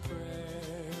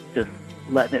 Just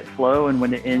letting it flow, and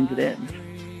when it ends, it ends.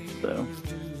 So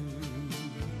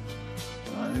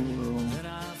I will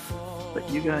let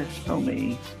you guys tell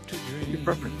me what your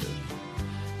preference is.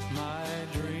 All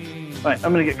right,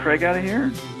 I'm going to get Craig out of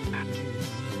here.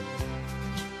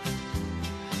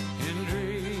 In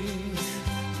dreams,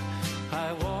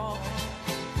 I walk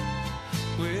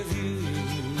with you.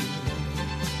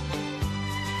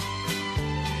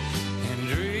 In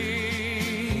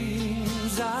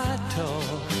dreams, I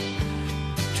talk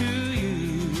to you.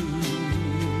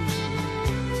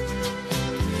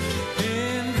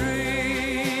 In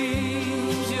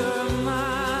dreams, you're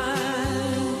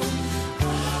mine.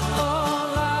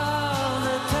 All of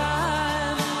the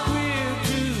time we're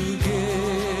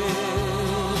together.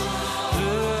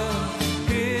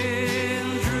 In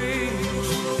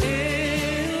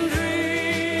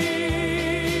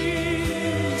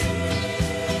dreams,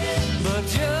 But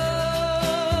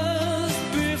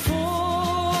just before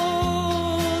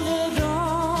the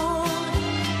dawn,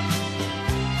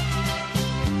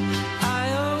 I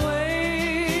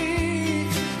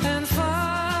awake and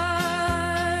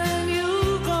find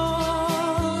you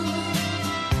gone.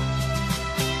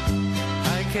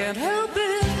 I can't help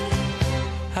it.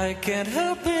 I can't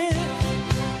help it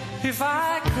if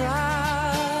I cry.